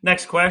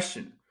 Next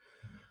question.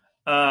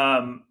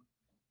 Um,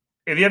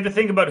 if you have to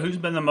think about who's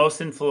been the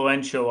most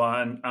influential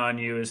on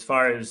you, as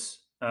far as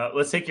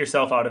let's take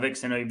yourself out of it,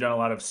 because I know you've done a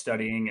lot of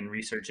studying and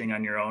researching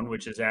on your own,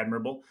 which is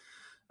admirable.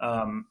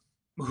 Um,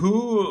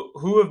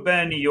 who have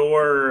been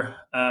your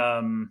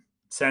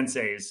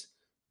senseis?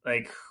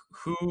 Like,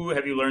 who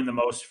have you learned the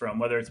most from?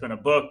 Whether it's been a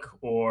book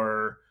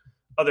or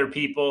other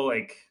people,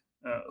 like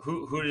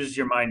who does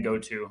your mind go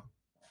to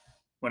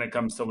when it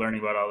comes to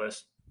learning about all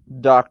this?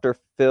 Dr.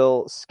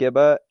 Phil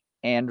Skiba,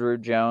 Andrew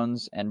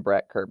Jones, and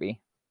Brett Kirby,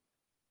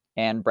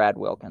 and Brad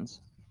Wilkins.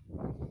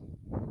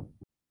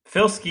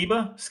 Phil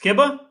Skiba?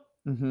 Skiba?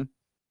 Mm-hmm.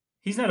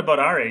 He's not about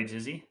our age,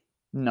 is he?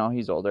 No,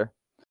 he's older.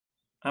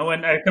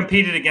 I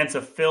competed against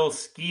a Phil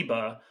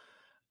Skiba,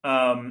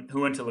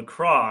 who went to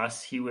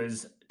lacrosse. He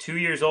was 2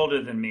 years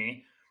older than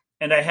me,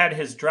 and I had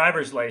his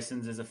driver's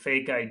license as a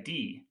fake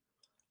ID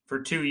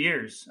for 2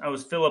 years. I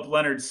was Philip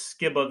Leonard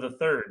Skiba the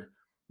third.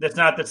 That's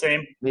not the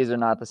same. These are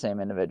not the same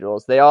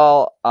individuals. They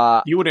all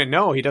You wouldn't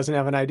know. He doesn't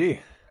have an ID.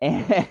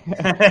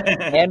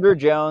 Andrew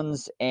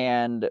Jones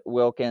and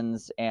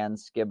Wilkins and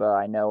Skiba,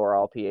 I know, are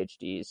all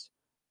PhDs.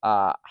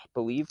 I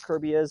believe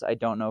Kirby is. I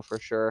don't know for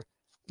sure.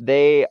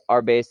 They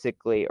are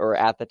basically, or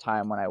at the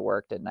time when I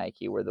worked at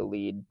Nike, were the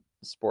lead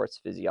sports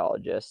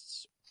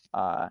physiologists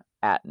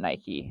at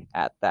Nike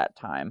at that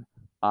time,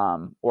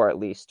 or at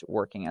least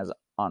working as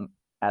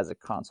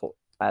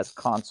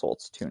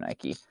consults to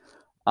Nike.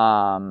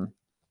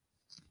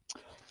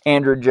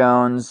 Andrew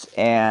Jones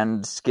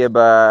and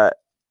Skiba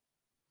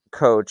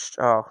coached,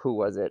 who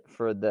was it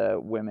for the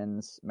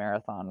women's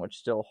marathon, which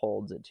still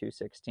holds at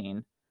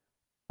 2:16.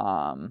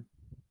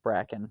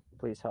 Bracken,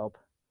 please help.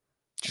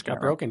 Just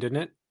got broken,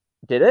 didn't it?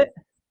 Did it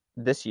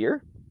this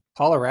year?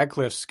 Paula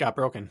Radcliffe's got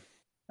broken.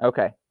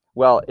 Okay.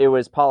 Well, it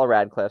was Paula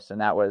Radcliffe's, and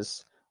that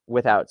was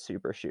without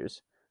super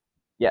shoes.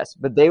 Yes,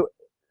 but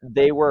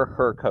they were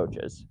her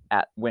coaches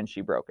at when she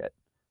broke it.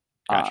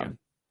 Gotcha.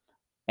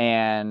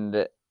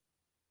 And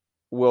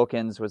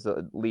Wilkins was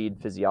the lead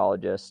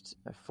physiologist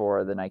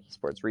for the Nike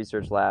Sports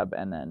Research Lab,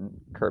 and then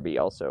Kirby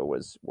also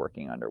was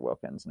working under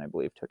Wilkins, and I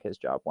believe took his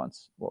job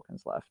once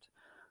Wilkins left.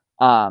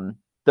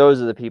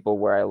 Those are the people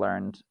where I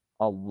learned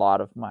a lot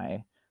of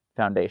my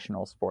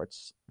foundational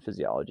sports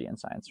physiology and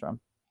science from.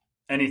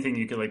 Anything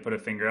you could like put a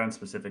finger on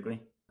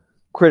specifically?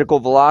 Critical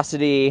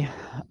velocity,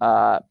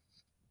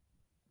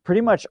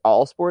 pretty much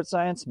all sports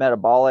science,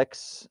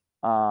 metabolics,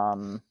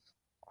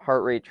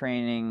 heart rate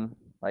training,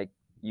 like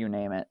you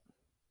name it.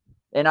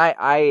 And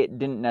I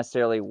didn't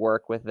necessarily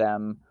work with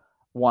them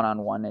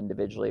one-on-one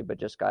individually, but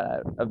just got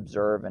to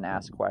observe and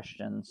ask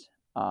questions,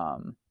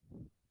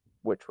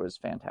 which was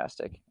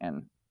fantastic.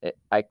 And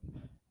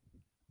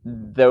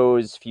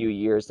those few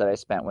years that I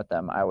spent with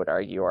them, I would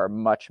argue, are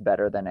much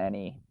better than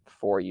any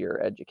 4-year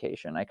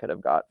education I could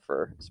have got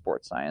for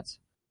sports science.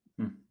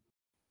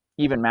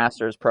 Even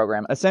master's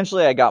program.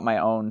 Essentially, I got my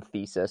own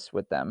thesis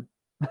with them,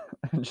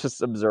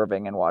 just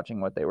observing and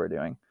watching what they were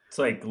doing. It's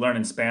like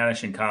learning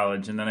Spanish in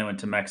college, and then I went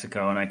to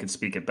Mexico, and I could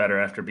speak it better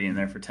after being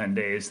there for 10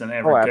 days than I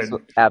ever could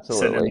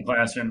sit in the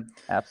classroom.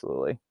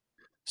 Absolutely.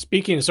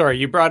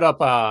 You brought up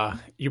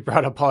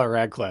Paula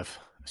Radcliffe.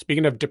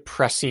 Speaking of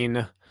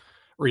depressing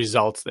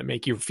results that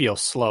make you feel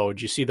slow,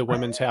 did you see the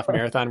women's half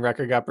marathon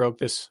record got broke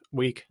this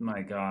week?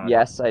 My God.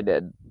 Yes, I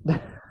did.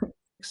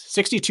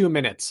 62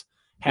 minutes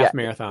half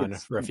marathon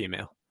for a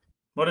female.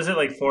 What is it,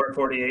 like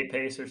 4:48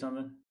 pace or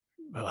something?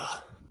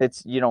 Ugh.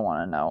 You don't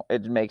want to know.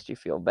 It makes you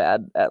feel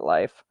bad at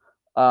life.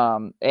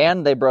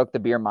 And they broke the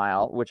beer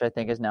mile, which I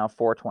think is now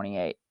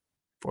 4:28.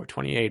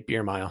 4:28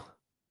 beer mile.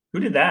 Who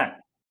did that?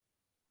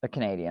 A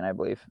Canadian, I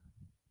believe.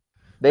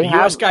 The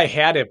U.S. guy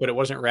had it, but it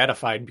wasn't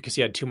ratified because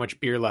he had too much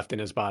beer left in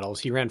his bottles.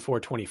 He ran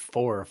 4:24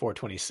 or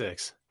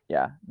 4:26.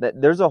 Yeah,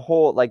 there's a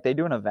whole they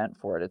do an event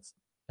for it.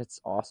 It's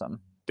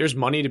awesome. There's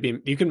money to be.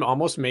 You can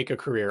almost make a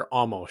career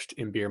almost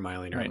in beer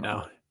miling right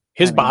now.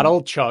 His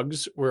bottle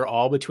chugs were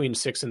all between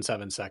 6 and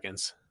 7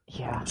 seconds.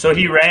 Yeah. So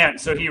he ran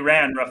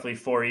roughly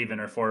 4 even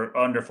or 4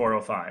 under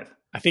 4:05.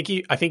 I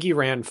think he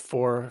ran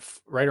 4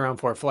 right around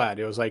 4 flat.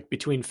 It was like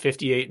between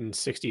 58 and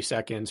 60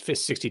 seconds,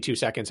 62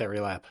 seconds every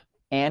lap.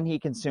 And he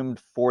consumed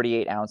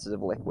 48 ounces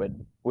of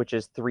liquid, which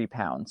is 3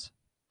 pounds.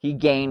 He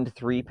gained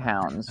 3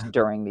 pounds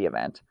during the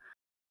event.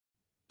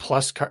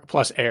 Plus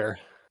air.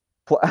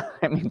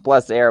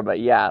 Plus air, but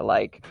yeah,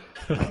 like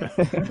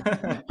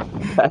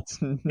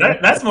that's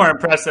more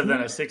impressive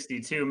than a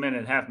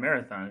 62-minute half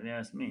marathon, if you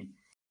ask me.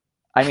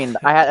 I mean,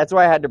 that's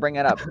why I had to bring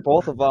it up.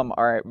 Both of them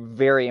are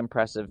very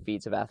impressive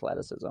feats of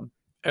athleticism.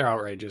 They're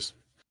outrageous.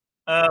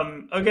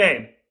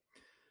 Okay.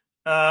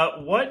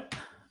 What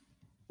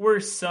were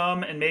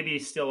some, and maybe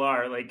still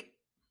are, like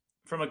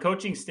from a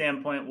coaching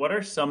standpoint, what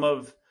are some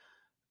of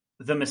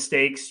the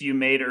mistakes you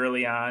made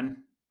early on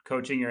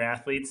coaching your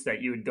athletes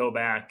that you would go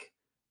back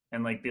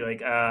and like be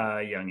like,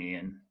 young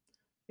Ian,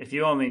 if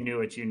you only knew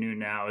what you knew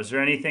now? Is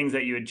there any things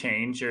that you would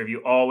change, or have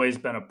you always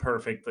been a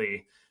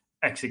perfectly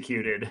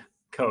executed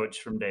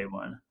coach from day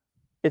one?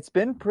 It's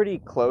been pretty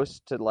close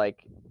to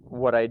like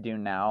what I do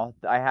now.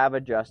 I have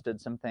adjusted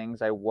some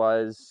things. I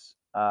was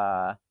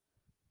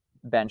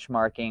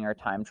benchmarking or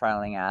time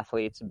trialing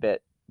athletes a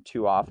bit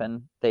too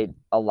often.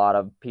 A lot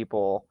of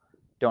people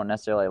don't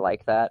necessarily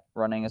like that,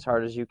 running as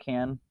hard as you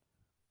can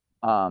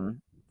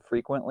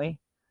frequently.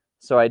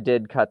 So I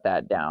did cut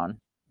that down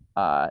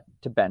to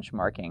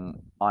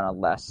benchmarking on a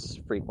less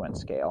frequent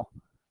scale.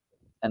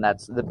 And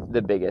that's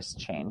the biggest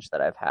change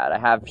that I've had. I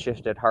have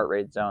shifted heart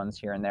rate zones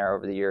here and there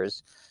over the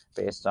years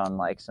based on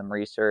like some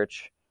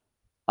research.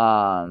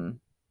 And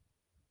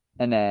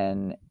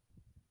then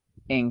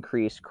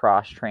increase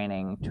cross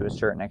training to a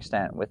certain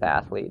extent with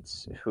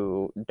athletes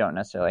who don't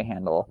necessarily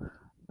handle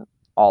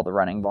all the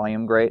running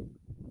volume great.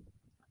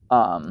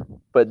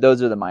 But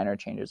those are the minor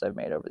changes I've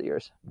made over the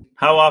years.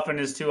 How often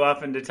is too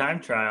often to time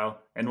trial,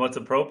 and what's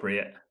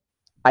appropriate?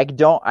 I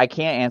can't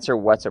answer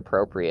what's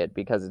appropriate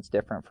because it's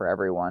different for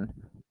everyone.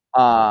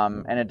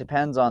 And it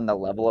depends on the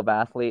level of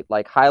athlete.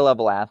 Like high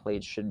level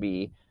athletes should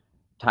be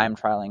time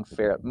trialing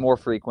more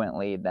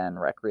frequently than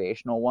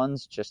recreational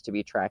ones, just to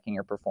be tracking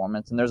your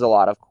performance. And there's a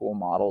lot of cool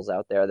models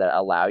out there that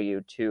allow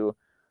you to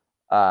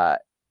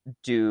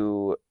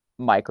do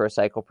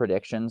microcycle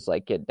predictions,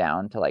 like get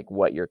down to like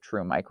what your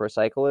true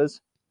microcycle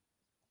is.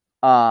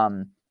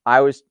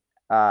 I was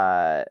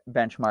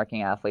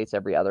benchmarking athletes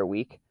every other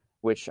week,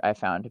 which I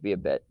found to be a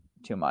bit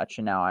too much.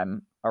 And now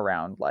I'm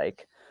around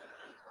like,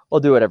 I'll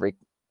do it every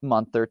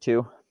month or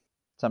two,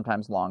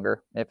 sometimes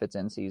longer if it's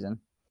in season.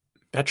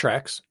 That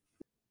tracks.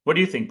 What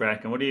do you think,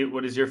 Bracken?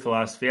 What is your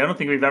philosophy? I don't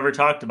think we've ever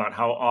talked about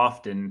how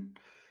often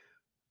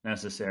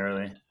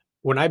necessarily.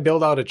 When I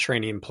build out a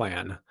training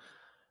plan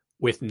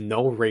with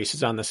no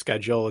races on the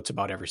schedule, it's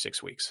about every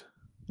 6 weeks.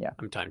 Yeah.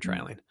 I'm time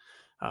trialing.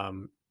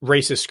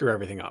 Races screw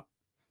everything up.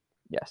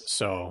 Yes.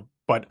 So,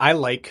 but I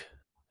like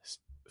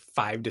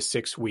 5 to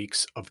 6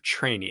 weeks of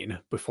training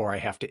before I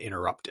have to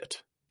interrupt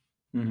it.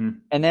 Mm-hmm.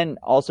 And then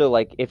also,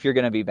 like, if you're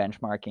going to be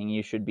benchmarking,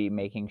 you should be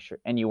making sure,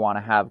 and you want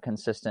to have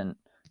consistent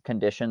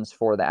conditions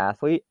for the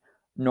athlete.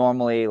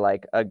 Normally,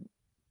 like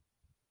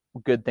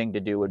good thing to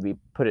do would be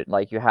put it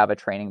like you have a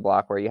training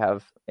block where you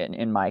have,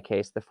 in my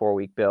case, the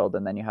 4-week build,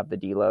 and then you have the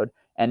deload,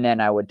 and then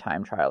I would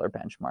time trial or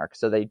benchmark.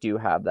 So they do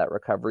have that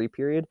recovery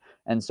period,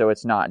 and so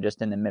it's not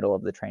just in the middle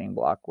of the training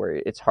block where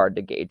it's hard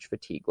to gauge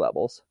fatigue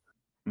levels.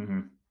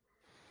 Mm-hmm.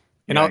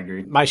 And Yeah, I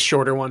agree. my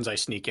shorter ones, I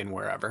sneak in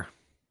wherever.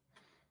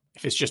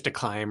 If it's just a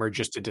climb or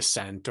just a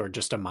descent or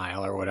just a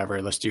mile or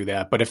whatever, let's do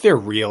that. But if they're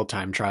real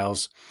time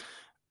trials,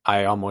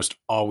 I almost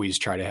always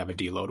try to have a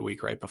deload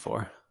week right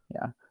before.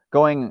 Yeah.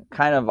 Going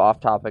kind of off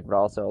topic, but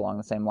also along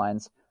the same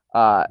lines.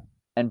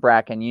 And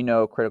Bracken, you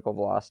know critical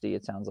velocity,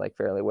 it sounds like,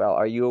 fairly well.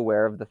 Are you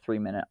aware of the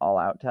 3-minute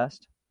all-out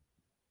test?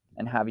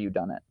 And have you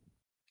done it?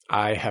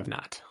 I have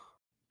not.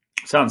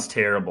 Sounds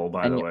terrible,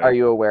 by the way. Are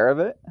you aware of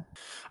it?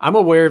 I'm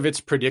aware of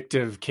its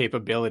predictive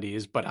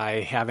capabilities, but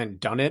I haven't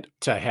done it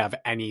to have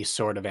any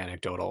sort of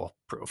anecdotal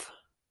proof.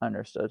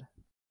 Understood.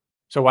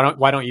 So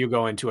why don't you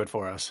go into it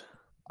for us?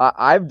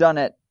 I've done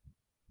it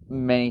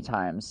many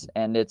times,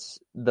 and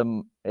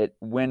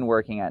when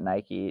working at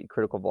Nike,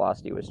 critical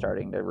velocity was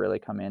starting to really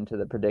come into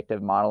the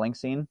predictive modeling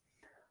scene.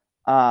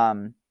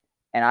 And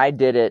I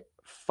did it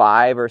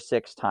 5 or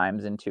 6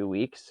 times in 2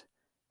 weeks,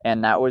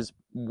 and that was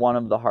one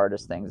of the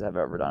hardest things I've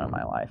ever done in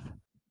my life.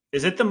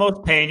 Is it the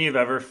most pain you've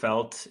ever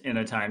felt in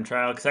a time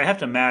trial? Because I have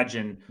to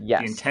imagine Yes.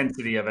 the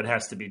intensity of it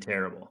has to be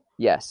terrible.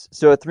 Yes.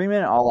 So a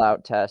 3-minute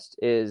all-out test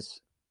is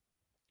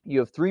you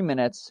have 3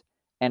 minutes,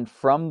 and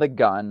from the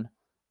gun,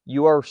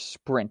 you are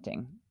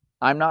sprinting.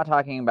 I'm not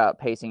talking about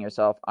pacing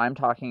yourself. I'm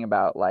talking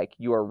about like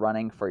you are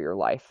running for your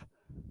life.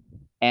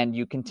 And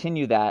you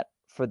continue that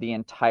for the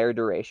entire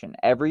duration.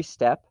 Every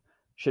step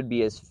should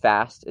be as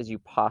fast as you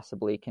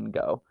possibly can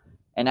go.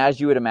 And as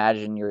you would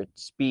imagine, your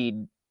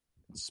speed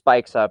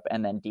spikes up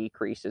and then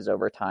decreases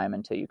over time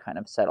until you kind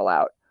of settle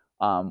out,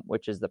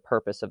 which is the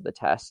purpose of the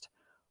test.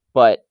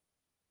 But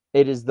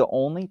it is the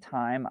only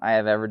time I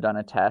have ever done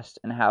a test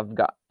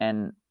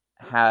and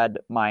had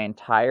my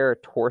entire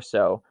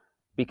torso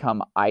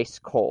become ice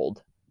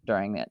cold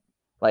during it.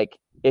 Like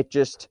it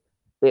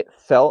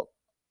felt,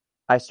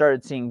 I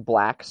started seeing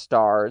black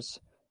stars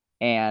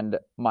and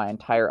my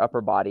entire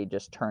upper body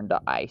just turned to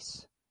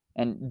ice.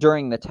 And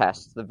during the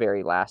test, the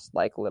very last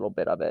like little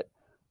bit of it,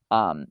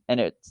 and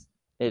it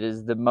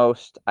is the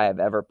most I have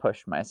ever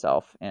pushed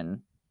myself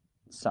in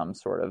some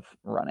sort of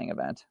running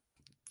event.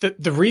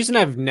 The reason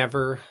I've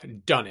never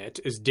done it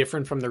is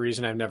different from the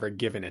reason I've never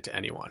given it to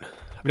anyone.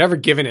 I've never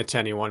given it to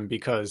anyone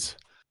because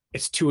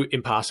it's too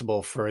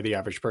impossible for the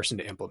average person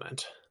to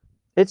implement.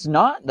 It's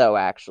not, though,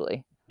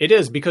 actually. It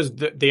is, because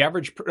the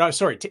average,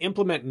 to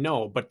implement,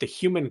 no, but the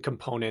human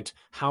component,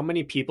 how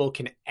many people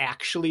can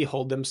actually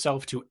hold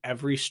themselves to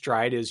every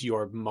stride is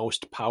your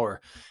most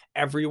power.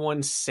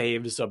 Everyone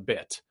saves a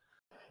bit.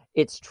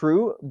 It's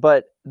true,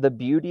 but the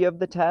beauty of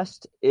the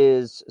test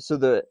is,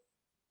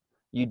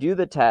 you do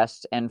the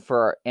test, and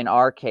in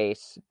our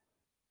case,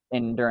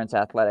 endurance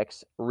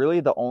athletics, really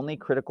the only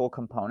critical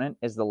component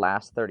is the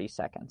last 30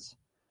 seconds.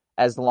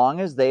 As long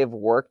as they've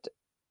worked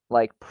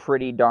like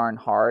pretty darn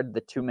hard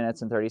the 2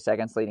 minutes and 30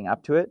 seconds leading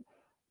up to it,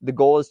 the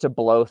goal is to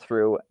blow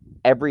through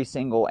every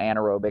single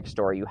anaerobic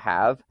store you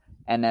have,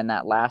 and then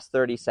that last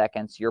 30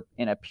 seconds you're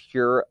in a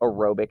pure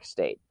aerobic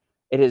state.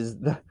 It is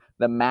the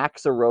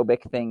max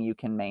aerobic thing you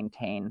can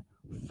maintain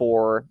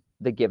for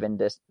the given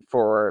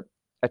for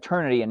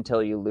eternity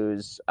until you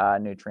lose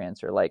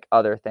nutrients or like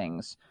other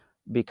things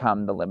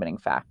become the limiting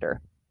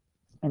factor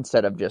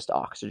instead of just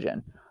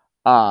oxygen.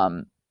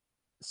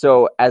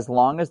 So as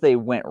long as they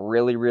went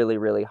really, really,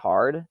 really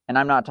hard, and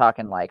I'm not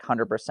talking like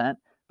 100%,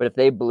 but if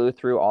they blew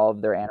through all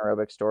of their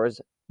anaerobic stores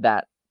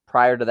that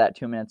prior to that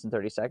 2 minutes and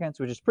 30 seconds,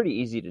 which is pretty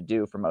easy to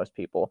do for most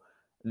people,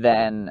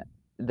 then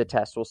the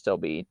test will still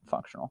be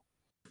functional.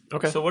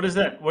 Okay. So what is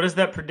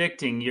that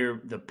predicting?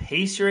 The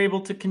pace you're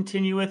able to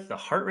continue with, the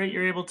heart rate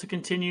you're able to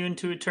continue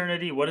into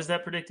eternity. What is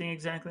that predicting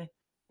exactly?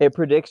 It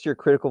predicts your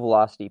critical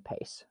velocity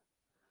pace.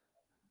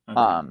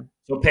 Okay.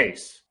 So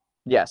pace.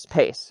 Yes,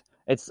 pace.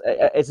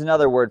 It's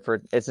another word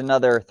for, it's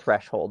another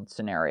threshold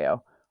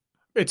scenario.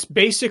 It's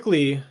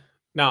basically,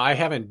 now I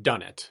haven't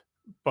done it,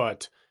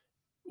 but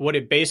what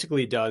it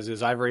basically does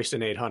is I've raced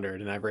an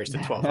 800 and I've raced a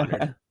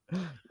 1200.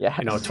 Yeah.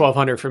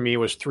 1200 for me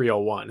was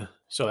 301.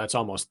 So that's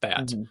almost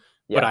that. Mm-hmm.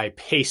 Yeah. But I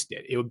paced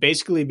it. It would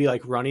basically be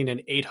like running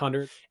an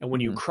 800. And when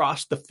you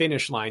cross the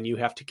finish line, you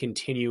have to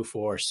continue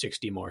for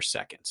 60 more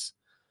seconds.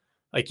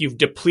 Like you've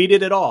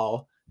depleted it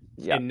all.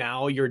 Yep. And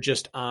now you're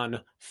just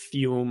on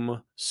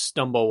fume,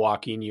 stumble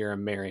walking. You're a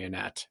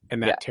marionette.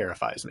 And that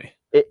terrifies me.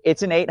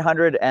 It's an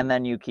 800 and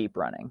then you keep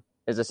running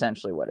is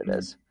essentially what it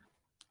is.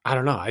 I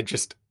don't know. I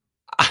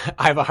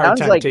have a hard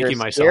time taking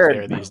myself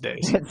there these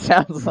days. It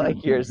sounds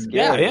like you're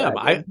scared. Yeah,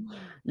 I am.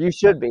 You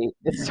should be.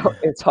 It's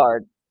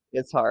hard.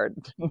 It's hard.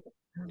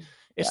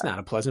 It's not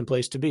a pleasant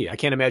place to be. I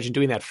can't imagine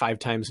doing that 5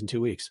 times in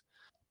 2 weeks.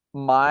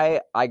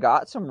 I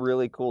got some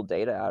really cool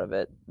data out of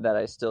it that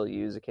I still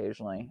use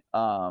occasionally.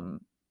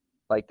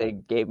 Like they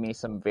gave me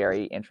some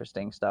very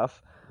interesting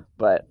stuff,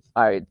 but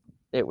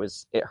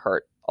it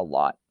hurt a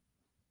lot.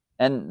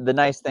 And the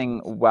nice thing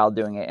while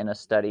doing it in a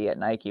study at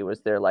Nike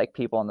was there like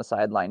people on the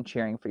sideline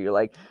cheering for you,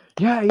 like,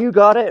 yeah, you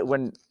got it.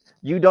 When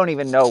you don't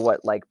even know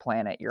what like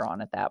planet you're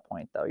on at that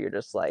point, though. You're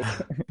just like,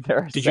 there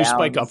are Did you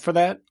spike up sounds. for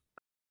that?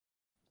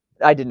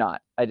 I did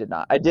not. I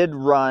did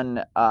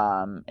run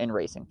in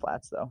racing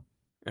flats though,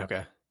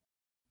 Okay.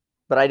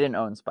 but I didn't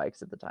own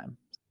spikes at the time.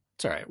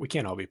 It's all right. We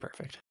can't all be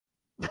perfect.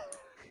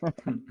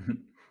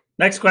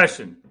 Next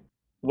question.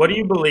 What do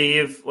you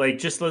believe?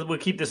 Like, we'll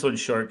keep this one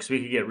short because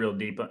we could get real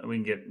deep. We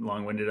can get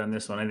long-winded on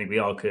this one. I think we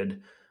all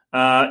could.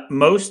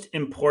 Most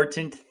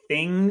important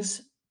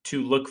things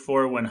to look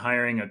for when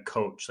hiring a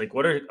coach. Like,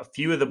 what are a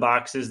few of the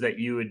boxes that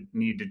you would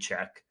need to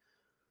check?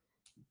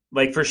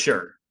 Like, for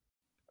sure.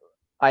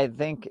 I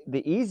think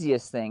the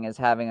easiest thing is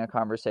having a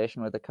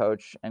conversation with a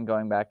coach and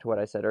going back to what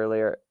I said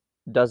earlier.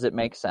 Does it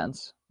make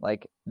sense?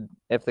 Like,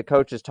 if the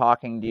coach is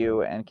talking to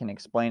you and can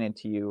explain it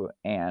to you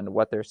and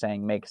what they're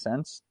saying makes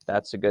sense,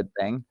 that's a good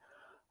thing.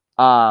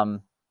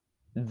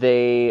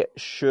 They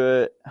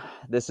should,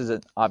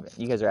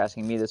 you guys are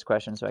asking me this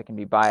question, so I can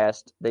be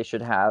biased. They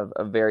should have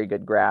a very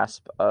good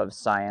grasp of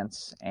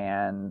science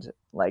and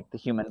like the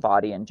human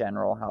body in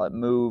general, how it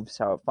moves,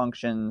 how it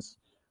functions,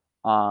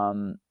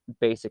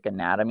 basic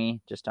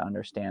anatomy, just to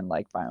understand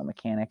like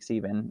biomechanics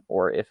even,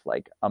 or if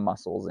like a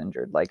muscle is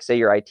injured. Like say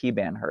your IT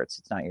band hurts,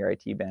 it's not your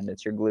IT band,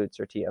 it's your glutes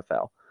or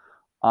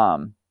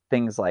TFL.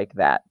 Things like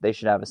that. They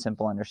should have a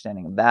simple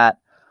understanding of that.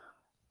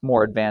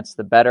 More advanced,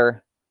 the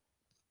better.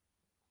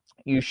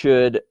 You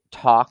should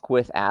talk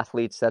with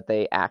athletes that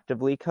they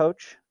actively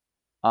coach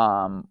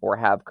or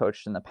have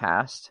coached in the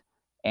past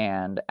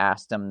and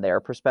ask them their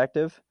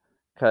perspective,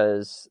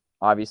 because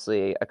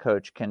obviously a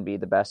coach can be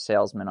the best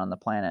salesman on the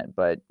planet,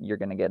 but you're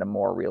going to get a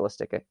more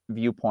realistic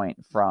viewpoint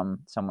from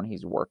someone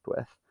he's worked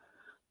with,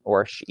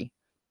 or she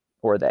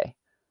or they.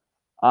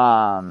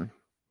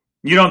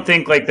 You don't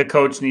think like the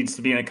coach needs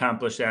to be an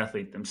accomplished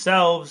athlete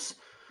themselves?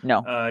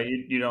 No.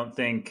 You don't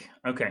think,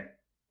 okay.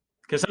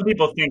 Because some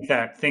people think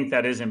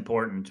that is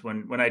important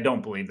when I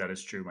don't believe that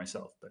is true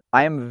myself. But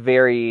I am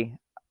very,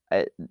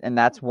 and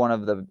that's one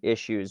of the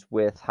issues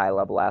with high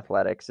level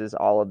athletics, is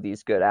all of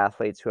these good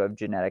athletes who have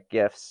genetic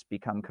gifts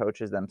become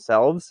coaches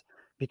themselves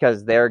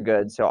because they're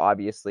good. So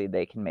obviously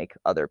they can make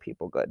other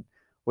people good,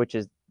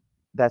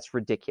 that's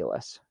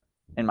ridiculous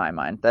in my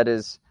mind. That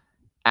is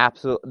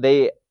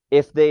absolutely,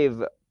 if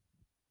they've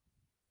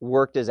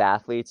worked as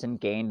athletes and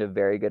gained a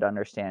very good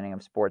understanding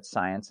of sports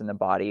science and the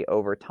body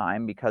over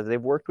time because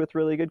they've worked with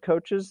really good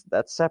coaches,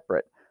 that's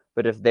separate.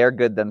 But if they're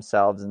good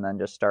themselves and then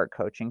just start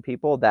coaching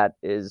people, that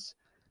is,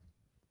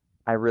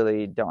 I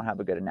really don't have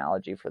a good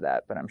analogy for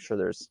that, but I'm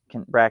sure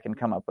Brad can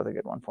come up with a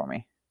good one for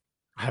me.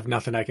 I have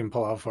nothing I can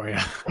pull out for you.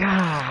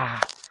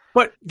 Ah,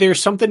 But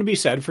there's something to be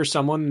said for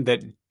someone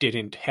that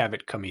didn't have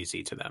it come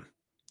easy to them.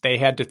 They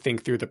had to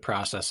think through the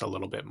process a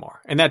little bit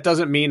more. And that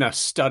doesn't mean a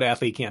stud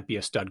athlete can't be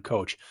a stud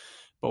coach.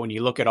 But when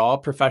you look at all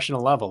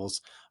professional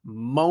levels,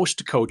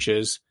 most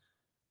coaches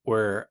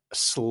were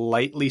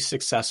slightly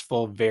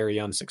successful, very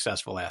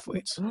unsuccessful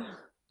athletes.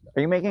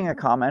 are you making a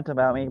comment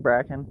about me,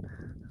 Bracken?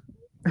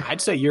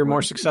 I'd say you're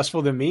more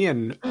successful than me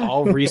in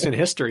all recent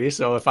history.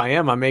 So if I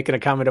am, I'm making a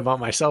comment about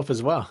myself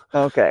as well.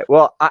 Okay.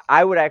 Well,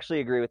 I would actually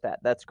agree with that.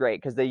 That's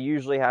great because they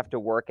usually have to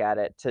work at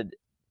it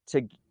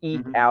to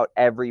eke out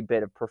every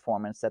bit of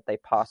performance that they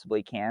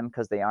possibly can,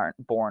 because they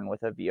aren't born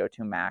with a VO2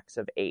 max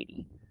of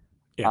 80.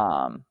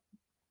 Yeah.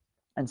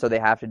 And so they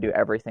have to do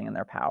everything in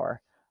their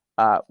power.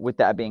 With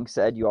that being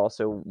said, you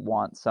also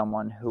want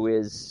someone who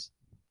is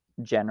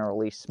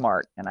generally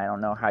smart, and I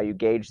don't know how you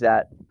gauge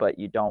that, but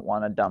you don't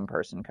want a dumb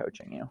person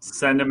coaching you.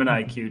 send them an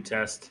IQ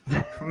test.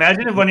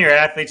 Imagine if one of your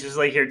athletes is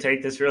like, here,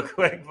 take this real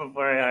quick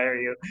before I hire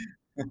you.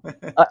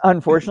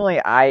 Unfortunately,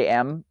 I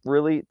am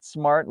really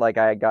smart. Like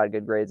I got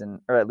good grades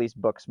or at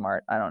least book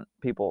smart.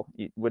 People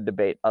would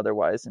debate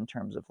otherwise in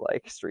terms of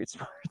like street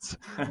smarts.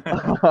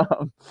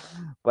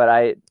 But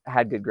I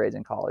had good grades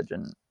in college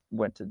and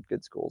went to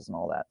good schools and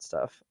all that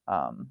stuff.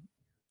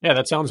 Yeah,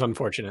 that sounds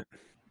unfortunate.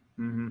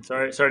 Mm-hmm.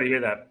 Sorry to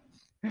hear that.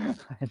 I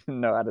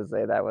didn't know how to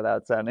say that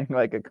without sounding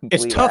like a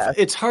complete It's tough. ass.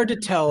 It's hard to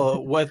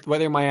tell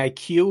whether my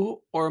IQ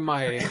or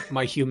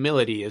my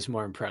humility is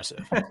more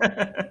impressive.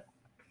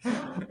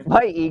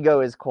 My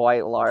ego is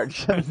quite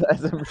large,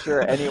 as I'm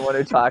sure anyone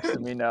who talks to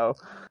me know.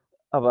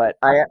 But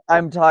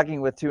I'm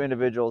talking with two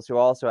individuals who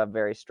also have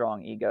very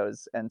strong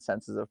egos and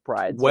senses of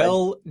pride.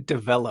 Well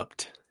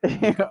developed.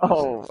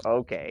 Oh,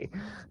 okay.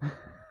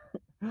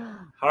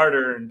 Hard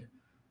earned.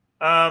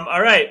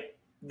 All right.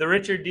 The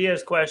Richard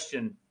Diaz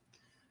question,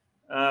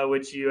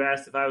 which you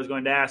asked if I was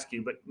going to ask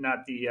you, but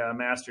not the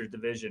Masters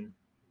division.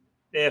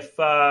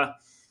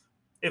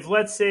 If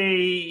let's say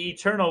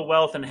eternal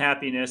wealth and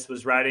happiness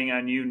was riding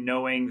on you,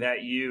 knowing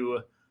that you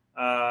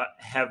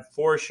have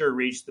for sure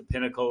reached the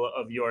pinnacle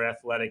of your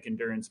athletic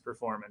endurance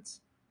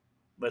performance,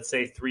 let's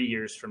say 3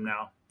 years from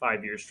now,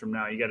 5 years from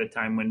now, you got a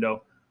time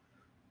window,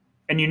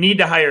 and you need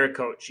to hire a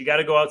coach. You got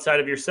to go outside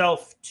of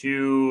yourself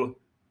to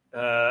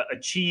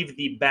achieve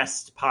the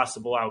best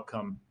possible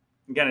outcome.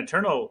 Again,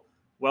 eternal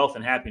wealth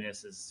and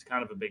happiness is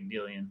kind of a big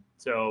deal, Ian.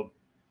 So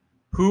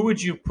Who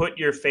would you put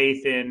your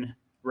faith in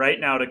right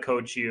now to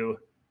coach you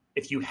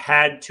if you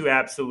had to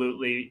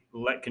absolutely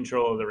let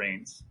control of the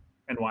reins,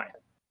 and why?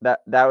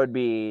 That would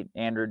be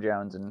Andrew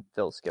Jones and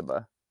Phil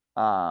Skibba,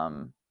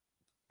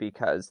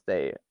 because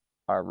they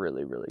are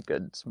really, really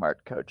good,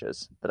 smart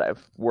coaches that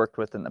I've worked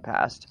with in the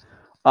past.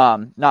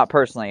 Not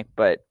personally,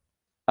 but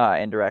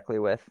indirectly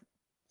with.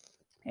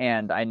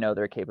 And I know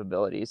their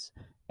capabilities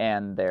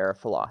and their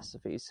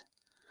philosophies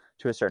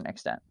to a certain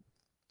extent,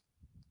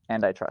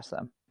 and I trust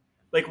them.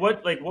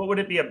 What would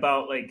it be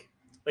about?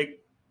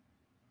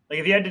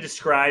 If you had to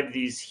describe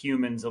these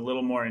humans a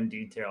little more in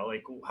detail,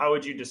 like how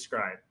would you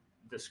describe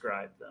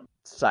them?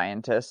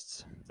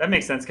 Scientists. That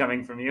makes sense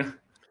coming from you.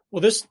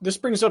 Well, this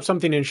brings up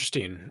something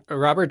interesting.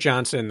 Robert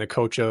Johnson, the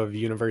coach of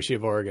University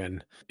of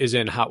Oregon, is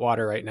in hot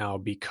water right now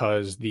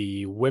because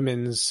the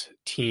women's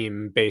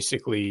team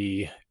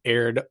basically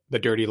aired the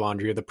dirty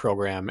laundry of the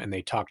program, and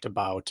they talked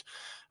about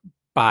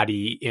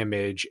body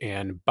image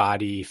and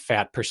body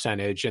fat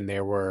percentage, and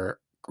there were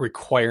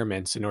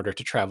requirements in order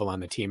to travel on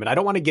the team. And I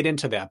don't want to get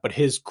into that, but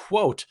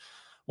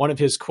one of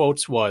his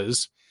quotes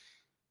was,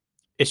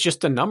 "It's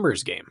just a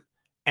numbers game.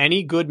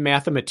 Any good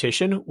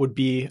mathematician would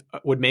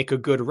make a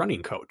good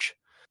running coach."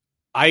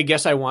 I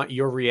guess I want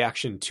your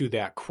reaction to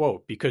that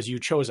quote, because you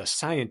chose a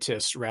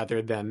scientist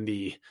rather than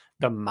the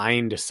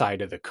mind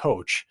side of the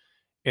coach.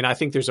 And I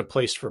think there's a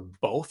place for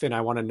both, and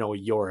I want to know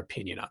your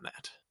opinion on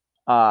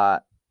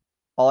that.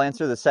 I'll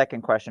answer the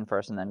second question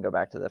first and then go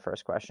back to the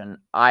first question.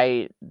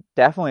 I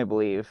definitely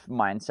believe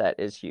mindset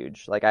is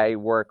huge. Like, I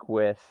work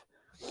with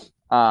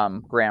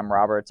Graham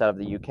Roberts out of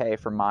the UK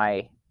for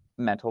my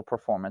mental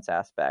performance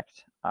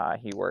aspect.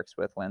 He works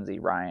with Lindsay,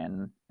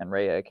 Ryan, and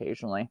Rhea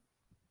occasionally.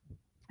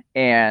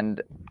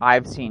 And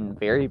I've seen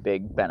very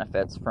big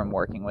benefits from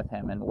working with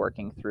him and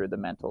working through the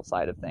mental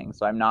side of things.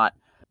 So I'm not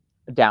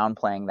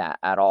downplaying that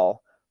at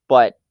all.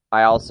 But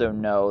I also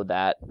know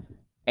that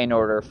in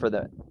order for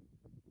the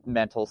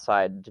mental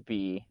side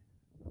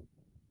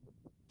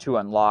to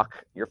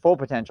unlock your full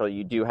potential,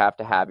 you do have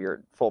to have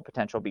your full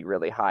potential be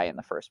really high in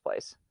the first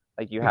place.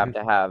 Like, you have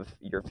to have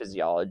your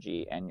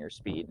physiology and your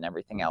speed and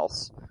everything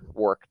else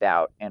worked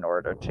out in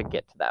order to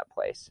get to that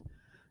place.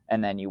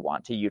 And then you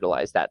want to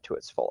utilize that to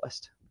its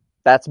fullest.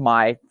 That's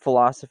my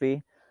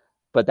philosophy,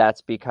 but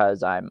that's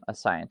because I'm a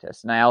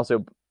scientist. And I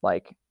also,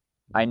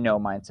 I know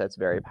mindset's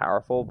very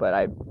powerful,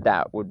 but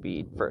that would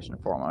be first and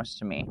foremost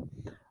to me.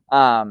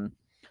 And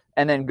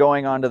then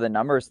going on to the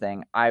numbers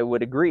thing, I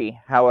would agree.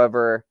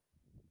 However,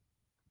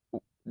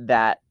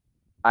 that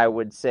I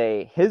would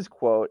say his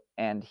quote,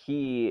 and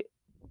he's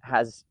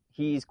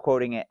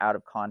quoting it out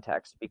of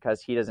context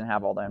because he doesn't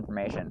have all the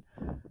information.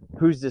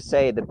 Who's to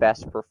say the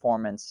best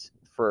performance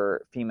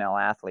for female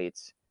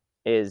athletes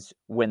is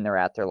when they're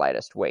at their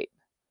lightest weight?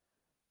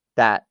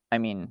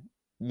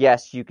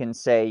 Yes, you can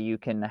say you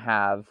can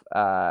have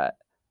the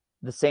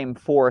same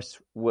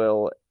force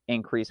will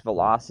increase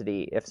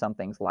velocity if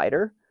something's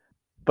lighter,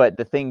 but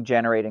the thing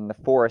generating the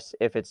force,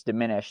 if it's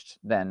diminished,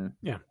 then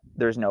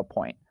there's no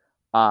point.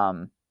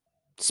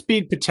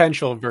 Speed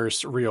potential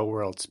versus real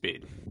world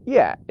speed.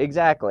 Yeah,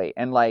 exactly.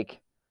 And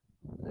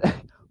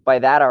by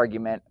that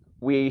argument,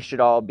 we should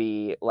all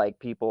be like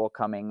people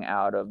coming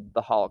out of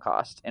the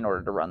Holocaust in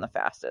order to run the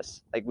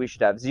fastest. Like, we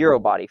should have zero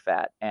body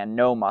fat and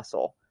no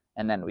muscle,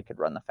 and then we could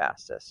run the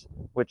fastest,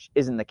 which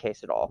isn't the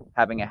case at all.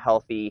 Having a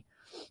healthy,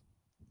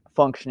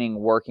 functioning,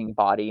 working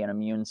body and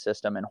immune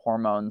system and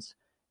hormones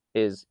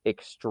is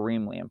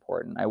extremely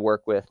important. I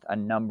work with a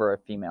number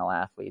of female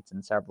athletes,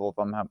 and several of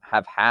them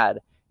have had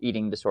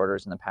eating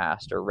disorders in the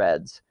past or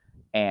REDs,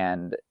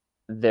 and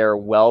they're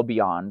well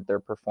beyond their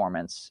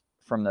performance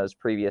from those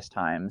previous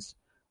times.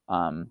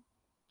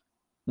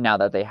 Now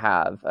that they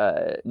have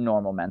a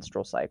normal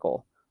menstrual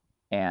cycle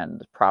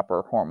and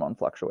proper hormone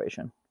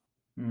fluctuation.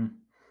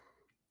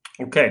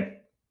 Okay.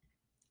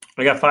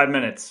 I got 5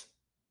 minutes.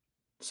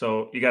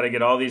 So you got to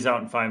get all these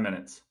out in 5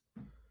 minutes.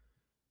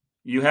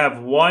 You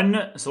have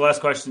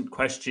last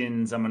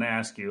questions I'm going to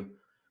ask you.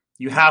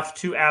 You have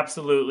to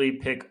absolutely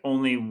pick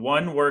only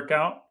one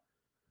workout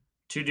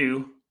to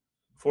do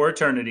for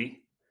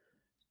eternity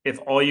if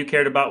all you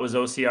cared about was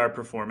OCR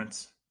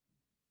performance.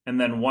 And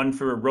then one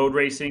for road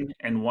racing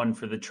and one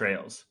for the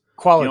trails.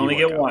 Quality You only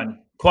workout. get one.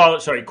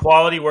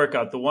 Quality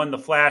workout. The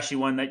flashy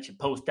one that you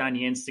post on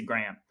your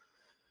Instagram.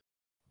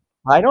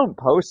 I don't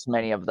post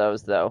many of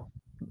those, though,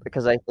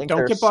 because I think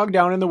Don't get bogged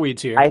down in the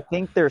weeds here. I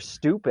think they're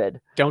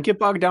stupid. Don't get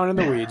bogged down in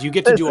the weeds. You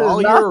get to do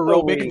all your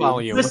aerobic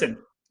volume.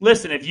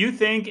 Listen, if you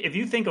think a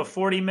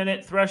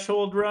 40-minute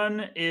threshold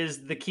run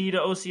is the key to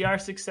OCR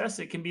success,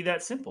 it can be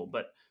that simple,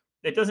 but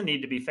it doesn't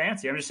need to be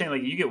fancy. I'm just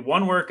saying, you get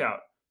one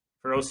workout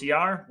for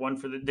OCR,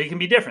 they can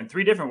be different,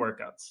 3 different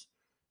workouts.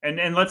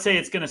 And let's say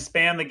it's going to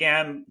span the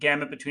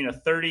gamut between a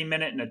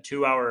 30-minute and a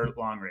 2-hour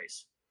long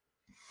race.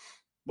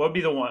 What would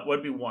be the one? What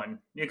would be one?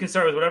 You can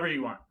start with whatever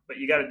you want, but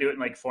you got to do it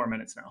in 4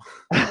 minutes now.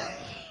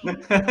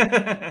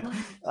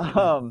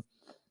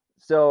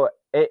 So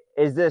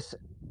is this,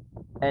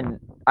 and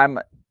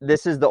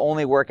this is the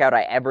only workout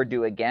I ever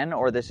do again,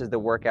 or this is the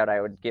workout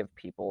I would give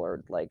people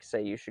or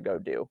say you should go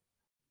do?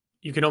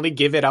 You can only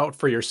give it out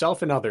for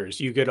yourself and others.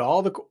 You get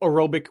all the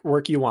aerobic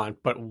work you want,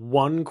 but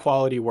one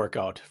quality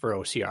workout for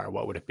OCR.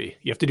 What would it be?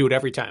 You have to do it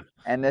every time.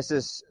 And this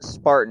is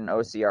Spartan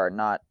OCR,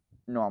 not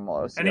normal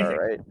OCR, Anything.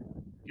 right?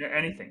 Yeah,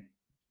 anything.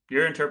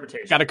 Your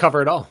interpretation. Got to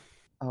cover it all.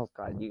 Oh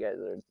God,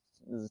 this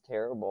is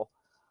terrible.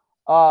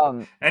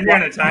 And you're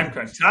in a time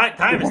crunch.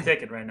 Time is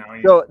ticking right now.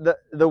 So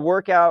the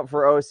workout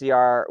for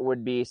OCR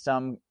would be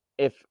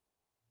if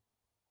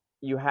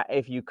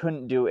you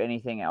couldn't do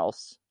anything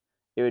else,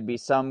 it would be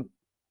some.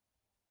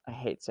 I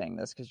hate saying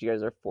this because you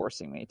guys are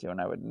forcing me to, and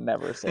I would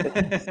never say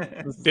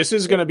this. This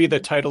is going to be the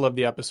title of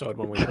the episode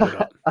when we put it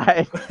up.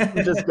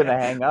 I'm just going to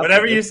hang up.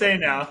 Whatever you say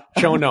now.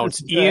 Show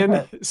notes.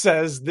 Ian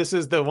says this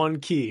is the one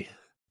key.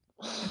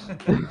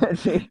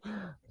 3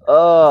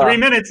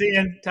 minutes,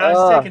 Ian.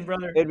 Time's ticking,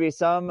 brother. It'd be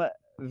some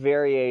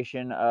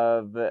variation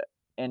of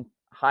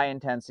high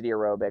intensity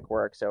aerobic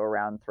work, so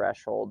around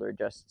threshold or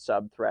just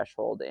sub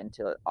threshold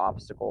into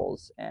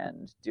obstacles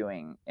and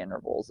doing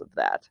intervals of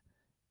that.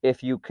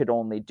 If you could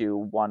only do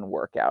one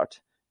workout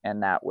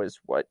and that was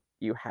what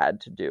you had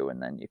to do,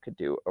 and then you could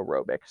do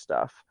aerobic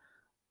stuff.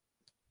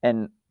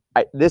 And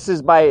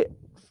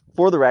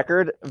for the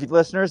record,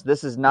 listeners,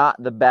 this is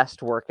not the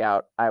best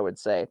workout, I would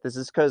say. This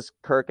is because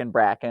Kirk and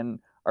Bracken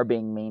are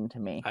being mean to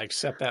me. I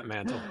accept that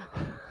mantle.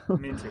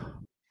 Me too.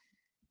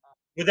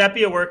 Would that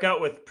be a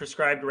workout with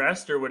prescribed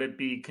rest, or would it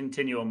be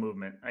continual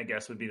movement? I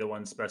guess would be the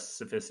one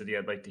specificity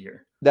I'd like to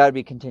hear. That would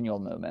be continual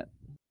movement.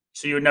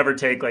 So you would never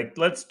take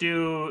let's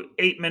do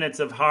 8 minutes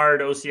of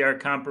hard OCR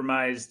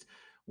compromised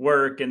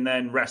work and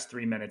then rest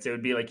 3 minutes. It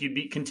would be you'd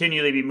be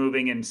continually be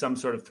moving in some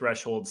sort of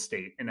threshold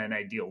state in an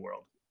ideal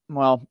world.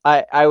 Well,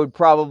 I would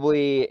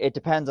probably, it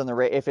depends on the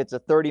race. If it's a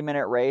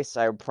 30-minute race,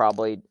 I would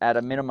probably, at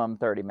a minimum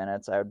 30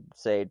 minutes, I would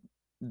say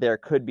there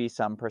could be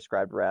some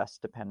prescribed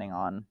rest depending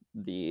on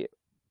the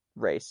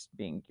race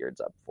being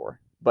geared up for.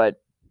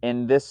 But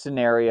in this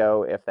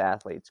scenario, if the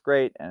athlete's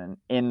great and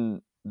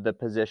in the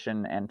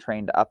position and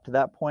trained up to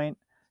that point,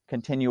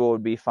 continual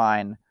would be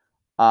fine.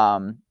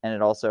 And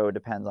it also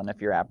depends on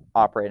if you're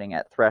operating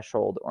at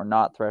threshold or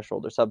not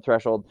threshold or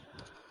sub-threshold.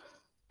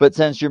 But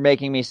since you're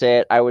making me say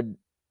it, I would,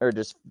 or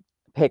just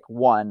pick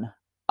one.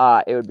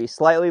 It would be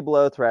slightly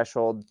below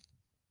threshold.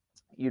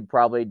 You'd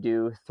probably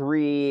do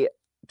 3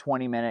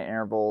 20-minute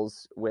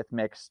intervals with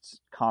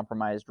mixed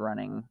compromised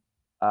running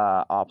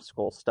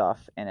obstacle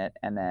stuff in it,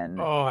 and then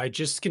I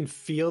just can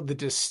feel the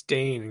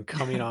disdain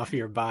coming off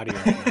your body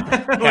right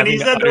now. When he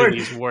said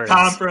the word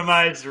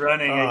compromised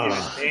running, it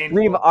was painful.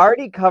 We've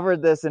already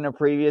covered this in a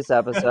previous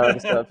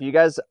episode, so if you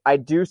guys, I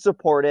do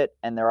support it,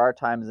 and there are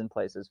times and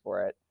places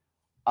for it.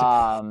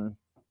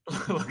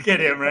 Look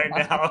at him right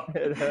now.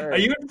 Are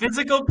you in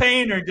physical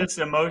pain or just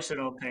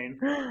emotional pain?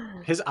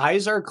 His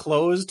eyes are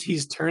closed.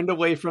 He's turned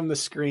away from the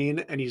screen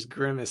and he's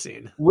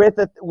grimacing. With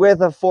a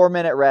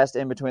 4-minute rest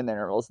in between the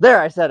intervals. There,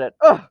 I said it.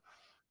 Oh,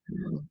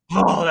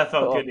 that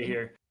felt good to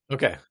hear.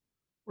 Okay.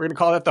 We're going to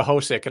call that the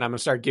Hosek, and I'm going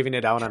to start giving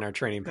it out on our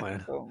training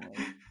plan.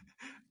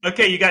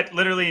 Okay, you got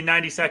literally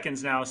 90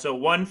 seconds now. So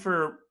one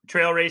for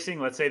trail racing,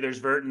 let's say there's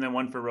vert, and then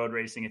one for road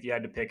racing. If you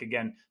had to pick,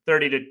 again,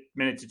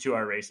 30-minute to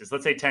 2-hour races.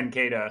 Let's say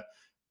 10K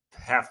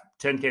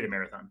to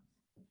marathon.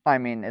 I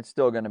mean, it's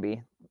still going to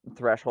be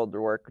threshold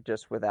work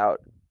just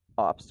without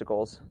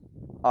obstacles.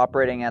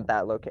 Operating at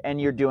that location, and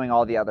you're doing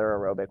all the other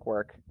aerobic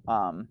work.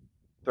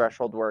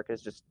 Threshold work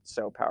is just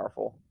so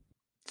powerful.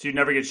 So you'd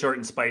never get short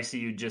and spicy.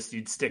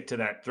 You'd stick to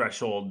that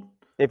threshold.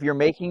 If you're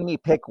making me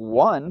pick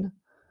one.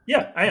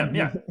 Yeah, I am.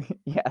 Yeah.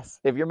 Yes.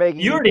 If you're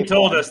making you already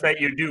told us that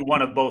you do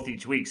one of both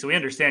each week, so we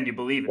understand you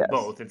believe in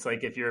both. It's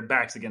like if your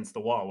back's against the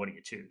wall, what do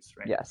you choose,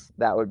 right? Yes,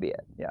 that would be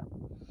it. Yeah.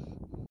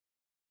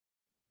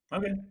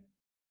 Okay.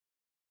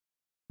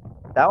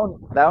 That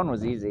one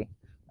was easy.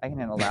 I can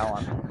handle that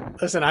one.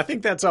 Listen, I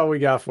think that's all we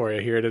got for you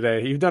here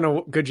today. You've done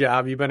a good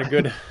job. You've been a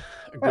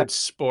good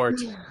sport.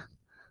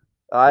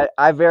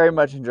 I very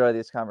much enjoy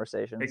these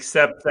conversations.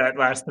 Except that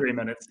last 3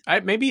 minutes.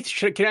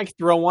 Can I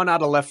throw one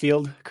out of left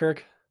field,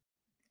 Kirk?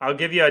 I'll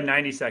give you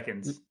 90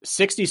 seconds.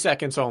 60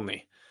 seconds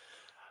only.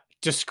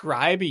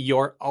 Describe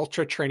your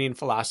ultra training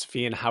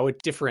philosophy and how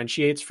it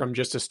differentiates from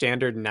just a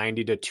standard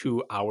 90 to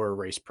 2 hour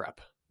race prep.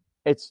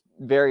 It's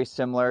very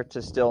similar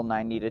to still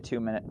 90 to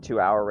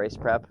 2-hour race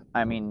prep.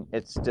 I mean,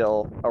 it's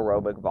still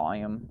aerobic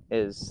volume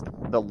is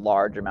the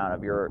large amount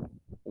of your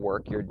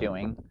work you're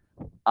doing.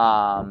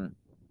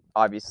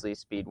 Obviously,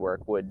 speed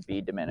work would be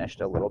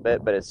diminished a little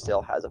bit, but it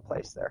still has a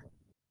place there.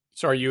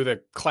 So are you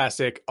the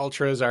classic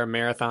ultras are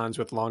marathons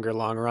with longer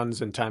long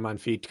runs and time on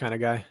feet kind of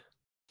guy?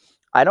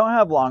 I don't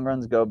have long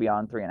runs go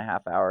beyond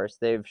 3.5 hours.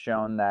 They've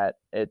shown that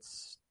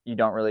you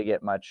don't really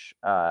get much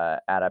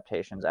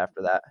adaptations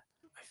after that.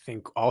 I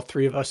think all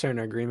three of us are in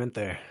agreement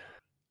there.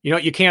 You know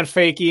what you can't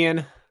fake,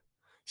 Ian?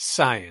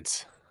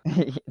 Science.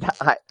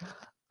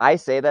 I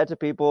say that to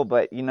people,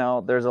 but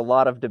there's a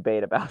lot of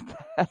debate about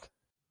that.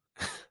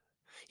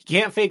 You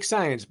can't fake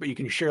science, but you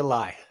can sure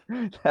lie.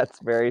 That's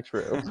very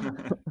true.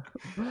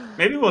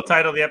 Maybe we'll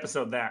title the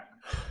episode that.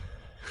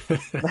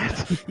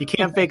 You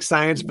can't fake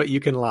science, but you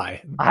can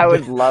lie. I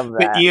would love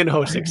that. The Ian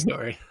Hosek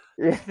story.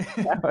 Yeah,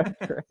 that would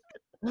be great.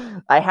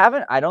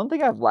 I don't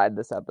think I've lied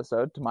this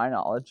episode, to my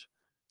knowledge.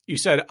 You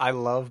said, I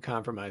love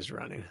compromised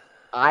running.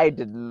 I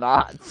did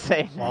not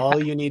say that.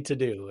 All you need to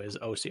do is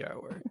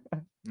OCR work.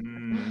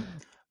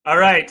 All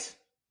right.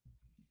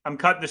 I'm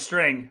cutting the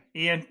string.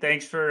 Ian,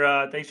 thanks for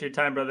your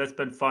time, bro. That's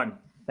been fun.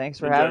 Thanks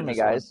for having me,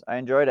 guys. I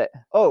enjoyed it.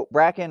 Oh,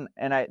 Bracken,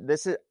 and I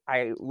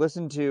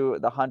listened to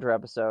the Hunter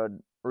episode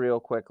real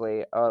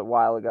quickly a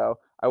while ago.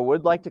 I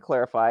would like to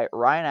clarify,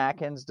 Ryan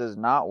Atkins does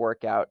not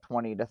work out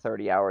 20 to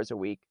 30 hours a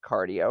week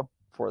cardio,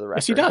 for the record.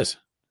 Yes, he does.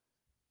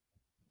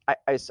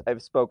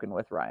 I've spoken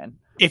with Ryan.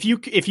 If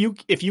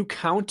you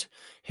count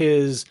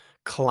his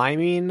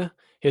climbing,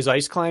 his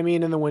ice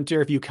climbing in the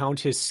winter, if you count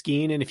his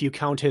skiing, and if you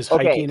count his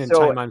hiking and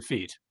time on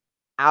feet.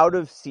 Out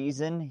of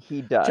season,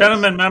 he does.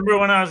 Gentlemen, remember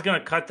when I was going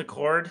to cut the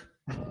cord?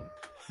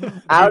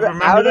 out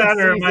of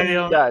season, he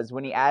does.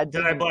 When he adds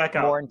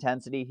more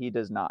intensity, he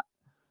does not.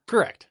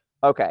 Correct.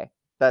 Okay.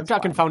 I'm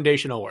talking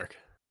foundational work.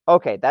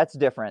 Okay, that's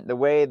different. The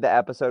way the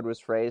episode was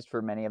phrased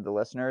for many of the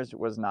listeners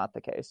was not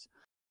the case.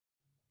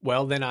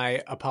 Well, then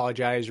I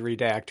apologize,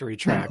 redact,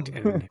 retract,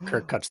 and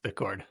Kirk cuts the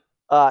cord.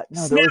 No,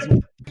 there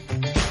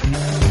was...